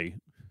lyrically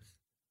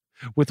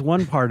with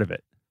one part of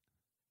it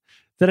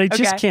that I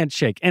just can't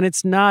shake. And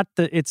it's not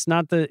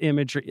the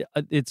imagery.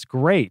 It's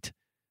great.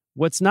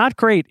 What's not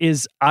great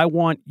is "I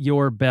want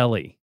your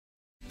belly."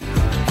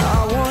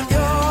 I want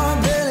your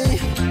belly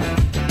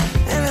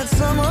and that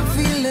summer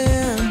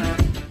feeling.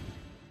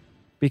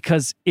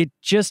 Because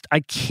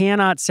I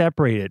cannot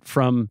separate it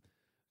from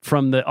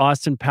the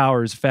Austin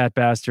Powers "Fat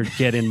Bastard,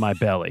 Get in My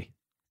Belly."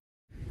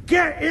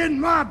 Get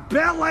in my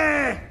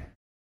belly.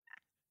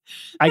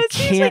 That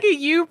seems like a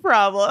you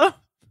problem.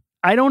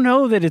 I don't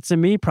know that it's a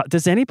me problem.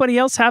 Does anybody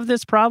else have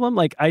this problem?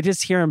 Like, I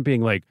just hear him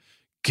being like,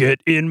 "Get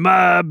in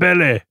my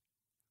belly.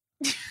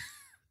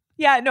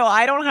 Yeah, no,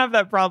 I don't have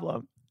that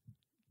problem.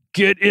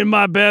 Get in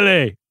my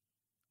belly."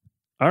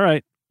 All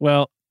right.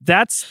 Well,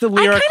 that's the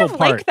lyrical I kind of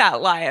part. like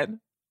that line.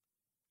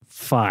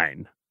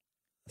 Fine.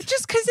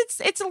 Just because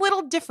it's a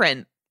little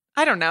different.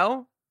 I don't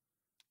know.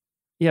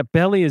 Yeah,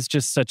 belly is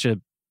just such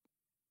a,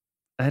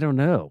 I don't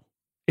know.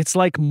 It's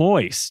like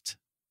moist.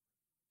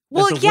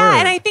 Well, as a yeah, word.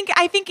 and I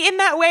think in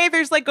that way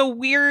there's like a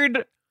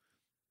weird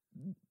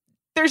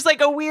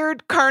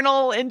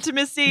carnal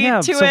intimacy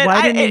Yeah, to so it.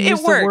 why didn't you use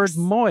it works.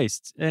 the word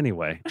moist?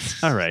 Anyway,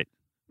 all right.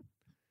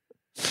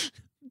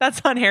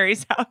 That's on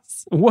Harry's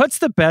house. What's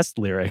the best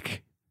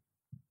lyric?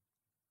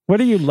 What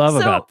do you love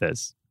about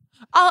this?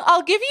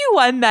 I'll give you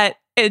one that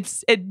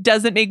it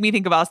doesn't make me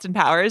think of Austin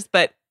Powers,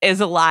 but is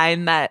a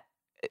line that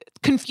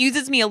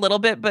confuses me a little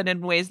bit, but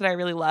in ways that I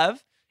really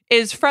love,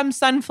 is from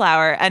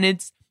Sunflower, and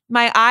it's,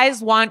 "My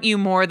eyes want you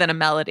more than a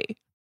melody."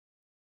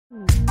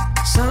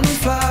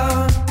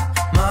 Sunflower,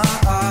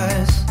 my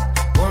eyes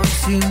want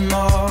you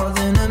more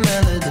than a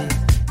melody.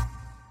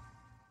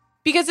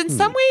 Because in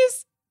some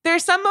ways,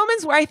 there's some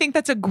moments where I think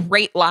that's a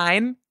great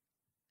line.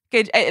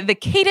 The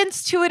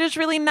cadence to it is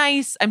really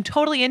nice. I'm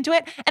totally into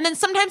it. And then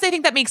sometimes I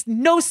think that makes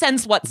no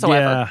sense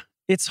whatsoever. Yeah,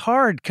 it's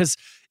hard because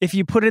if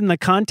you put it in the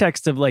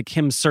context of like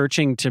him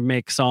searching to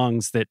make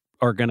songs that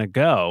are going to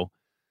go,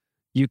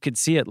 you could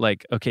see it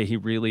like, okay, he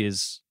really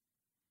is,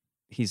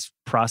 he's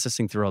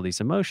processing through all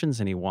these emotions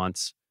and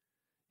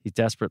he's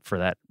desperate for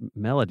that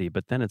melody.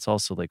 But then it's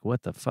also like,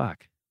 what the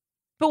fuck?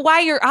 But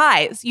why your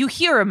eyes? You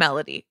hear a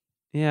melody.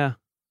 Yeah.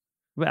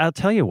 But I'll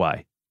tell you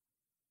why.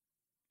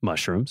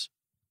 Mushrooms.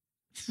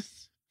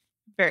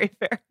 Very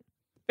fair.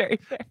 Very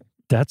fair.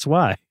 That's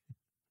why.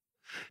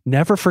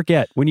 Never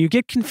forget, when you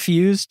get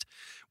confused,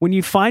 when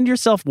you find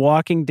yourself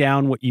walking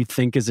down what you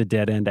think is a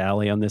dead-end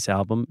alley on this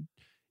album,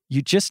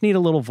 you just need a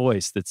little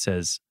voice that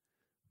says,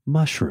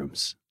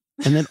 mushrooms.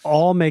 And then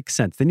all makes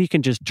sense. Then you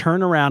can just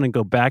turn around and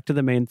go back to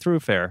the main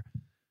thoroughfare.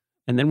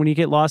 And then when you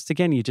get lost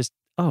again, you just,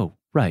 oh,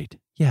 right.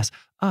 Yes.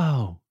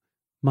 Oh,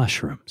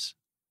 mushrooms.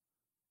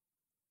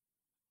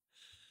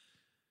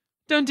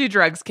 Don't do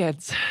drugs,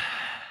 kids.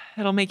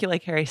 It'll make you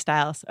like Harry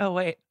Styles. Oh,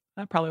 wait.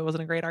 That probably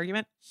wasn't a great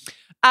argument.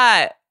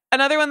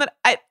 Another one that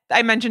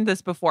I mentioned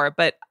this before,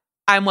 but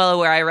I'm well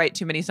aware I write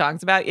too many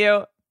songs about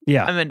you.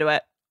 Yeah. I'm into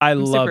it.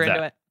 I'm super that.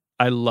 into it.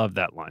 I love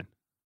that line.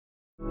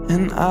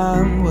 And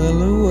I'm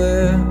well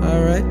aware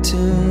I write too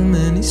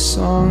many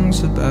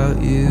songs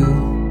about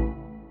you.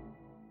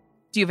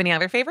 Do you have any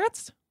other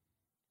favorites?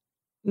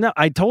 No,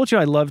 I told you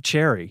I love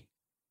Cherry.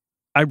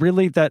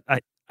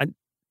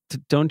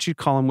 Don't you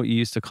call him what you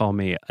used to call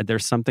me.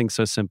 There's something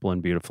so simple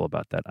and beautiful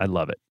about that. I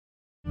love it.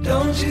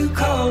 Don't you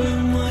call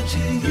him what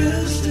you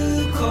used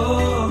to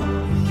call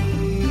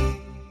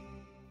me.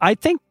 I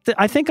think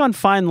on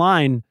Fine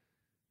Line,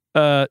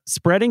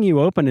 spreading you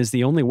open is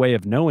the only way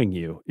of knowing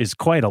you is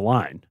quite a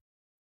line.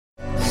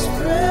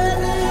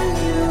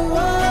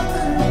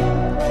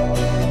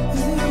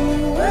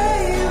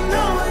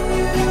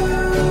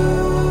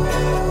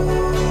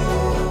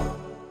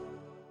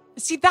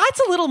 See, that's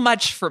a little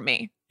much for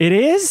me. It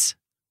is?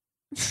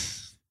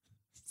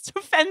 It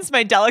offends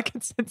my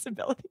delicate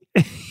sensibility.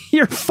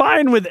 You're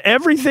fine with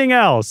everything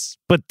else,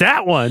 but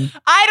that one.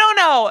 I don't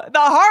know. The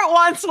heart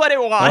wants what it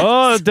wants.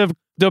 Oh,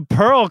 the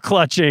pearl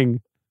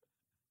clutching.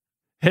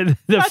 The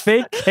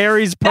fake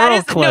Harry's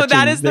pearl clutching. No,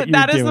 that is doing.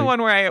 the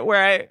one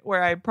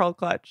where I pearl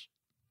clutch.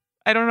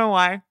 I don't know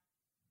why.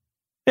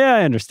 Yeah,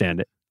 I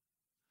understand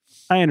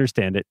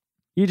it.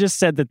 You just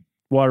said that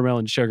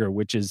Watermelon Sugar,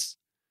 which is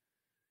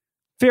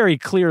very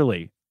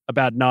clearly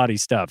about naughty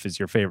stuff, is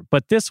your favorite.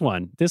 But this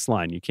line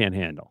you can't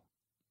handle.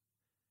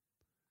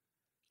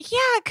 Yeah,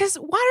 because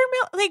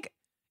watermelon,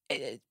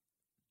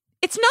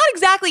 it's not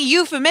exactly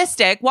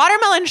euphemistic.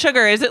 Watermelon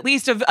Sugar is at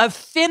least a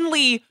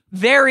thinly,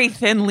 very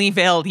thinly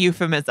veiled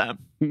euphemism.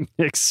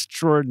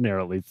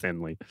 Extraordinarily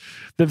thinly.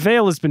 The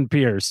veil has been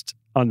pierced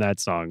on that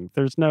song.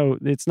 It's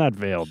not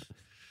veiled.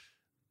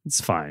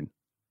 It's fine.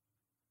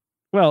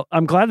 Well,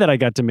 I'm glad that I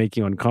got to make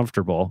you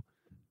uncomfortable.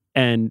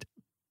 And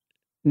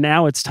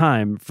now it's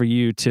time for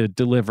you to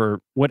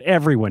deliver what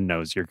everyone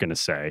knows you're going to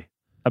say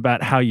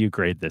about how you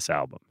grade this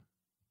album.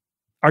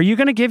 Are you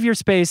going to give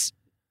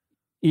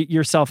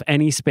yourself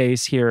any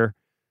space here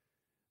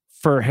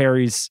for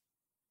Harry's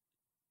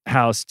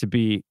House to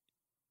be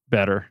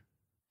better?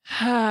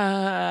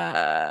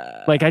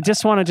 I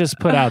just want to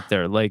put out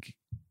there,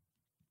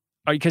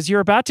 because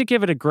you're about to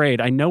give it a grade.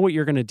 I know what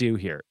you're going to do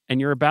here,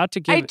 and you're about to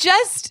give.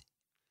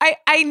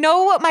 I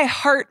know what my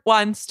heart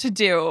wants to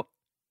do,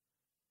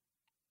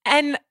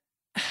 and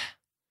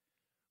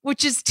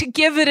which is to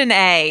give it an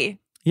A.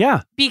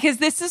 Yeah. Because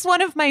this is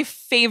one of my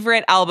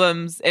favorite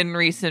albums in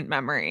recent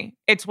memory.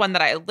 It's one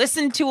that I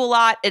listen to a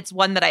lot. It's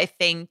one that I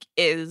think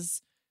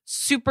is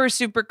super,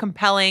 super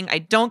compelling. I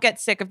don't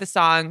get sick of the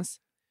songs.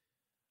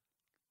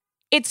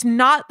 It's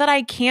not that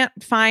I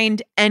can't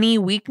find any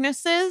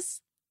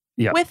weaknesses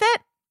with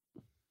it.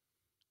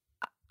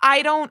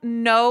 I don't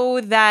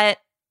know that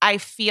I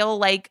feel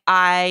like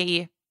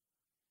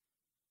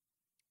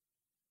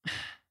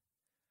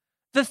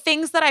the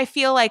things that I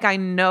feel like I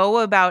know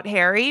about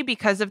Harry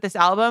because of this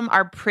album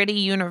are pretty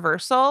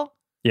universal.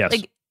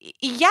 Yes.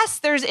 Yes,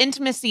 there's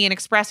intimacy in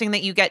expressing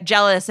that you get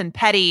jealous and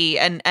petty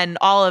and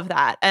all of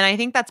that. And I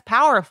think that's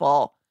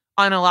powerful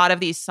on a lot of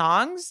these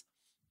songs.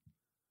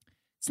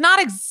 It's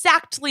not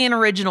exactly an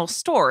original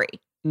story.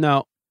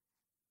 No.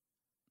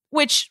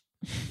 Which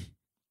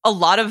a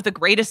lot of the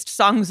greatest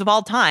songs of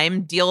all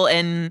time deal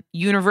in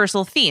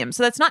universal themes.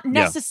 So that's not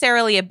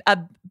necessarily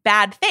a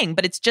bad thing,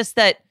 but it's just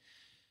that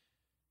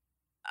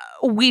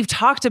we've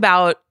talked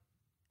about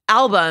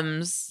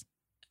albums,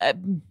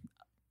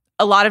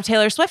 a lot of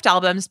Taylor Swift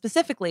albums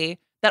specifically,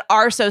 that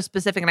are so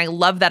specific, and I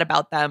love that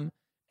about them.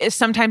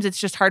 Sometimes it's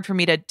just hard for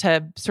me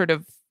to sort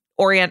of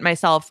orient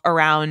myself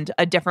around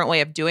a different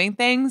way of doing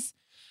things.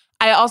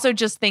 I also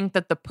just think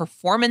that the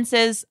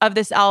performances of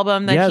this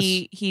album that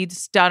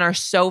he's done are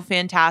so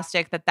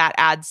fantastic that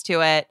adds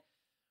to it.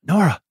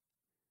 Nora,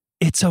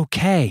 it's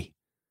okay.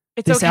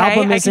 This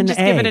album is an A.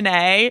 Give it an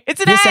A.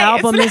 It's an A. This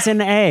album is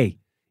an A.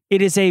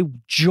 It is a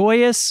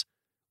joyous,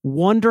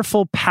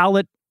 wonderful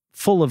palette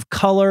full of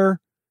color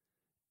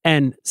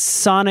and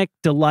sonic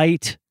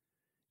delight.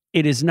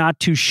 It is not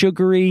too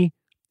sugary.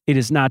 It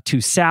is not too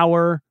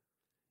sour.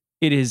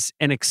 It is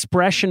an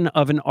expression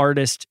of an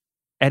artist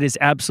at his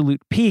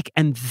absolute peak.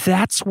 And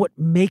that's what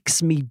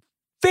makes me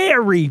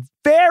very,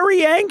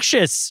 very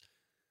anxious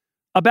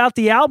about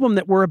the album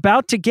that we're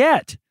about to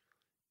get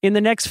in the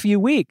next few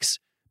weeks,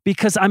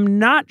 because I'm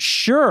not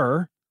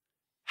sure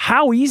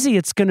how easy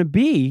it's going to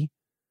be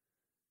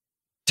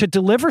to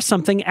deliver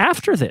something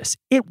after this.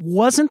 It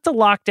wasn't the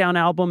lockdown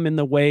album in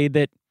the way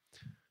that,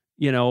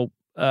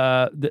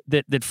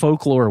 that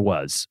Folklore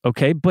was,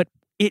 okay? But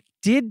it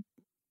did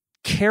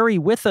carry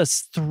with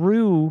us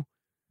through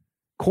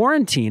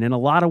quarantine in a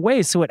lot of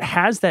ways. So it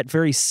has that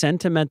very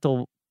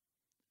sentimental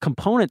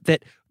component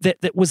that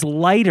was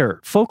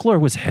lighter. Folklore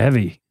was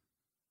heavy.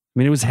 I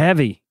mean, it was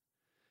heavy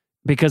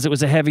because it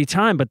was a heavy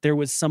time, but there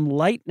was some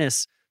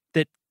lightness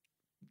that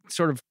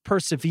sort of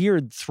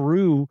persevered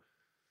through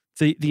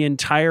the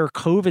entire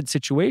COVID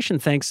situation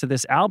thanks to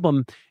this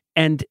album.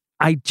 And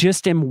I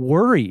just am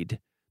worried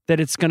that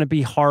it's going to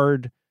be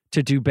hard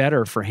to do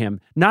better for him.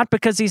 Not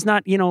because he's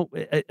not,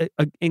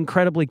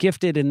 incredibly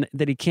gifted and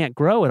that he can't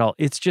grow at all.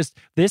 It's just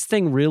this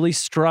thing really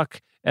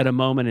struck at a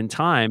moment in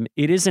time.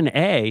 It is an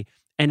A,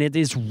 and it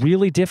is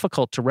really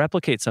difficult to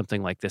replicate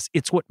something like this.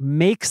 It's what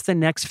makes the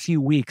next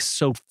few weeks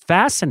so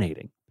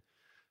fascinating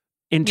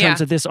in terms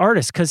of this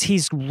artist, because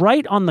he's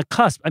right on the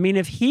cusp. I mean,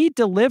 if he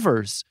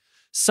delivers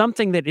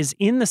something that is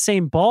in the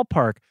same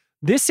ballpark,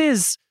 this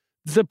is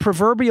the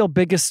proverbial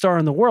biggest star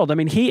in the world. I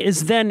mean, he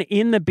is then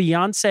in the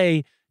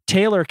Beyonce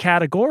Taylor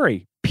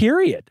category,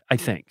 period, I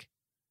think.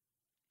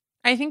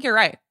 I think you're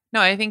right.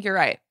 No, I think you're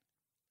right.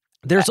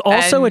 There's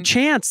also a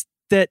chance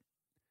that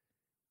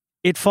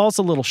it falls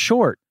a little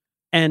short.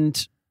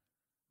 And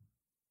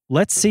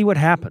let's see what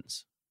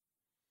happens.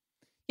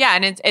 Yeah,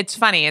 and it's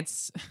funny.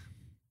 It's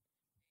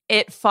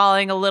it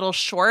falling a little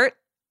short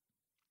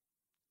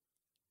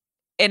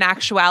in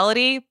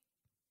actuality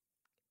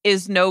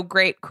is no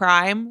great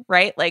crime,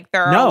 right? Like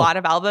there are a lot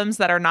of albums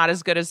that are not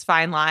as good as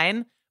Fine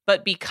Line,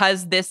 but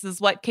because this is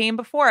what came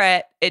before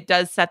it, it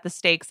does set the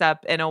stakes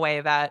up in a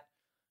way that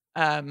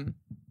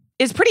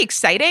is pretty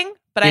exciting,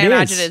 but I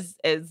imagine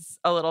is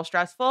a little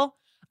stressful.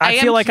 I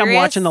feel like I'm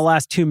watching the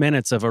last 2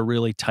 minutes of a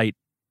really tight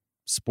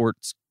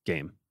sports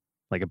game,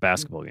 like a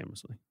basketball game or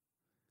something.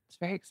 It's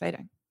very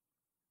exciting.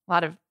 A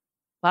lot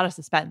of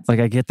suspense.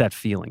 Like I get that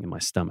feeling in my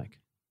stomach.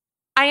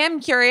 I am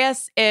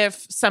curious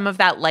if some of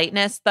that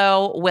lightness,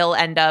 though, will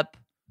end up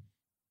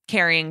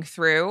carrying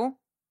through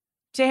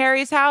to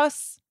Harry's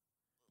house.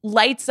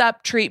 Lights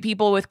Up, Treat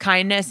People with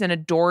Kindness, and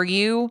Adore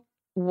You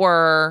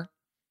were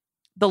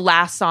the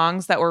last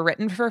songs that were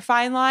written for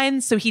Fine Line.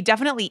 So he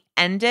definitely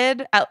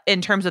ended,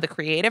 in terms of the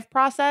creative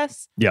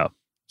process. Yeah.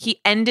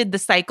 He ended the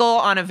cycle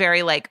on a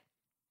very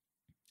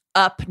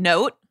up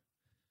note.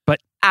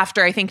 But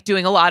after I think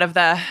doing a lot of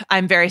the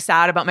I'm very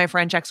sad about my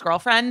French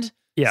ex-girlfriend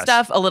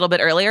stuff a little bit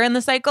earlier in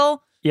the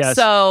cycle. Yes.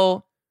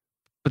 So,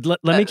 but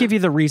let me give you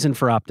the reason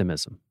for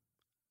optimism.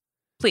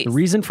 Please. The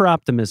reason for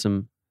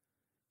optimism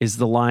is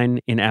the line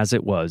in As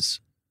It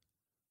Was.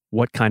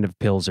 What kind of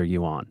pills are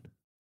you on?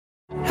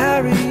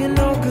 Harry, you're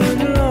no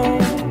good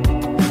alone.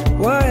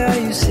 Why are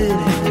you sitting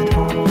at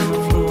home on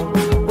the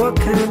floor? What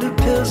kind of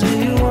pills are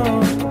you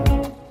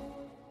on?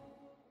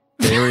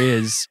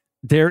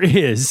 There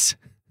is,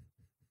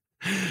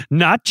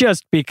 not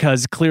just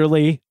because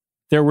clearly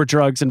there were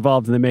drugs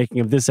involved in the making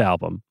of this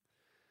album,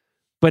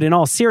 but in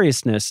all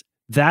seriousness,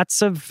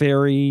 that's a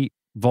very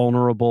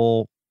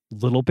vulnerable,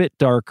 little bit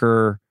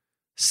darker,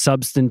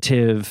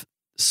 substantive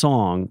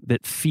song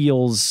that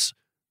feels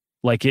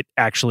like it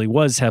actually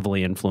was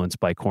heavily influenced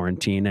by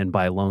quarantine and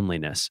by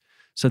loneliness.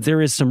 So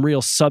there is some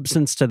real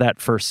substance to that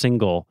first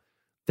single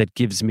that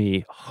gives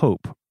me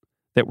hope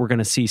that we're going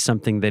to see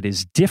something that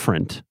is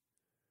different,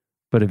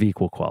 but of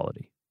equal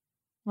quality.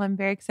 Well, I'm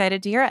very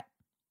excited to hear it.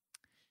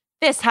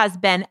 This has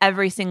been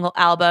Every Single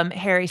Album,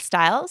 Harry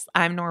Styles.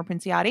 I'm Nora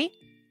Princiotti.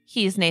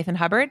 He's Nathan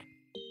Hubbard.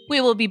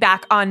 We will be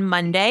back on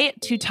Monday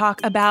to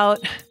talk about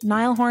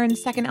Niall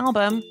Horan's second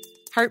album,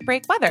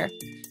 Heartbreak Weather.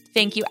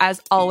 Thank you,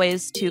 as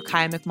always, to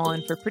Kaya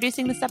McMullen for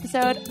producing this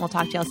episode. We'll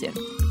talk to y'all soon.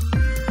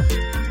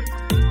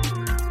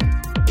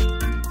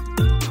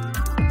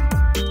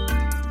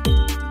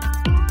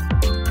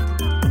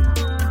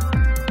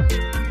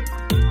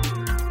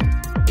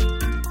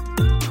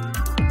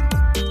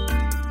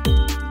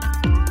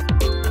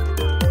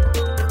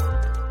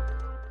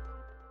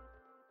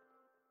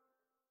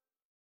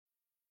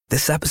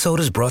 This episode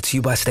is brought to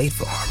you by State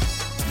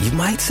Farm. You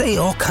might say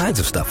all kinds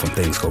of stuff when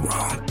things go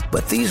wrong,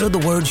 but these are the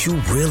words you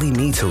really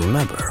need to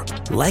remember.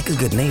 Like a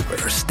good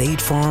neighbor,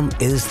 State Farm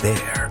is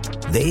there.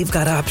 They've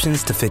got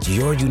options to fit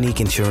your unique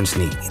insurance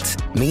needs,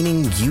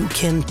 meaning you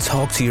can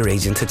talk to your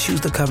agent to choose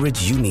the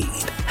coverage you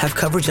need, have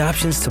coverage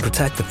options to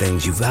protect the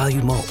things you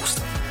value most,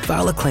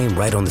 file a claim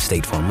right on the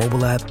State Farm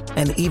mobile app,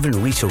 and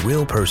even reach a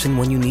real person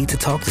when you need to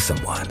talk to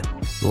someone.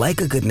 Like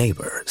a good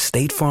neighbor,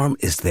 State Farm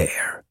is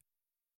there.